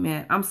what she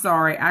meant. I'm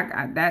sorry.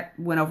 I that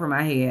went over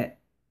my head.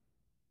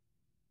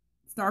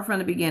 Start from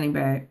the beginning,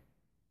 babe.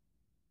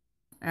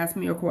 Ask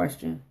me your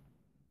question.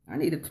 I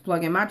need to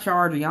plug in my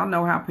charger. Y'all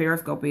know how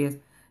Periscope is.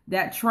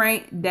 That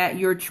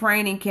your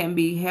training can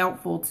be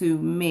helpful to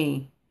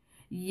me.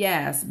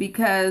 Yes,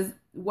 because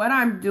what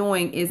I'm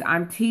doing is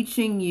I'm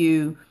teaching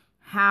you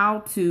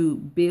how to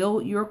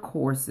build your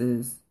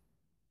courses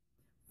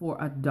for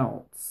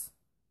adults.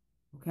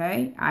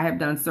 Okay? I have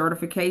done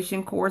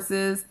certification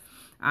courses.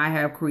 I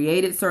have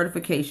created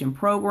certification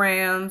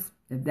programs.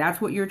 If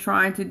that's what you're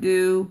trying to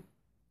do,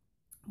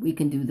 we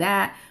can do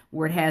that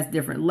where it has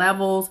different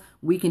levels.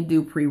 We can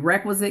do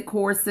prerequisite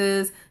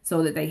courses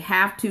so that they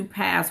have to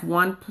pass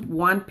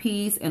one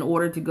piece in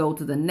order to go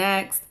to the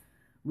next.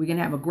 We can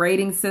have a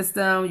grading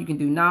system. You can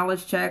do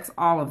knowledge checks,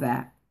 all of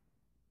that.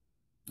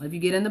 If you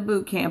get in the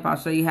boot camp, I'll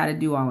show you how to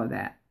do all of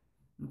that.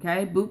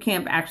 Okay, boot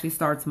camp actually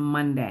starts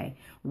Monday.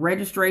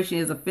 Registration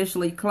is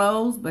officially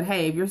closed, but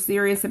hey, if you're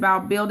serious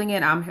about building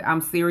it,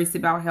 I'm serious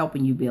about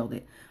helping you build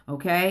it.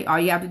 Okay, all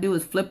you have to do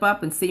is flip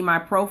up and see my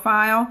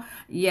profile.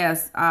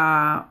 Yes,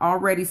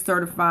 already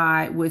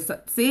certified with.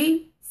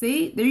 See,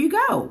 there you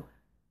go.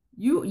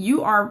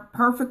 You are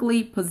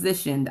perfectly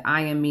positioned.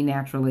 I am me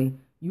naturally.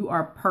 You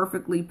are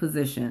perfectly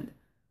positioned.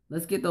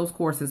 Let's get those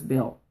courses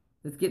built.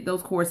 Let's get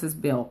those courses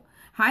built.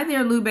 Hi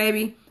there, Lou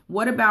baby.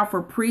 What about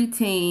for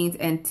preteens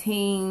and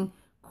teen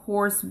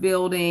course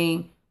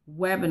building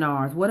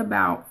webinars? What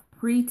about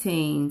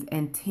preteens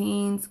and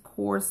teens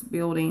course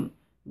building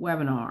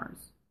webinars?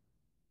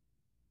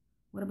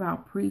 What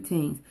about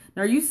preteens?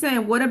 Now, are you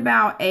saying what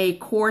about a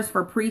course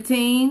for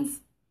preteens?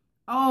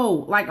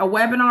 Oh, like a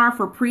webinar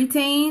for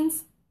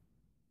preteens?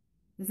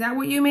 Is that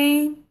what you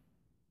mean?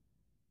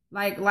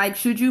 Like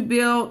should you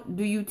build,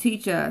 do you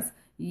teach us?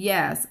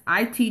 Yes,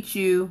 I teach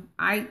you.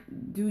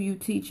 Do you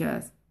teach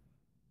us?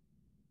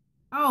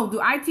 Oh,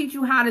 do I teach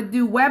you how to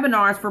do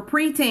webinars for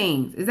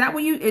preteens? Is that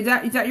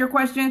your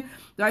question?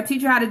 Do I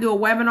teach you how to do a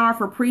webinar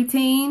for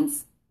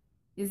preteens?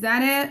 Is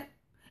that it?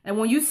 And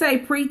when you say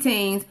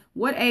preteens,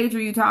 what age are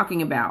you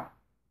talking about?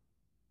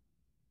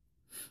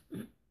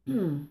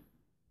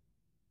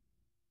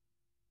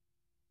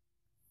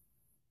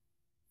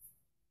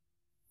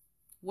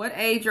 What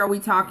age are we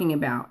talking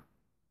about?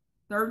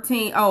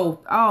 13.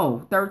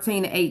 Oh,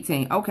 13 to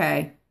 18.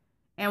 Okay.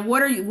 And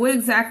what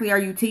exactly are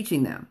you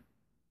teaching them?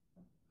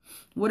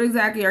 What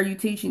exactly are you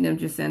teaching them,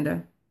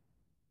 Jacinda?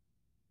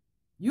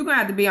 You're going to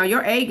have to be on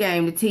your A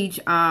game to teach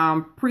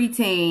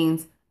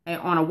preteens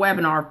on a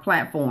webinar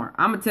platform.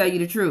 I'm going to tell you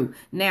the truth.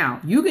 Now,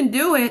 you can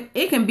do it.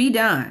 It can be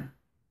done.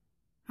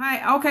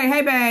 Hi. Okay.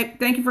 Hey, babe.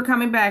 Thank you for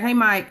coming back. Hey,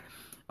 Mike.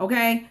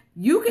 Okay.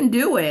 You can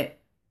do it.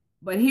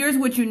 But here's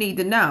what you need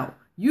to know.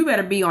 You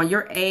better be on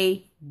your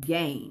A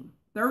game.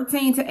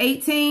 13 to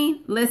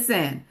 18.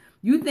 Listen,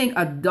 you think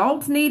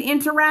adults need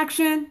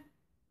interaction?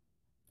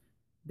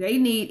 They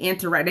need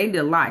They need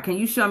a lot. Can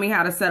you show me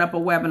how to set up a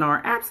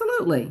webinar?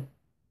 Absolutely.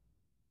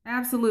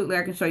 Absolutely.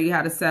 I can show you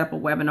how to set up a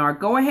webinar.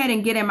 Go ahead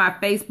and get in my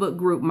Facebook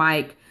group,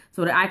 Mike,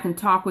 so that I can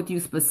talk with you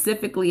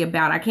specifically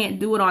about it. I can't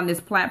do it on this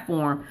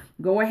platform.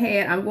 Go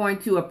ahead. I'm going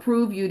to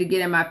approve you to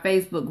get in my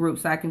Facebook group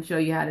so I can show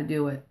you how to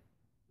do it.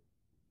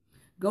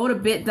 Go to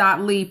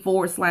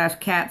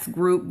bit.ly/cats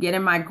group. Get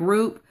in my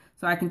group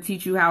so I can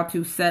teach you how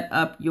to set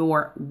up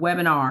your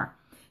webinar.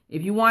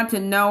 If you want to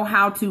know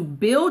how to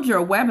build your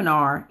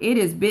webinar, it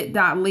is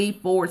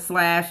bit.ly/cats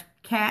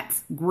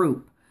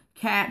group.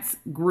 Cats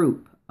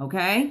group.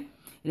 Okay. And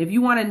if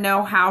you want to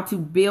know how to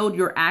build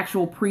your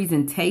actual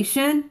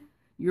presentation,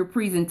 you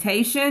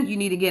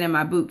need to get in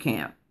my boot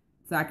camp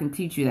so I can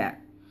teach you that.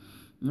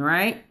 All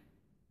right.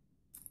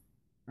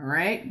 All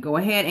right. Go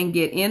ahead and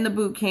get in the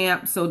boot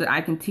camp so that I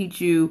can teach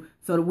you,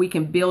 so that we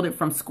can build it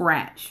from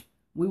scratch.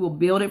 We will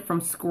build it from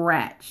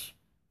scratch.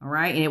 All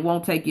right. And it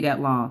won't take you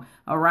that long.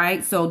 All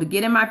right. So to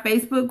get in my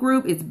Facebook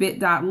group, it's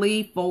bit.ly/cats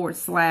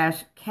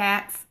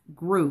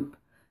group.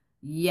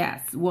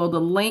 Yes. Well, the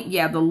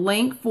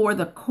link for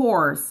the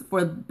course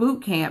for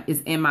boot camp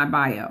is in my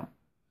bio.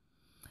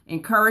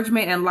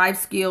 Encouragement and life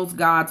skills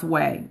God's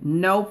way.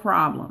 No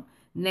problem.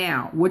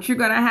 Now, what you're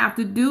going to have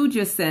to do,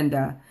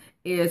 Jacinda,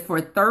 is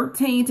for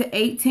 13 to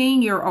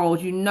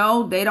 18-year-olds,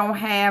 they don't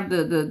have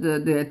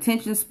the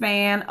attention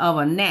span of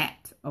a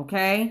gnat.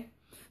 Okay.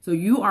 So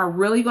you are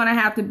really going to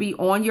have to be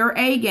on your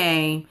A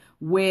game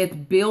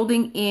with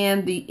building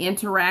in the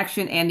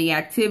interaction and the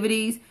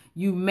activities.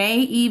 You may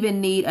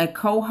even need a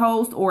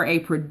co-host or a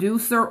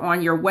producer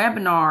on your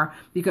webinar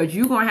because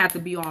you're going to have to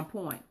be on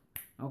point.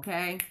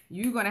 Okay.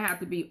 You're going to have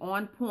to be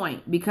on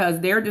point because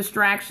their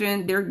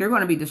distraction, they're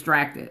going to be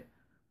distracted.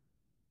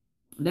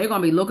 They're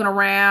going to be looking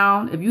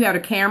around. If you have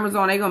the cameras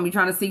on, they're going to be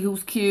trying to see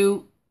who's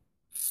cute.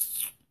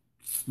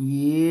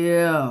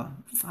 Yeah.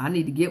 I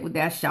need to get with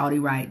that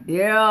shawty right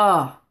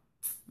there.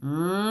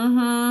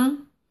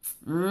 And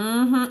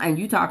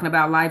you talking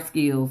about life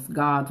skills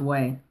God's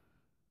way.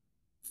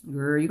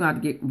 Girl, you're going to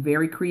have to get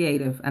very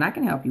creative. And I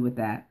can help you with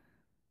that.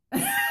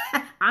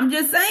 I'm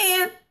just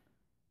saying.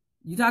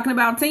 You talking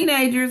about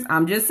teenagers.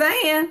 I'm just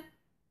saying.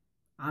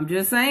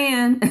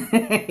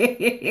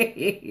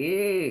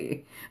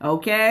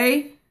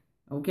 Okay.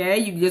 Okay.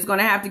 You're just going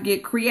to have to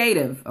get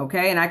creative.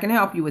 Okay. And I can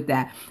help you with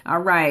that.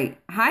 All right.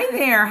 Hi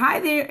there.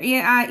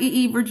 Yeah,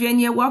 EE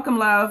Virginia. Welcome,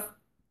 love.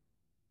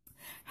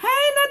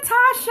 Hey,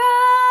 Natasha.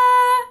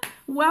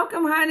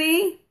 Welcome,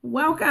 honey.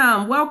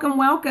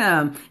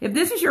 Welcome. If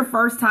this is your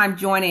first time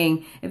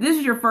joining,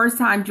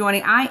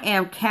 I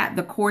am Kat,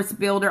 the course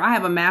builder. I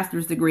have a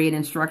master's degree in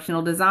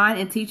instructional design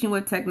and teaching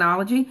with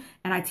technology,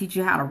 and I teach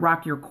you how to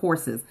rock your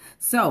courses.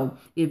 So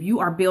if you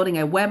are building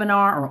a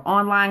webinar or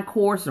online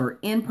course or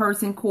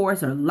in-person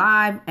course or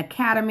live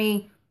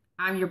academy,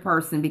 I'm your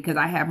person because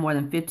I have more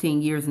than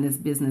 15 years in this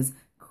business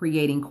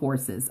creating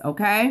courses.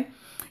 Okay.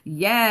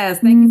 Yes.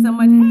 Thank you so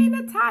much. Hey,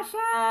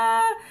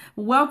 Natasha.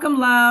 Welcome,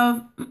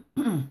 love.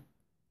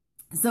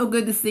 So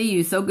good to see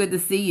you. So good to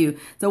see you.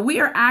 So we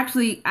are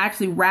actually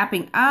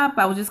wrapping up.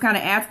 I was just kind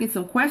of asking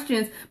some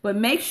questions, but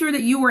make sure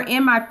that you were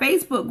in my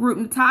Facebook group,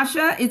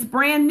 Natasha. It's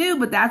brand new,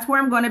 but that's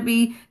where I'm going to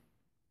be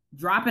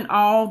dropping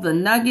all the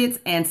nuggets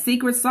and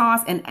secret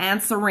sauce and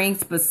answering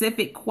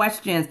specific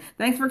questions.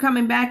 Thanks for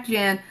coming back,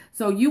 Jen.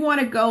 So you want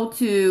to go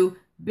to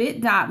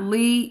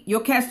bit.ly.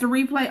 You'll catch the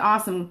replay.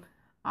 Awesome.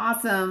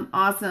 Awesome.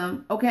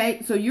 Awesome.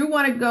 Okay. So you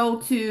want to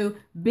go to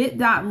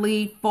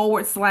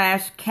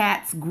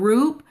bit.ly/cats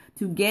group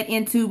to get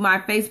into my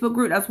Facebook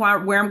group. That's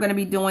where I'm going to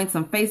be doing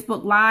some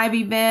Facebook Live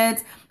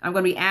events. I'm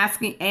going to be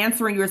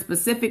answering your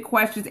specific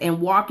questions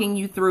and walking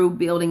you through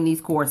building these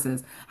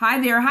courses.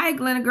 Hi there. Hi,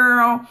 Glenna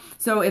girl.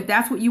 So if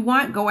that's what you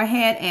want, go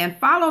ahead and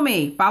follow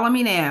me. Follow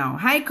me now.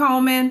 Hi,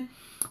 Coleman.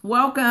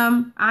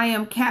 Welcome. I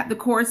am Kat, the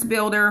course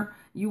builder.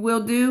 You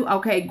will do?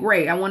 Okay,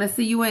 great. I want to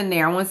see you in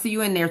there. I want to see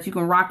you in there so you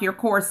can rock your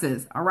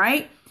courses. All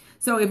right.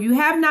 So if you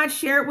have not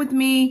shared with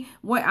me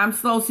what I'm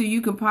slow, so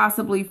you can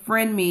possibly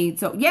friend me.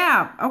 So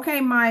yeah.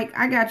 Okay, Mike,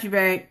 I got you,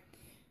 babe.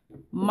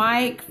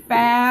 Mike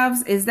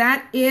Favs. Is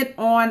that it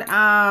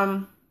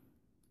on,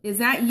 is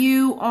that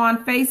you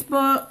on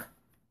Facebook?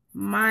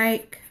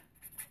 Mike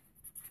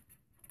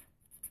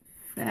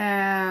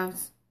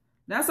Favs.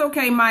 That's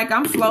okay, Mike.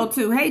 I'm slow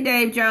too. Hey,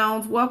 Dave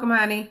Jones. Welcome,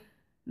 honey.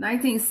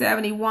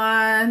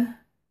 1971.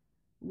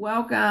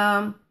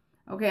 Welcome.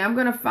 Okay, I'm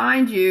going to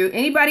find you.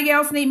 Anybody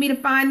else need me to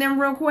find them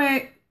real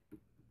quick?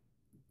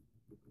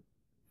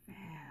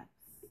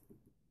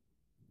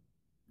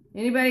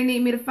 Anybody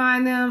need me to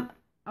find them?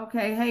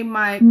 Okay, hey,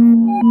 Mike. Oh,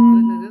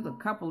 goodness, there's a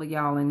couple of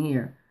y'all in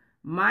here.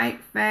 Mike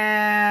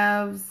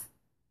Favs.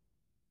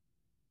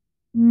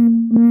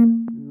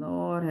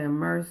 Lord have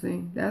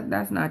mercy.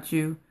 That's not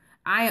you.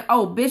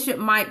 Bishop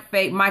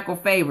Michael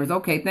Favors.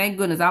 Okay, thank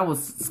goodness. I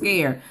was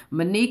scared.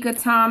 Monica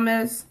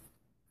Thomas.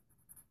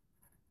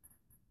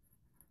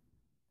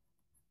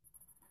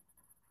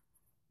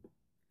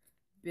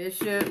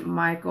 Bishop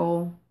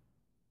Michael.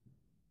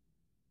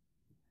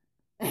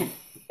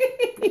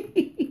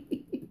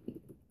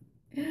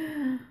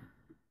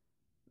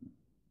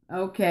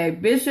 Okay,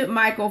 Bishop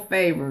Michael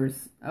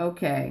Favors.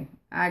 Okay,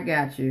 I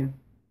got you.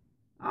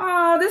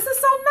 Oh, this is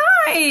so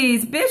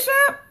nice,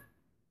 Bishop.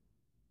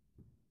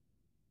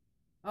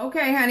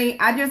 Okay, honey,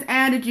 I just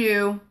added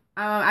you.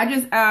 I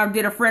just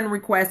did a friend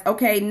request.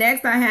 Okay,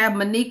 next I have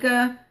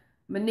Monica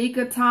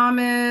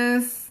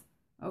Thomas.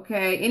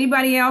 Okay,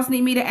 anybody else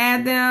need me to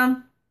add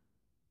them?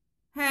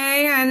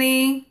 Hey,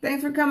 honey.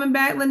 Thanks for coming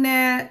back,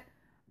 Lynette.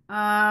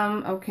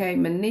 Okay,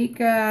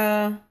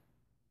 Monica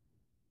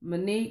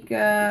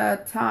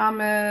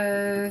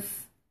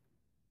Thomas.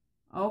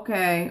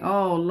 Okay.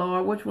 Oh,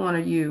 Lord, which one are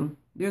you?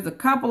 There's a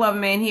couple of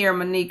them in here,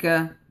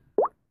 Monica.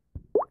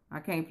 I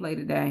can't play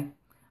today.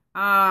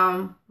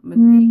 Monica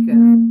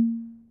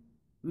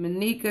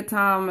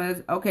Thomas.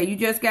 Okay, you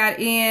just got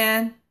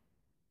in.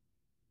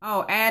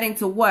 Oh, adding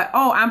to what?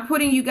 Oh, I'm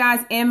putting you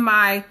guys in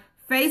my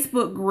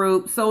Facebook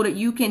group so that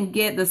you can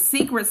get the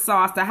secret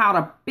sauce to how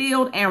to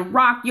build and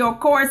rock your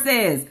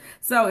courses.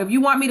 So if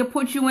you want me to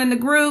put you in the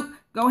group,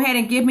 go ahead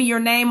and give me your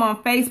name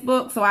on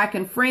Facebook so I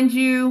can friend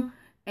you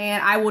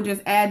and I will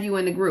just add you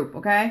in the group.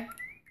 Okay.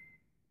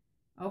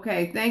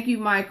 Okay. Thank you,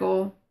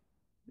 Michael.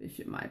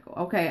 Bishop Michael.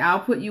 Okay. I'll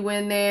put you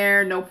in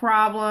there. No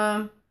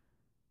problem.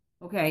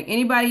 Okay.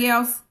 Anybody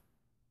else?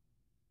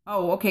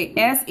 Oh, okay.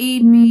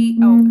 S-E-B.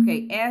 Oh,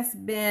 okay. S.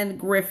 Ben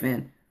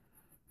Griffin.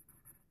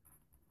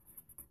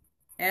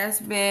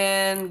 S.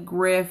 Ben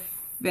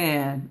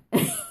Griffin.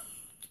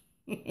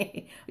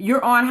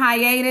 You're on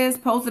hiatus.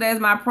 Posted as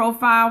my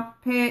profile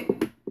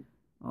pic.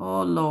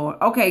 Oh, Lord.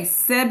 Okay.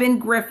 Seben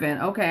Griffin.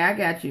 Okay. I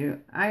got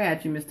you.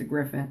 Mr.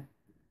 Griffin.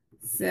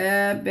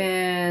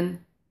 Seben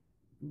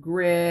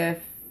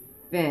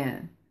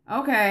Griffin.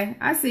 Okay.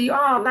 I see you.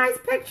 Oh, nice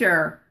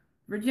picture.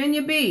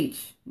 Virginia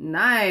Beach.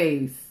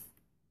 Nice.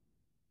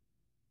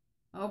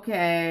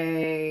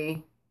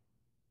 Okay.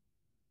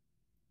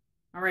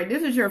 All right,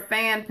 this is your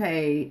fan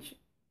page.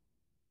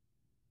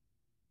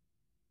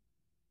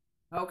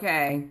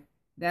 Okay,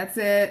 that's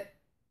it.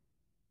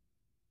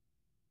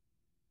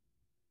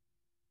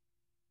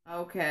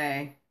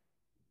 Okay.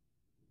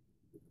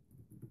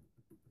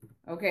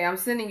 Okay, I'm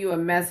sending you a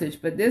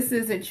message, but this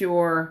isn't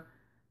your,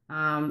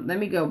 let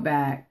me go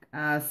back.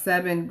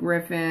 Seben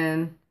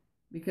Griffin,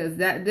 because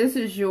this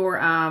is your,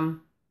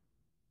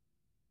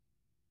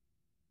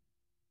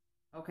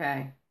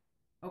 okay.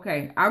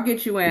 Okay, I'll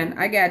get you in.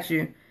 I got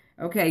you.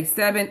 Okay,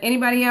 7.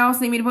 Anybody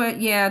else need me to put?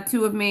 Yeah,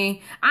 2 of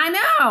me. I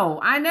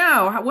know.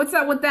 What's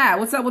up with that?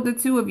 What's up with the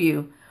 2 of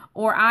you?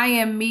 Or I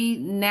am me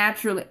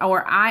naturally.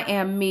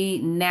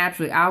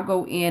 I'll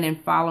go in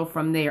and follow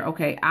from there.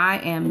 Okay, I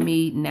am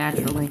me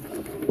naturally.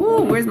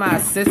 Ooh, where's my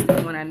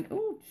assistant when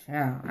ooh,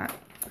 child.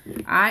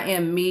 I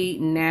am me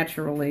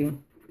naturally.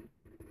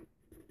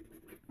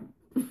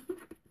 Do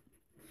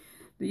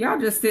y'all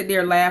just sit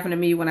there laughing at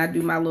me when I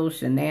do my little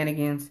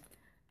shenanigans?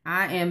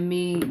 I am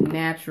me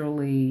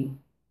naturally.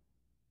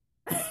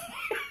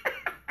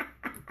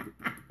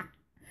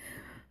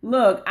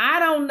 Look, I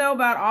don't know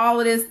about all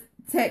of this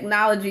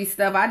technology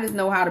stuff. I just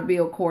know how to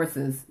build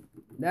courses.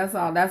 That's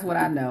all. That's what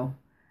I know.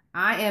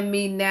 I am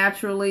me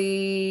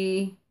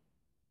naturally.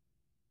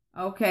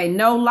 Okay,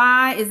 no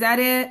lie. Is that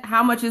it?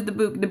 How much is the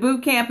boot? The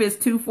boot camp is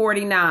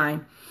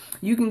 $249.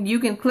 You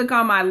can click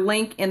on my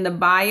link in the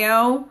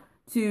bio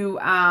to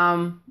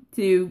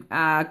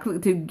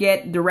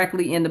get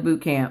directly in the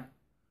boot camp.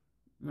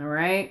 All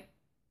right.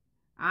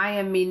 I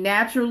am me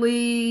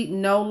naturally.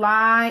 No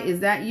lie. Is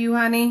that you,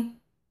 honey?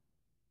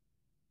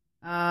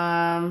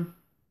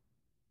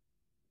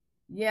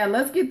 Yeah,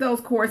 let's get those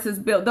courses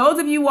built. Those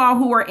of you all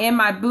who are in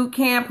my boot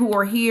camp, who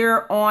are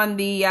here on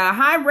the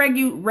high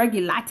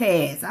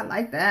regulates. I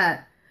like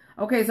that.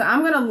 Okay, so I'm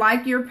going to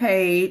like your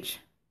page.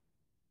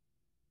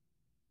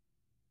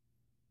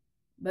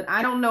 But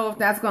I don't know if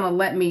that's going to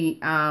let me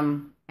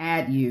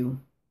add you.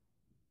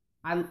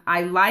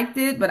 I liked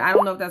it, but I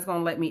don't know if that's going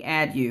to let me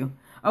add you.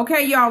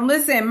 Okay, y'all,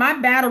 listen, my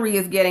battery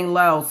is getting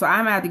low, so I'm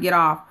going to have to get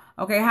off.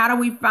 Okay, how do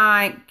we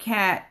find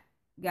cat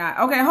guy?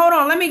 Okay, hold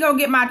on. Let me go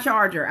get my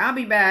charger. I'll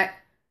be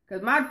back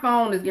because my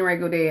phone is getting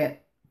ready to go dead.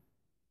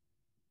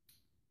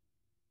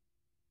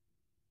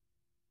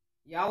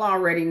 Y'all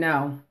already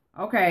know.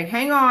 Okay,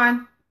 hang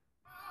on.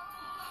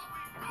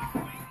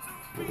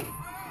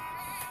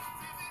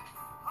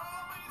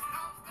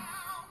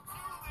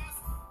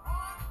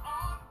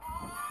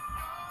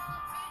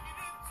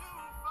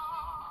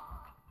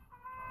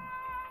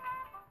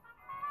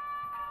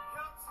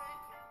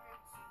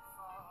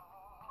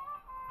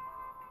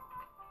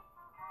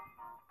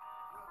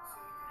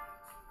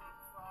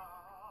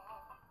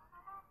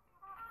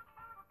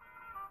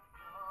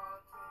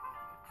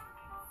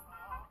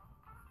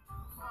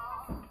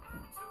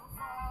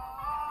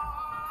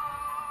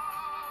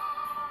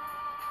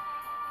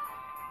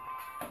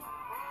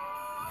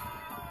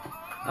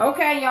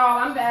 Okay, y'all,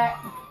 I'm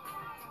back.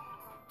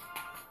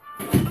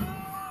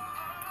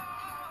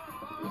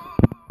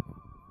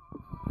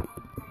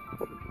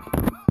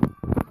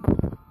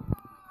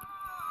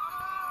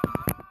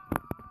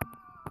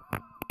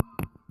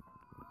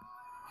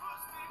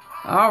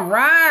 All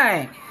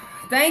right.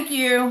 Thank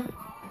you.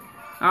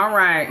 All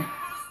right.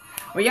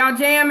 Well, y'all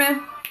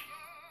jamming?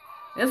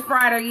 It's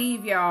Friday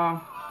Eve,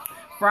 y'all.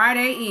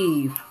 Friday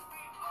Eve.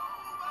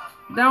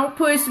 Don't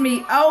push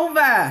me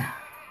over.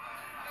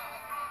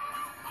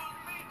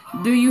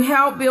 Do you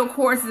help build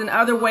courses in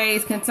other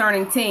ways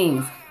concerning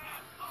teens?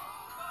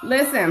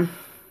 Listen,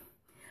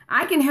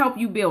 I can help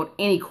you build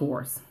any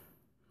course.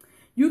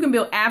 You can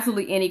build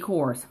absolutely any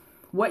course.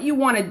 What you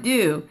want to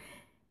do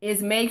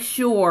is make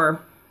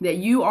sure that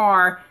you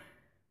are,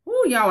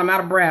 ooh, y'all, I'm out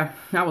of breath.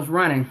 I was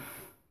running.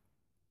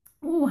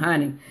 Ooh,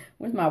 honey,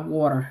 where's my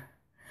water?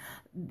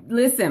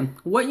 Listen,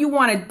 what you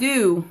want to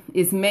do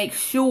is make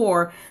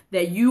sure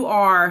that you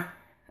are,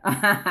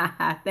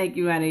 thank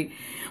you, honey.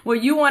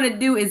 What you want to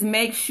do is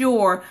make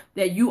sure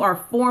that you are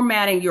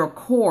formatting your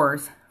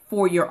course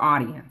for your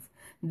audience.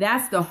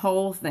 That's the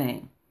whole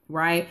thing,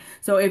 right?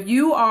 So if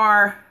you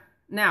are,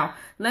 now,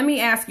 let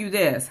me ask you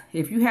this.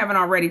 If you haven't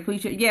already,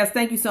 please, yes,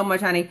 thank you so much,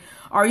 honey.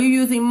 Are you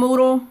using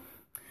Moodle?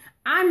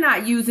 I'm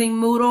not using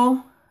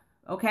Moodle,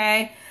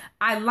 okay?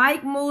 I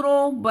like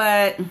Moodle,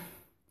 but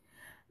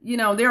you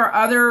know, there are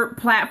other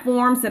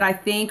platforms that I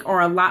think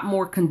are a lot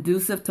more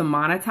conducive to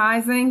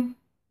monetizing.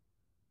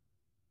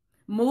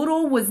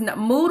 Moodle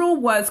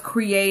was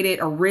created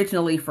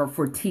originally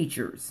for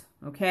teachers,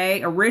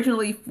 okay?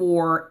 Originally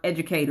for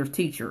educators,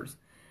 teachers,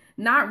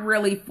 not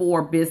really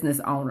for business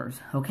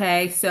owners,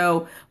 okay?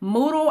 So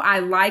Moodle, I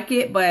like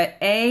it, but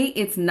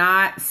it's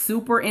not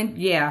super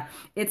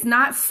it's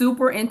not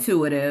super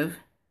intuitive.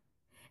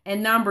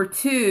 And number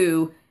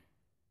two,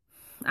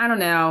 I don't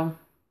know,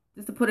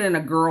 just to put it in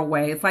a girl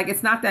way, it's like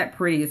it's not that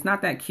pretty, it's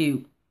not that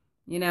cute,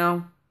 you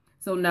know?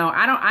 So no,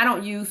 I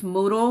don't use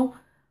Moodle,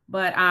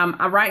 but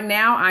right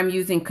now I'm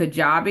using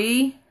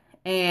Kajabi,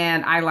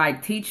 and I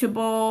like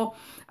Teachable.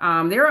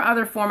 There are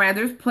other formats.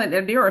 There's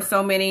plenty. There are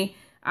so many.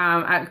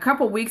 A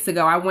couple weeks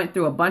ago, I went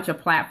through a bunch of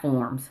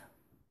platforms.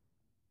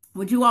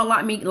 Would you all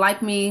like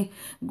me?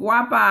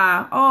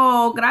 Guapa.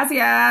 Oh,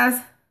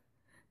 gracias.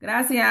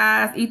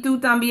 Gracias. Y tú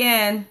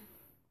también.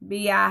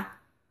 Bia.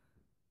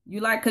 You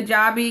like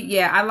Kajabi?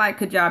 Yeah, I like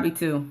Kajabi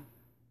too.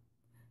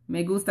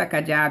 Me gusta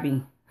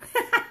Kajabi.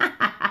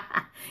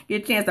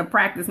 Get a chance to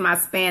practice my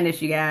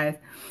Spanish, you guys.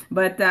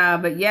 But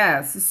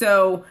yes,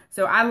 so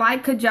I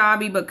like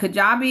Kajabi, but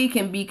Kajabi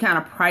can be kind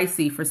of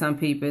pricey for some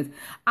people. Do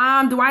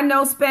I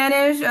know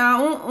Spanish?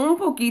 Un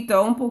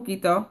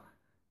poquito.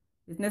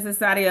 Es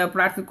necesario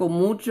practico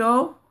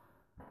mucho.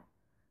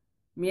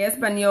 Mi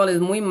español es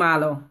muy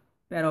malo,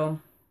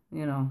 pero,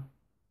 you know,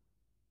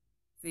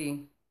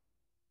 sí.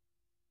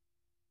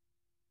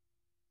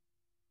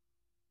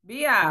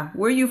 Bia,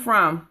 where you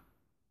from?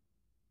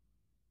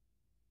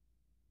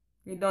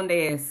 ¿De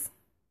dónde es?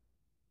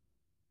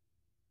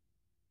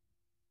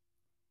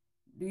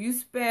 Do you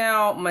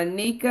spell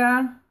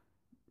Monica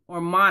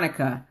or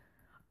Monica?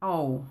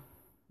 Oh,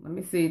 let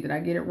me see. Did I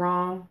get it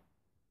wrong?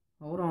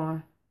 Hold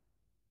on.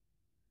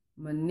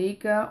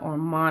 Monica or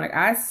Monica?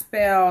 I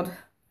spelled,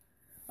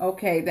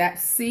 okay,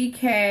 that's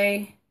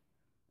CK.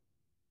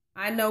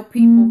 I know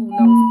people who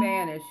know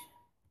Spanish.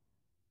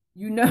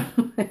 You know,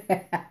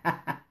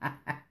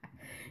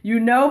 you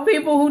know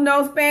people who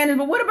know Spanish,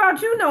 but what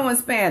about you knowing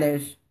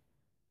Spanish?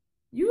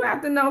 You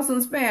have to know some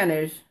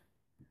Spanish.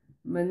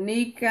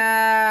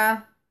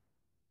 Monica.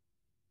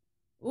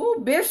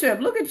 Ooh, Bishop,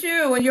 look at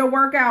you in your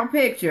workout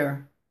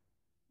picture.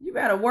 You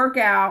better work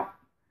out.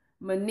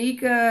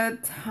 Monica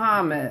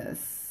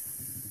Thomas.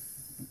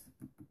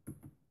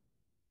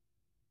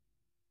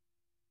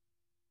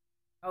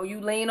 Oh,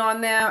 you lean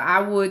on them? I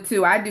would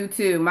too. I do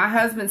too. My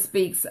husband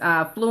speaks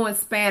fluent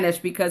Spanish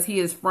because he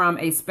is from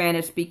a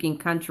Spanish-speaking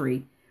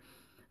country.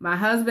 My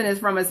husband is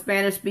from a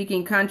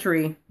Spanish-speaking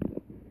country.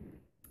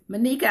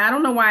 Monica, I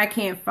don't know why I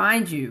can't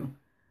find you.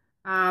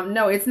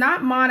 No, it's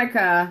not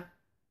Monica.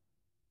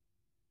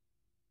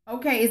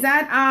 Okay, is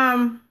that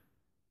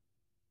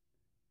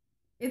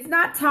it's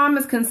not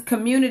Thomas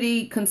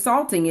Community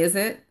Consulting, is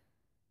it?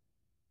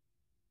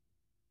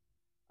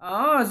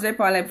 Oh, je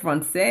parle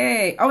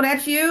français. Oh,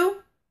 that's you?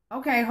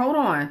 Okay, hold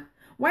on.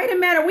 Wait a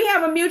minute. We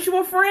have a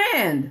mutual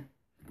friend.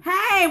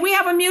 Hey, we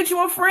have a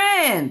mutual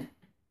friend.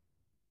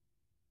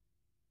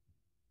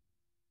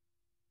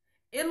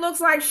 It looks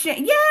like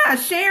yeah,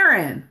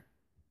 Sharon.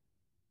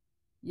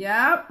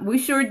 Yep, we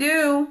sure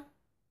do.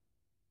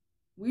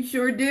 We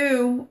sure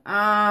do.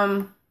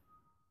 Sharon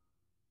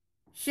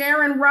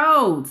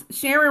Rhodes.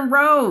 Sharon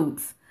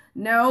Rhodes.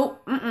 No,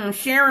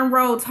 Sharon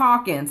Rhodes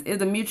Hawkins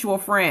is a mutual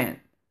friend.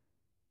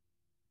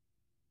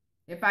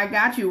 If I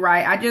got you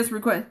right, I just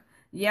request.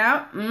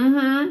 Yep.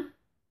 And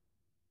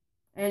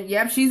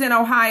yep, she's in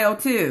Ohio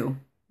too.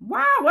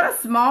 Wow, what a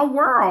small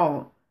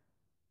world.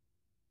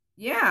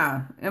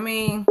 Yeah, I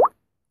mean,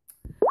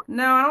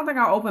 no, I don't think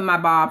I'll open my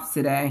bobs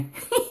today.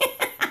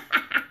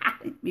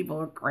 People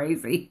are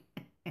crazy.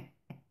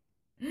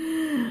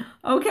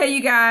 Okay,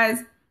 you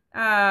guys.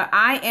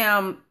 I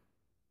am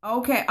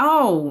okay.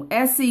 Oh,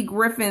 SC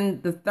Griffin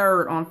the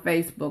third on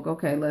Facebook.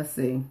 Okay, let's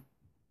see.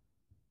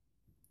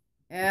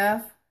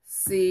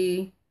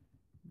 FC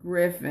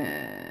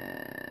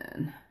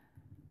Griffin.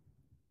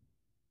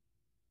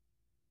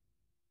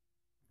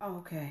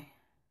 Okay.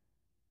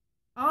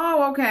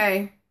 Oh,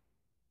 okay.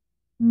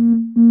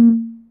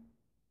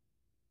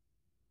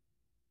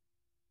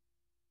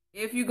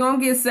 If you're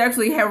gonna get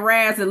sexually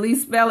harassed, at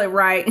least spell it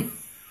right.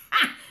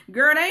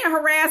 Girl, they ain't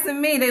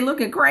harassing me. They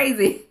looking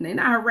crazy. They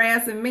not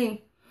harassing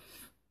me.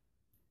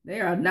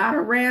 They are not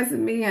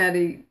harassing me,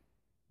 honey.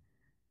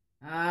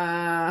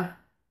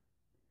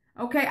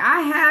 Okay,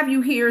 I have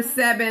you here,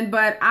 Seven,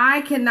 but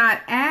I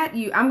cannot add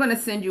you. I'm going to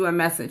send you a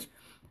message.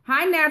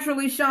 Hi,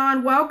 Naturally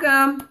Sean.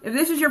 Welcome. If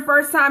this is your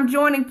first time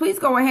joining, please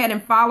go ahead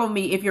and follow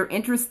me if you're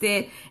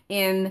interested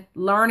in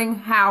learning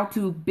how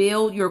to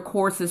build your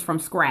courses from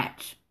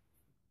scratch.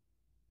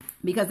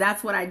 Because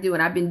that's what I do,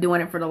 and I've been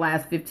doing it for the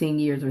last 15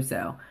 years or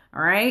so.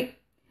 All right?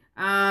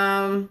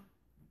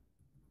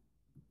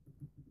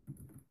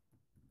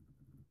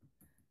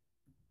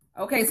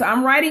 Okay, so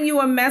I'm writing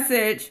you a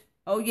message.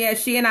 Oh, yeah,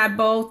 she and I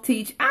both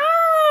teach.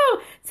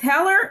 Oh,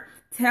 tell her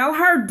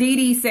Dee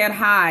Dee said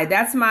hi.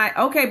 That's my,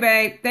 okay,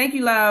 babe. Thank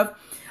you, love.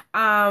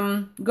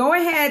 Go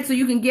ahead so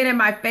you can get in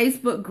my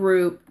Facebook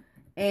group,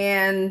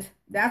 and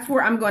that's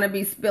where I'm going to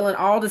be spilling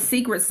all the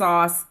secret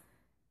sauce.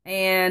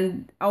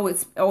 And,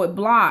 it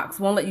blocks.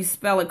 Won't let you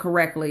spell it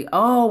correctly.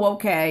 Oh,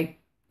 okay.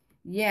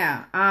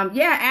 Yeah.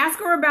 Yeah, ask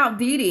her about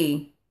Dee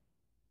Dee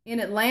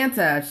in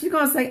Atlanta. She's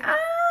going to say,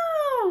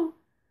 oh.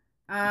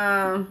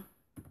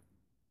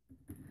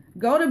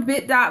 Go to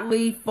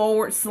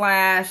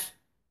bit.ly/cats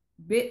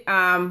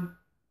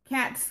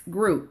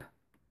group.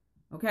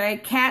 Okay,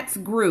 cats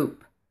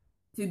group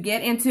to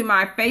get into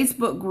my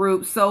Facebook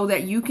group so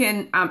that you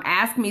can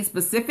ask me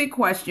specific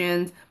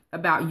questions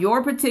about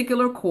your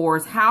particular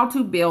course, how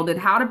to build it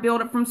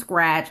from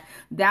scratch.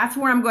 That's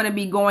where I'm going to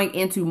be going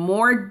into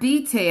more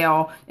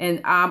detail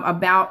and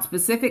about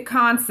specific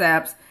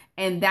concepts.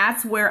 And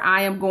that's where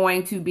I am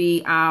going to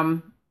be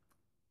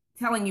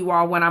telling you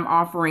all when I'm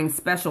offering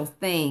special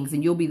things,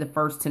 and you'll be the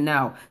first to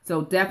know.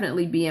 So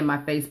definitely be in my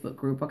Facebook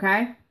group,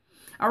 okay?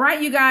 All right,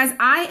 you guys,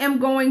 I am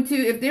going to,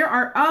 if there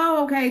are,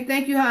 oh, okay,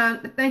 thank you,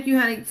 hon. Thank you,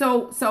 honey.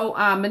 So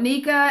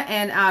Monica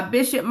and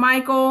Bishop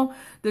Michael,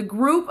 the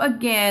group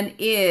again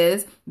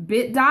is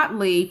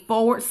bit.ly/cats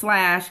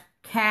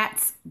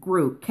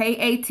group,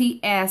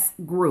 KATS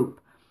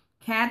group,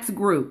 cats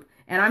group.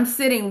 And I'm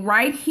sitting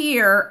right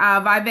here,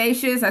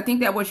 Vivacious, I think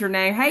that was your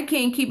name. Hey,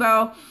 King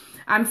Kibo.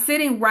 I'm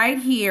sitting right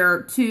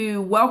here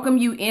to welcome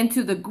you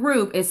into the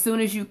group as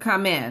soon as you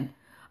come in.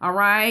 All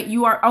right.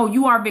 You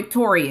are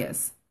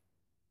victorious.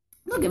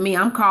 Look at me.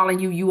 I'm calling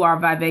you. You are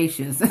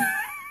vivacious.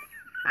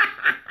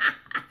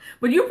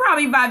 But you're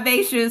probably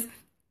vivacious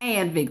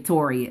and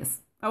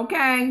victorious.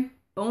 Okay.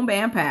 Boom,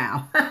 bam,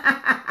 pow.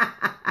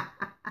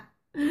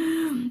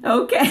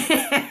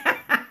 Okay.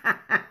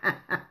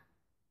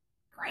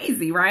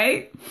 Crazy,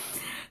 right?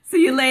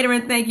 See you later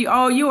and thank you.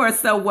 Oh, you are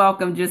so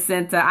welcome,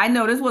 Jacinta. I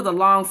know this was a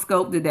long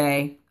scope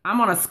today.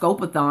 I'm on a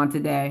scope-a-thon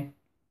today.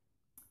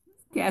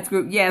 Cats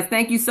group. Yes,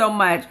 thank you so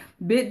much.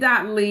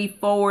 bit.ly/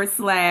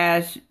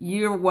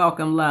 you're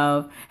welcome,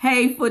 love.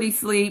 Hey, Footy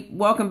Sleep.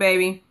 Welcome,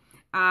 baby.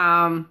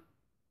 Bit.ly.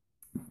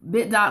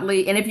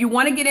 And if you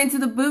want to get into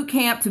the boot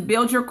camp to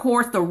build your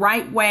course the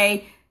right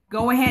way,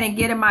 go ahead and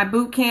get in my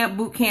boot camp.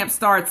 Boot camp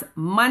starts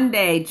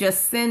Monday.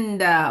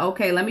 Jacinda.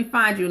 Okay, let me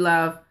find you,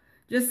 love.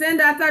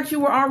 Jacinda, I thought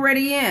you were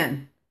already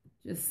in.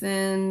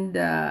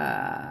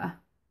 Jacinda.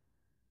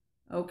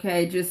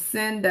 Okay,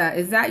 Jacinda.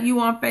 Is that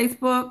you on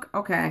Facebook?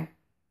 Okay.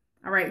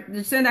 All right,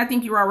 Jacinda, I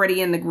think you're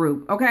already in the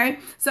group. Okay,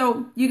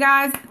 so you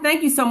guys,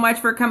 thank you so much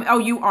for coming. Oh,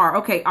 you are.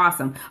 Okay,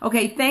 awesome.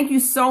 Okay, thank you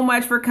so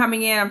much for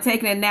coming in. I'm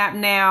taking a nap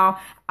now.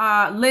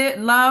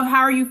 Love,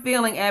 how are you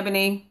feeling,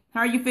 Ebony? How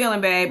are you feeling,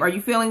 babe? Are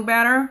you feeling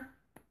better?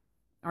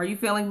 Are you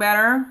feeling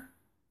better?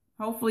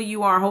 Hopefully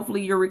you are.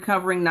 Hopefully you're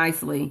recovering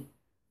nicely.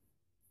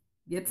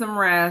 Get some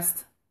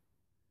rest.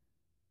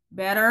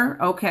 Better?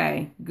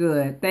 Okay,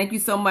 good. Thank you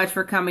so much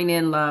for coming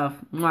in, love.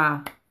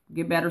 Mwah.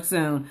 Get better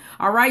soon.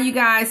 All right, you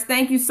guys.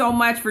 Thank you so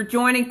much for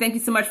joining. Thank you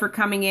so much for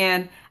coming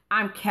in.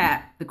 I'm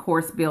Kat, the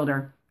course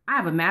builder. I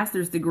have a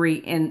master's degree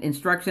in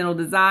instructional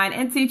design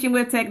and teaching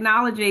with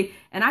technology,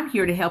 and I'm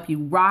here to help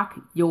you rock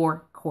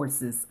your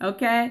courses.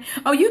 Okay?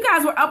 Oh, you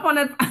guys were up on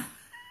the...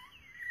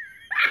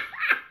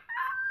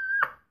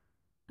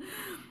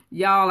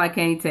 Y'all, I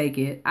can't take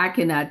it. I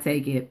cannot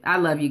take it. I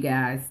love you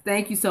guys.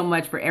 Thank you so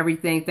much for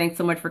everything. Thanks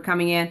so much for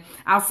coming in.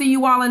 I'll see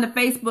you all in the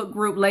Facebook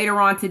group later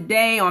on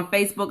today on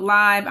Facebook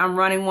Live. I'm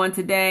running one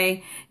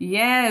today.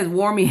 Yes,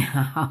 warm me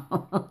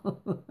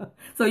out.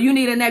 So you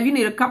need a nap. You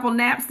need a couple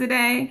naps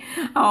today.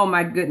 Oh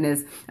my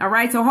goodness. All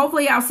right. So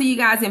hopefully I'll see you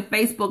guys in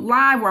Facebook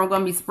Live where I'm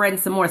going to be spreading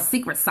some more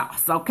secret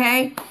sauce.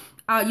 Okay.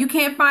 You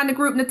can't find the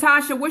group.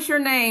 Natasha, what's your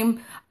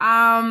name?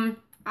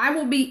 I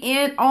will be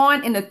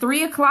on in the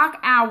 3 o'clock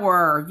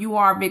hour. You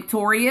are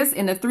victorious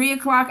in the 3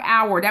 o'clock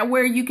hour. That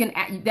way you can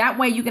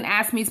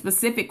ask me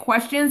specific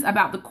questions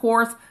about the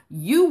course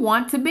you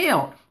want to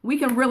build. We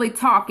can really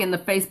talk in the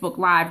Facebook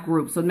Live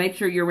group. So make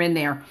sure you're in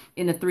there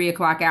in the 3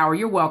 o'clock hour.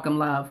 You're welcome,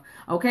 love.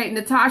 Okay,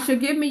 Natasha,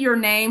 give me your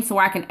name so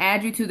I can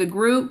add you to the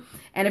group.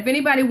 And if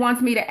anybody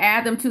wants me to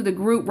add them to the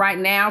group right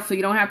now so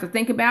you don't have to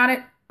think about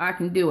it, I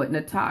can do it.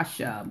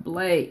 Natasha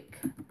Blake.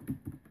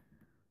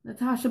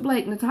 Natasha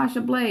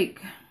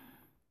Blake.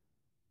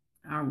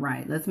 All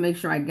right, let's make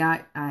sure I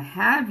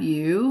have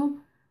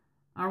you.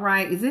 All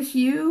right, is this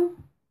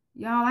you?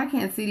 Y'all, I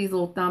can't see these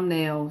little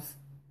thumbnails.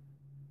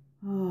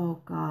 Oh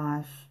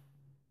gosh.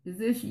 Is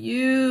this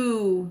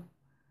you?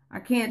 I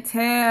can't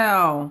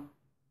tell.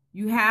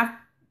 You have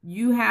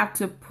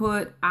to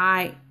put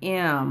I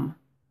am.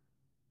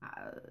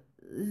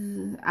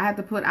 I have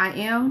to put I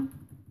am.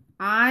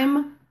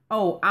 I'm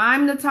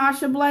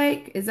Natasha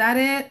Blake. Is that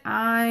it?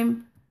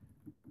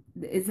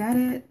 Is that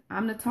it?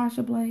 I'm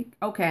Natasha Blake.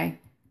 Okay.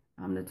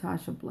 I'm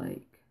Natasha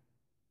Blake.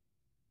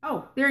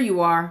 Oh, there you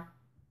are.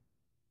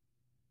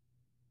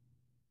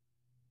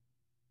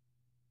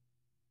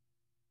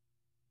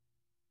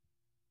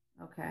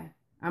 Okay.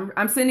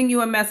 I'm sending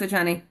you a message,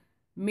 honey.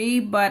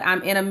 But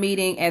I'm in a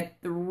meeting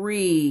at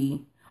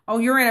 3. Oh,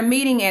 you're in a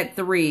meeting at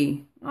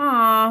 3.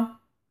 Aw.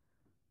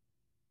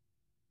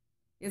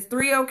 Is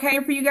 3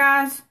 okay for you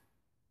guys?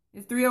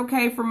 Is 3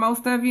 okay for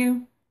most of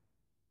you?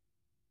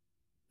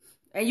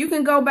 And you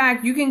can go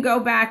back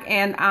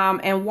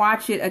and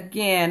watch it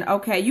again.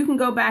 Okay, you can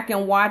go back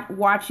and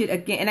watch it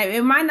again. And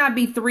it might not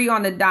be 3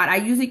 on the dot. I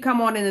usually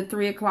come on in the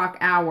 3 o'clock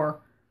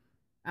hour,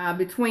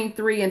 between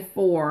 3 and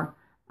 4.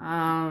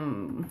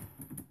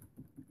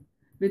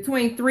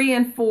 Between 3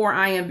 and 4,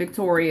 I am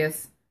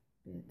victorious.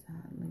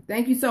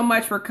 Thank you so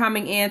much for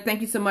coming in.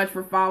 Thank you so much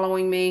for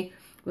following me.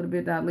 Go to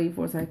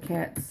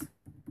bit.ly/cats.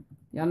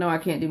 Y'all know I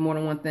can't do more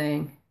than one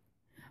thing.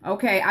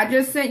 Okay, I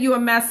just sent you a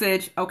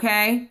message,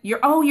 okay?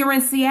 You're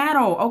in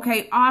Seattle.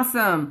 Okay,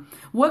 awesome.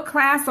 What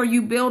class are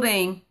you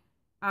building?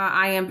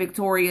 I am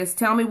victorious.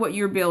 Tell me what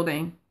you're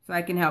building so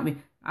I can help me.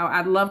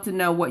 I'd love to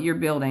know what you're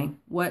building.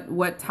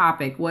 What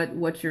topic?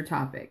 What's your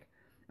topic?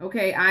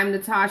 Okay, I'm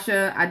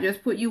Natasha. I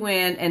just put you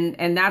in,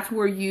 and that's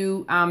where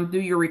you do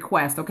your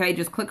request, okay?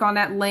 Just click on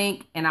that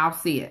link, and I'll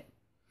see it.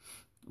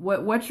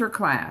 What's your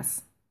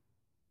class?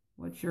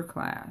 What's your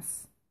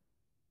class?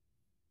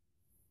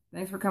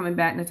 Thanks for coming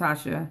back,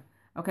 Natasha.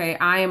 Okay,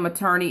 I am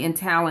attorney and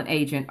talent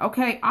agent.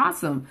 Okay,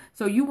 awesome.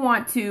 So you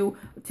want to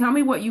tell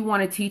me what you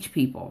want to teach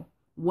people,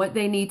 what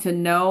they need to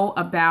know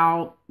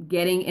about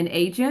getting an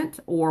agent,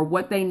 or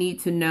what they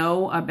need to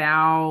know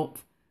about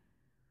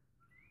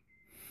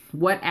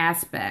what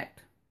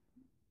aspect.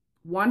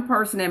 One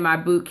person in my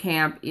boot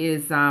camp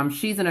is,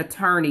 she's an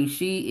attorney.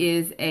 She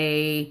is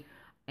a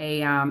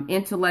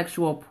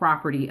intellectual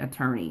property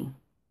attorney.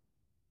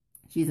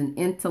 She's an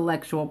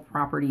intellectual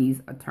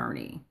properties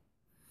attorney.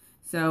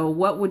 So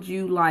what would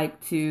you like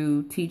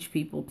to teach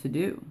people to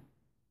do?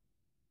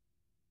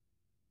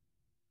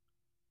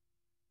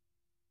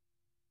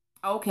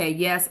 Okay,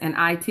 yes, and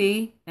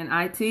IT.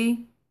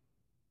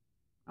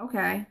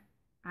 Okay,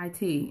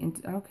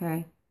 IT.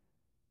 Okay.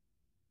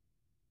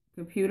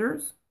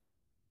 Computers.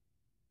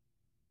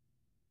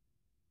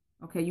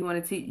 Okay, you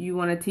want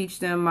to teach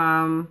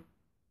them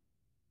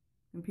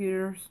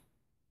Computers.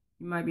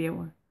 You might be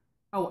able.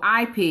 Oh,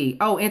 IP.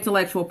 Oh,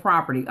 intellectual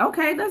property.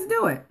 Okay, let's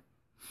do it.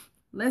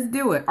 Let's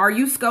do it. Are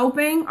you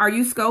scoping? Are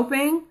you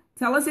scoping?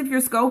 Tell us if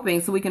you're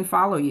scoping so we can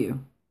follow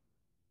you.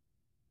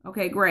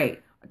 Okay, great.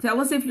 Tell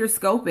us if you're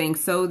scoping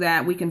so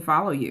that we can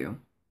follow you.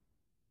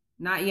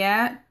 Not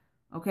yet?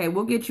 Okay,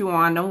 we'll get you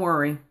on. Don't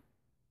worry.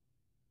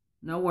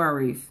 No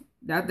worries.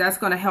 That's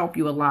going to help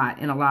you a lot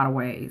in a lot of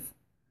ways.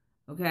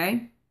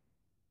 Okay?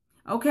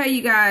 Okay,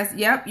 you guys.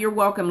 Yep, you're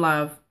welcome,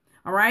 love.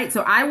 All right,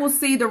 so I will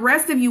see the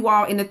rest of you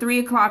all in the 3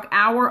 o'clock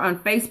hour on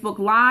Facebook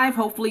Live.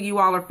 Hopefully you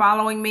all are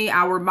following me.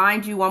 I'll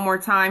remind you one more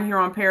time here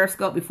on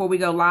Periscope before we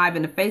go live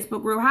in the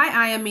Facebook group.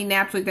 Hi, I am me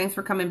naturally. Thanks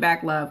for coming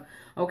back, love.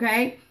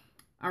 Okay?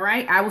 All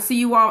right, I will see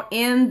you all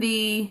in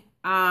the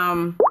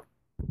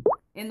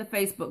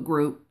Facebook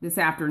group this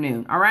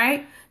afternoon. All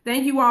right?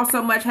 Thank you all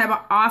so much. Have an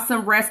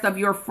awesome rest of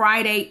your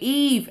Friday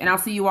Eve, and I'll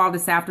see you all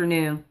this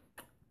afternoon.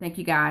 Thank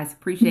you, guys.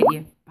 Appreciate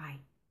you.